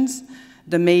Nations,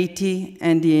 the Métis,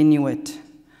 and the Inuit.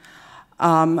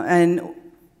 And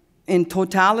in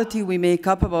totality, we make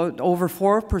up about over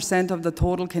 4% of the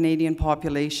total Canadian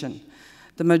population.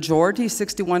 The majority,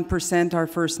 61%, are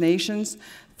First Nations,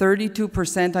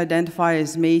 32% identify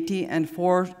as Métis, and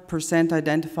 4%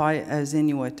 identify as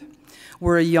Inuit.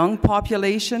 We're a young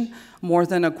population. More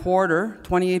than a quarter,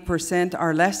 28%,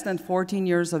 are less than 14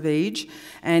 years of age,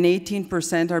 and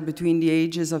 18% are between the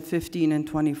ages of 15 and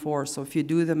 24. So if you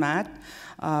do the math,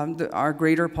 our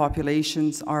greater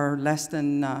populations are less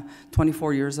than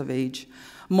 24 years of age.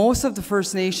 Most of the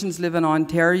First Nations live in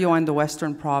Ontario and the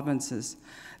Western provinces.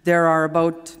 There are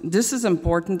about, this is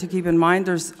important to keep in mind,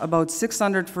 there's about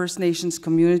 600 First Nations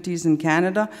communities in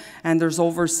Canada, and there's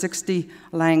over 60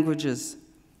 languages,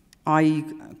 i.e.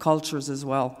 cultures as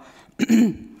well.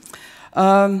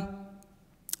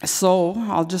 So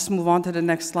I'll just move on to the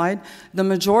next slide. The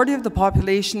majority of the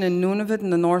population in Nunavut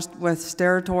and the Northwest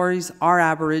Territories are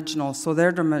Aboriginal, so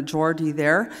they're the majority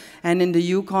there. And in the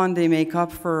Yukon, they make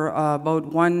up for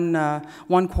about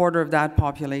one quarter of that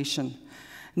population.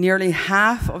 Nearly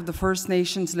half of the First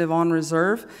Nations live on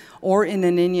reserve or in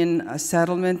an Indian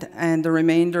settlement, and the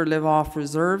remainder live off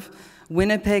reserve.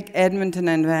 Winnipeg, Edmonton,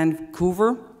 and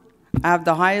Vancouver have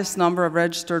the highest number of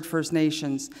registered First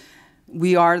Nations.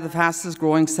 We are the fastest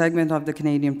growing segment of the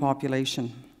Canadian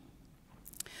population.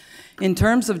 In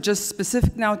terms of just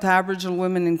specific now to Aboriginal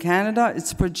women in Canada,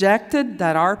 it's projected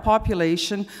that our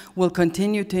population will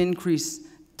continue to increase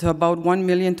to about 1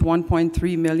 million to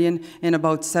 1.3 million in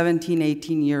about 17,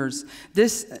 18 years.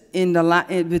 This,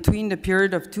 between the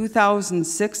period of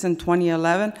 2006 and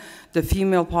 2011, the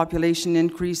female population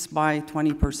increased by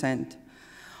 20%.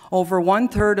 Over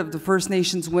 1/3 of the First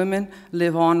Nations women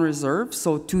live on reserve,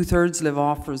 so 2/3 live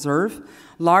off reserve.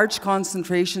 Large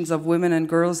concentrations of women and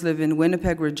girls live in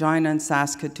Winnipeg, Regina, and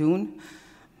Saskatoon.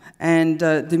 And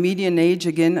the median age,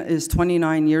 again, is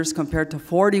 29 years compared to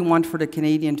 41 for the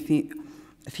Canadian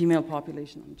female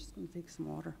population. I'm just going to take some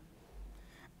water.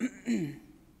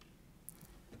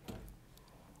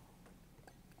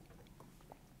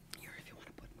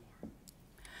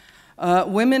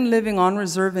 Women living on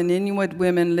reserve and Inuit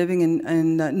women living in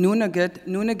Nunavut.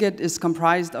 Nunavut is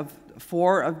comprised of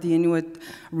 4 of the Inuit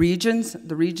regions.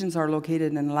 The regions are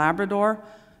located in Labrador,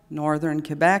 Northern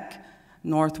Quebec,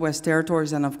 Northwest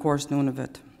Territories, and of course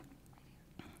Nunavut.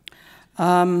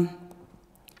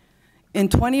 In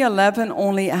 2011,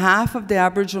 only half of the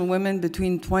Aboriginal women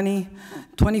between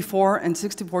 24 and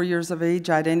 64 years of age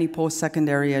had any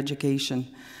post-secondary education.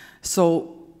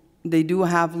 So they do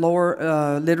have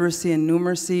lower literacy and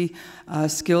numeracy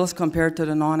skills compared to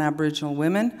the non-Aboriginal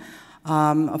women.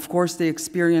 Of course, they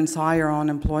experience higher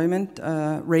unemployment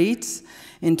rates.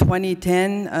 In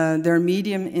 2010, their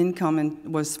median income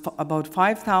was about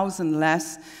 $5,000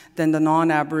 less than the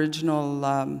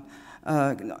non-Aboriginal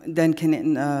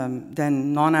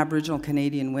than non-Aboriginal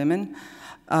Canadian women.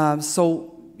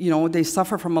 So, you know, they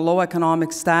suffer from a low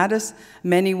economic status.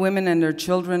 Many women and their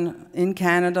children in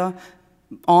Canada,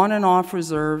 on and off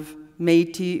reserve,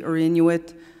 Métis or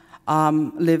Inuit,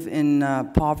 live in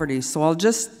poverty. So I'll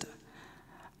just,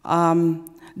 the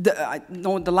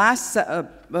last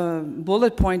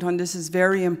bullet point on this is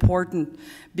very important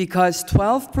because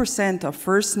 12% of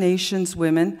First Nations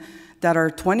women that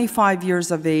are 25 years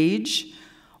of age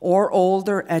or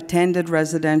older attended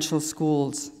residential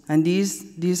schools. And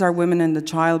these are women in the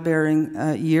childbearing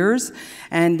years,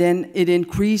 and then it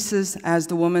increases as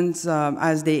the women's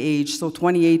as they age. So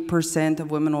 28%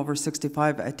 of women over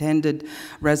 65 attended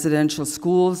residential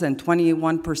schools, and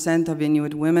 21% of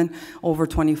Inuit women over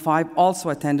 25 also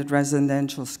attended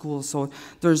residential schools. So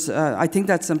there's, I think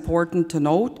that's important to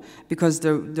note because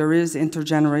there is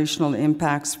intergenerational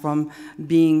impacts from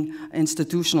being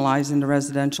institutionalized in the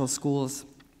residential schools.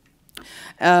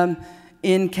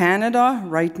 In Canada,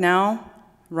 right now,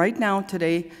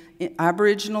 today,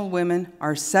 Aboriginal women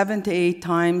are 7 to 8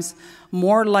 times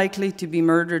more likely to be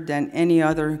murdered than any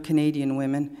other Canadian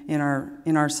women in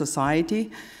our society,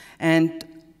 and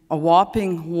a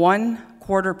whopping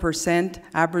 1/4%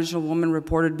 Aboriginal women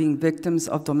reported being victims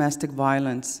of domestic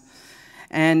violence.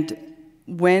 And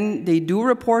when they do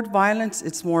report violence,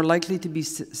 it's more likely to be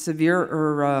severe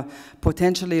or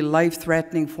potentially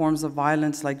life-threatening forms of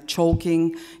violence like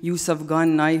choking, use of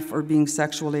gun, knife, or being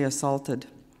sexually assaulted.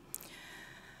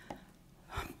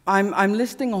 I'm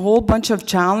listing a whole bunch of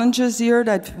challenges here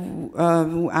that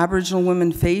Aboriginal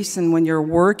women face, and when you're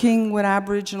working with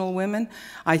Aboriginal women,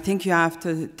 I think you have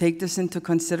to take this into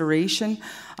consideration.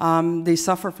 They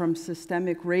suffer from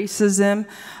systemic racism,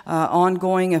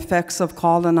 ongoing effects of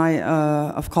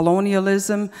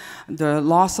colonialism, the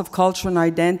loss of culture and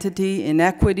identity,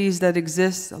 inequities that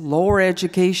exist, lower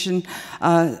education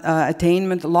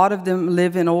attainment. A lot of them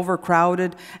live in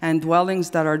overcrowded and dwellings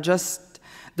that are just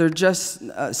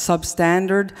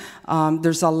substandard.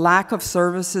 There's a lack of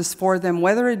services for them,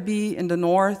 whether it be in the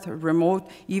north, or remote,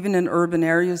 even in urban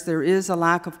areas. There is a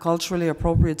lack of culturally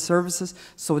appropriate services,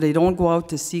 so they don't go out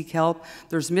to seek help.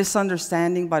 There's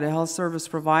misunderstanding by the health service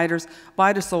providers,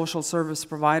 by the social service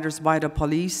providers, by the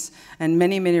police, and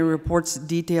many, many reports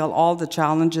detail all the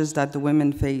challenges that the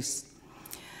women face.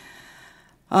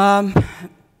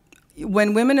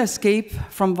 When women escape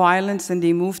from violence and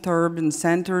they move to urban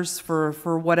centers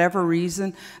for whatever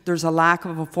reason, there's a lack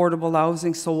of affordable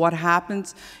housing. So what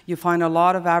happens? You find a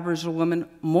lot of Aboriginal women,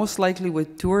 most likely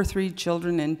with 2 or 3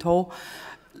 children in tow,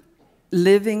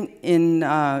 living in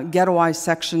ghettoized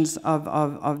sections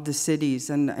of the cities.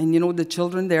 And you know, the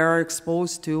children there are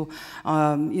exposed to,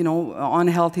 you know,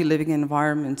 unhealthy living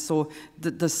environments. So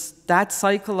that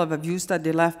cycle of abuse that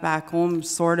they left back home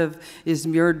sort of is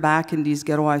mirrored back in these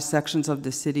ghettoized sections of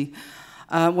the city.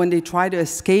 When they try to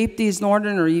escape these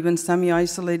northern or even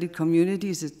semi-isolated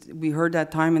communities, we heard that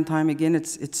time and time again,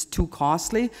 it's too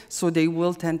costly, so they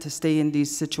will tend to stay in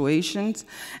these situations.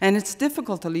 And it's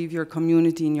difficult to leave your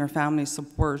community and your family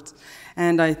supports.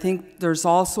 And I think there's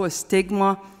also a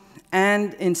stigma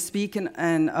and in speaking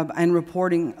and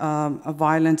reporting of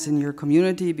violence in your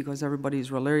community, because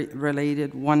everybody's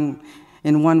related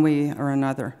in one way or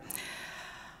another.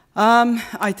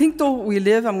 I think though we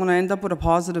live, I'm going to end up with a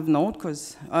positive note,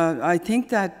 because I think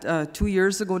that 2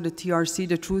 years ago the TRC,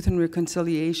 the Truth and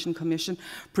Reconciliation Commission,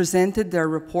 presented their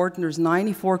report, and there's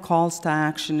 94 calls to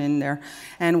action in there.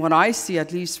 And what I see,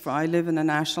 at least I live in the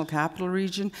National Capital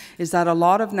Region, is that a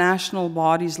lot of national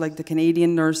bodies like the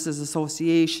Canadian Nurses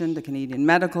Association, the Canadian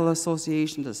Medical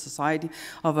Association, the Society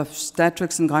of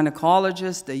Obstetrics and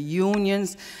Gynecologists, the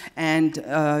unions, and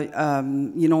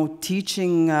you know,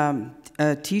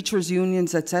 teachers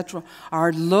unions, etc.,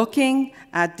 are looking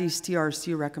at these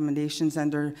TRC recommendations,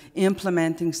 and they're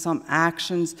implementing some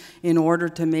actions in order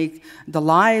to make the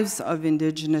lives of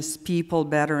Indigenous people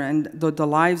better, and the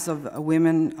lives of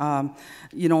women,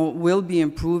 you know, will be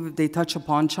improved if they touch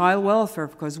upon child welfare,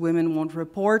 because women won't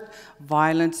report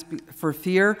violence for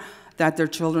fear that their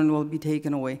children will be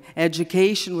taken away.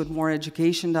 Education, with more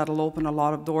education, that'll open a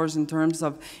lot of doors in terms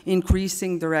of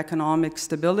increasing their economic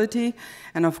stability.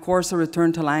 And of course, a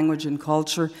return to language and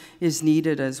culture is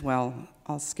needed as well.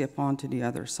 I'll skip on to the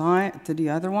other side, to the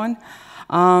other one.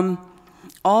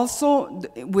 Also,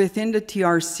 within the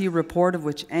TRC report, of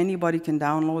which anybody can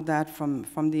download that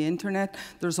from the internet,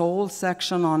 there's a whole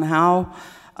section on how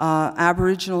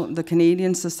the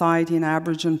Canadian society and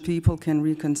Aboriginal people can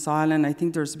reconcile, and I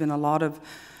think there's been a lot of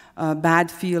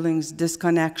bad feelings,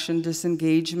 disconnection,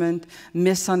 disengagement,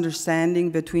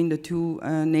 misunderstanding between the two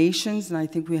nations, and I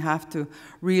think we have to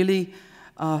really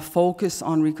focus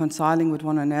on reconciling with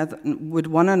one another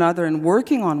and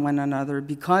working on one another,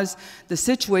 because the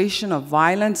situation of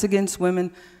violence against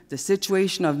women, the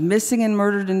situation of missing and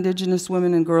murdered Indigenous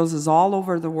women and girls is all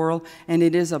over the world, and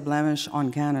it is a blemish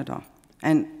on Canada.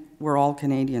 And we're all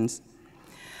Canadians.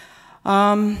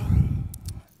 Okay,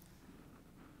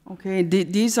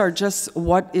 these are just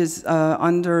what is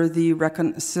under the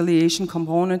reconciliation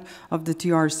component of the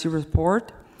TRC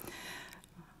report.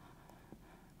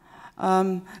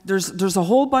 There's a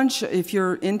whole bunch, if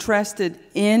you're interested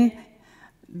in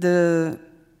the,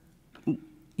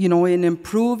 you know, in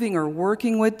improving or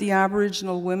working with the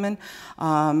Aboriginal women.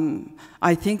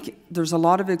 I think there's a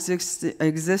lot of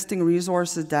existing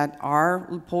resources that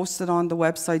are posted on the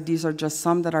website. These are just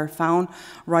some that are found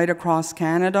right across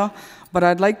Canada. But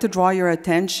I'd like to draw your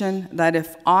attention that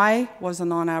if I was a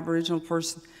non-Aboriginal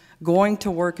person going to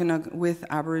work with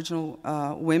Aboriginal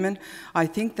women, I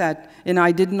think that, and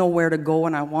I didn't know where to go,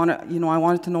 and I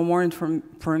wanted to know more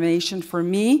information. For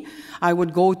me, I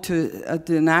would go to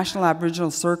the National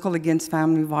Aboriginal Circle Against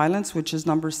Family Violence, which is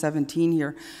number 17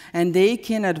 here, and they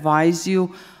can advise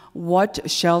you what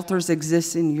shelters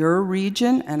exist in your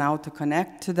region and how to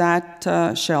connect to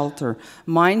that shelter.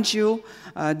 Mind you,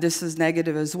 this is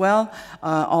negative as well.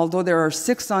 Although there are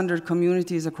 600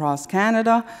 communities across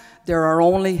Canada, there are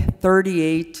only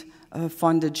 38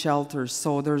 funded shelters.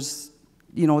 So there's,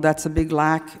 you know, that's a big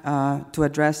lack to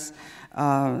address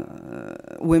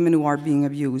women who are being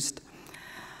abused.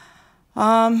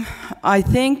 I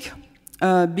think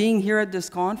being here at this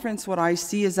conference, what I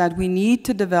see is that we need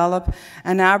to develop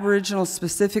an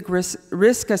Aboriginal-specific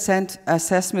risk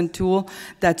assessment tool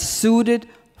that's suited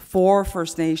for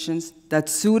First Nations,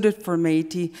 that's suited for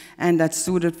Métis, and that's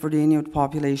suited for the Inuit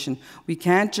population. We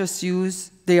can't just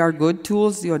use, they are good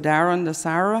tools, the Odara and the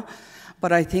Sara,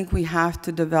 but I think we have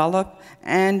to develop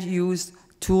and use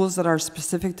tools that are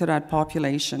specific to that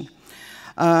population.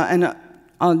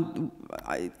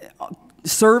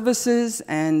 Services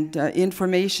and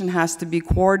information has to be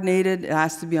coordinated. It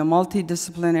has to be a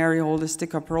multidisciplinary,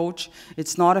 holistic approach.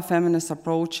 It's not a feminist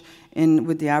approach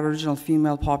with the Aboriginal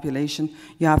female population.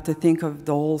 You have to think of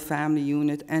the whole family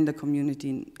unit and the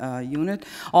community unit.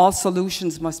 All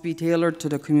solutions must be tailored to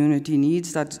the community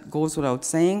needs. That goes without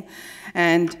saying.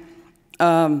 And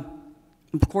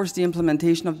of course, the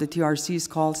implementation of the TRC's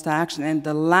calls to action. And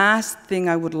the last thing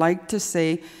I would like to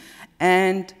say,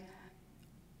 and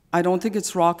I don't think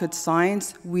it's rocket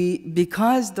science,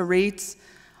 because the rates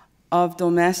of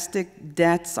domestic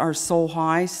deaths are so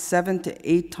high, 7 to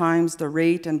 8 times the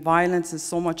rate, and violence is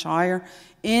so much higher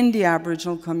in the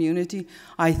Aboriginal community,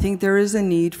 I think there is a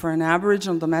need for an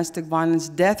Aboriginal Domestic Violence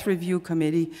Death Review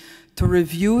Committee to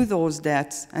review those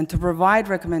deaths and to provide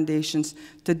recommendations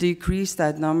to decrease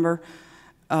that number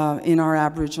in our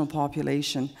Aboriginal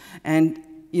population. And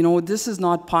you know, this is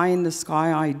not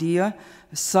pie-in-the-sky idea.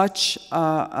 Such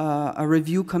a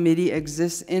review committee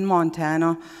exists in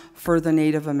Montana for the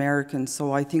Native Americans.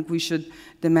 So I think we should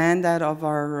demand that of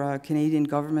our Canadian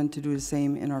government to do the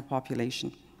same in our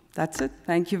population. That's it.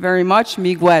 Thank you very much.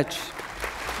 Miigwech.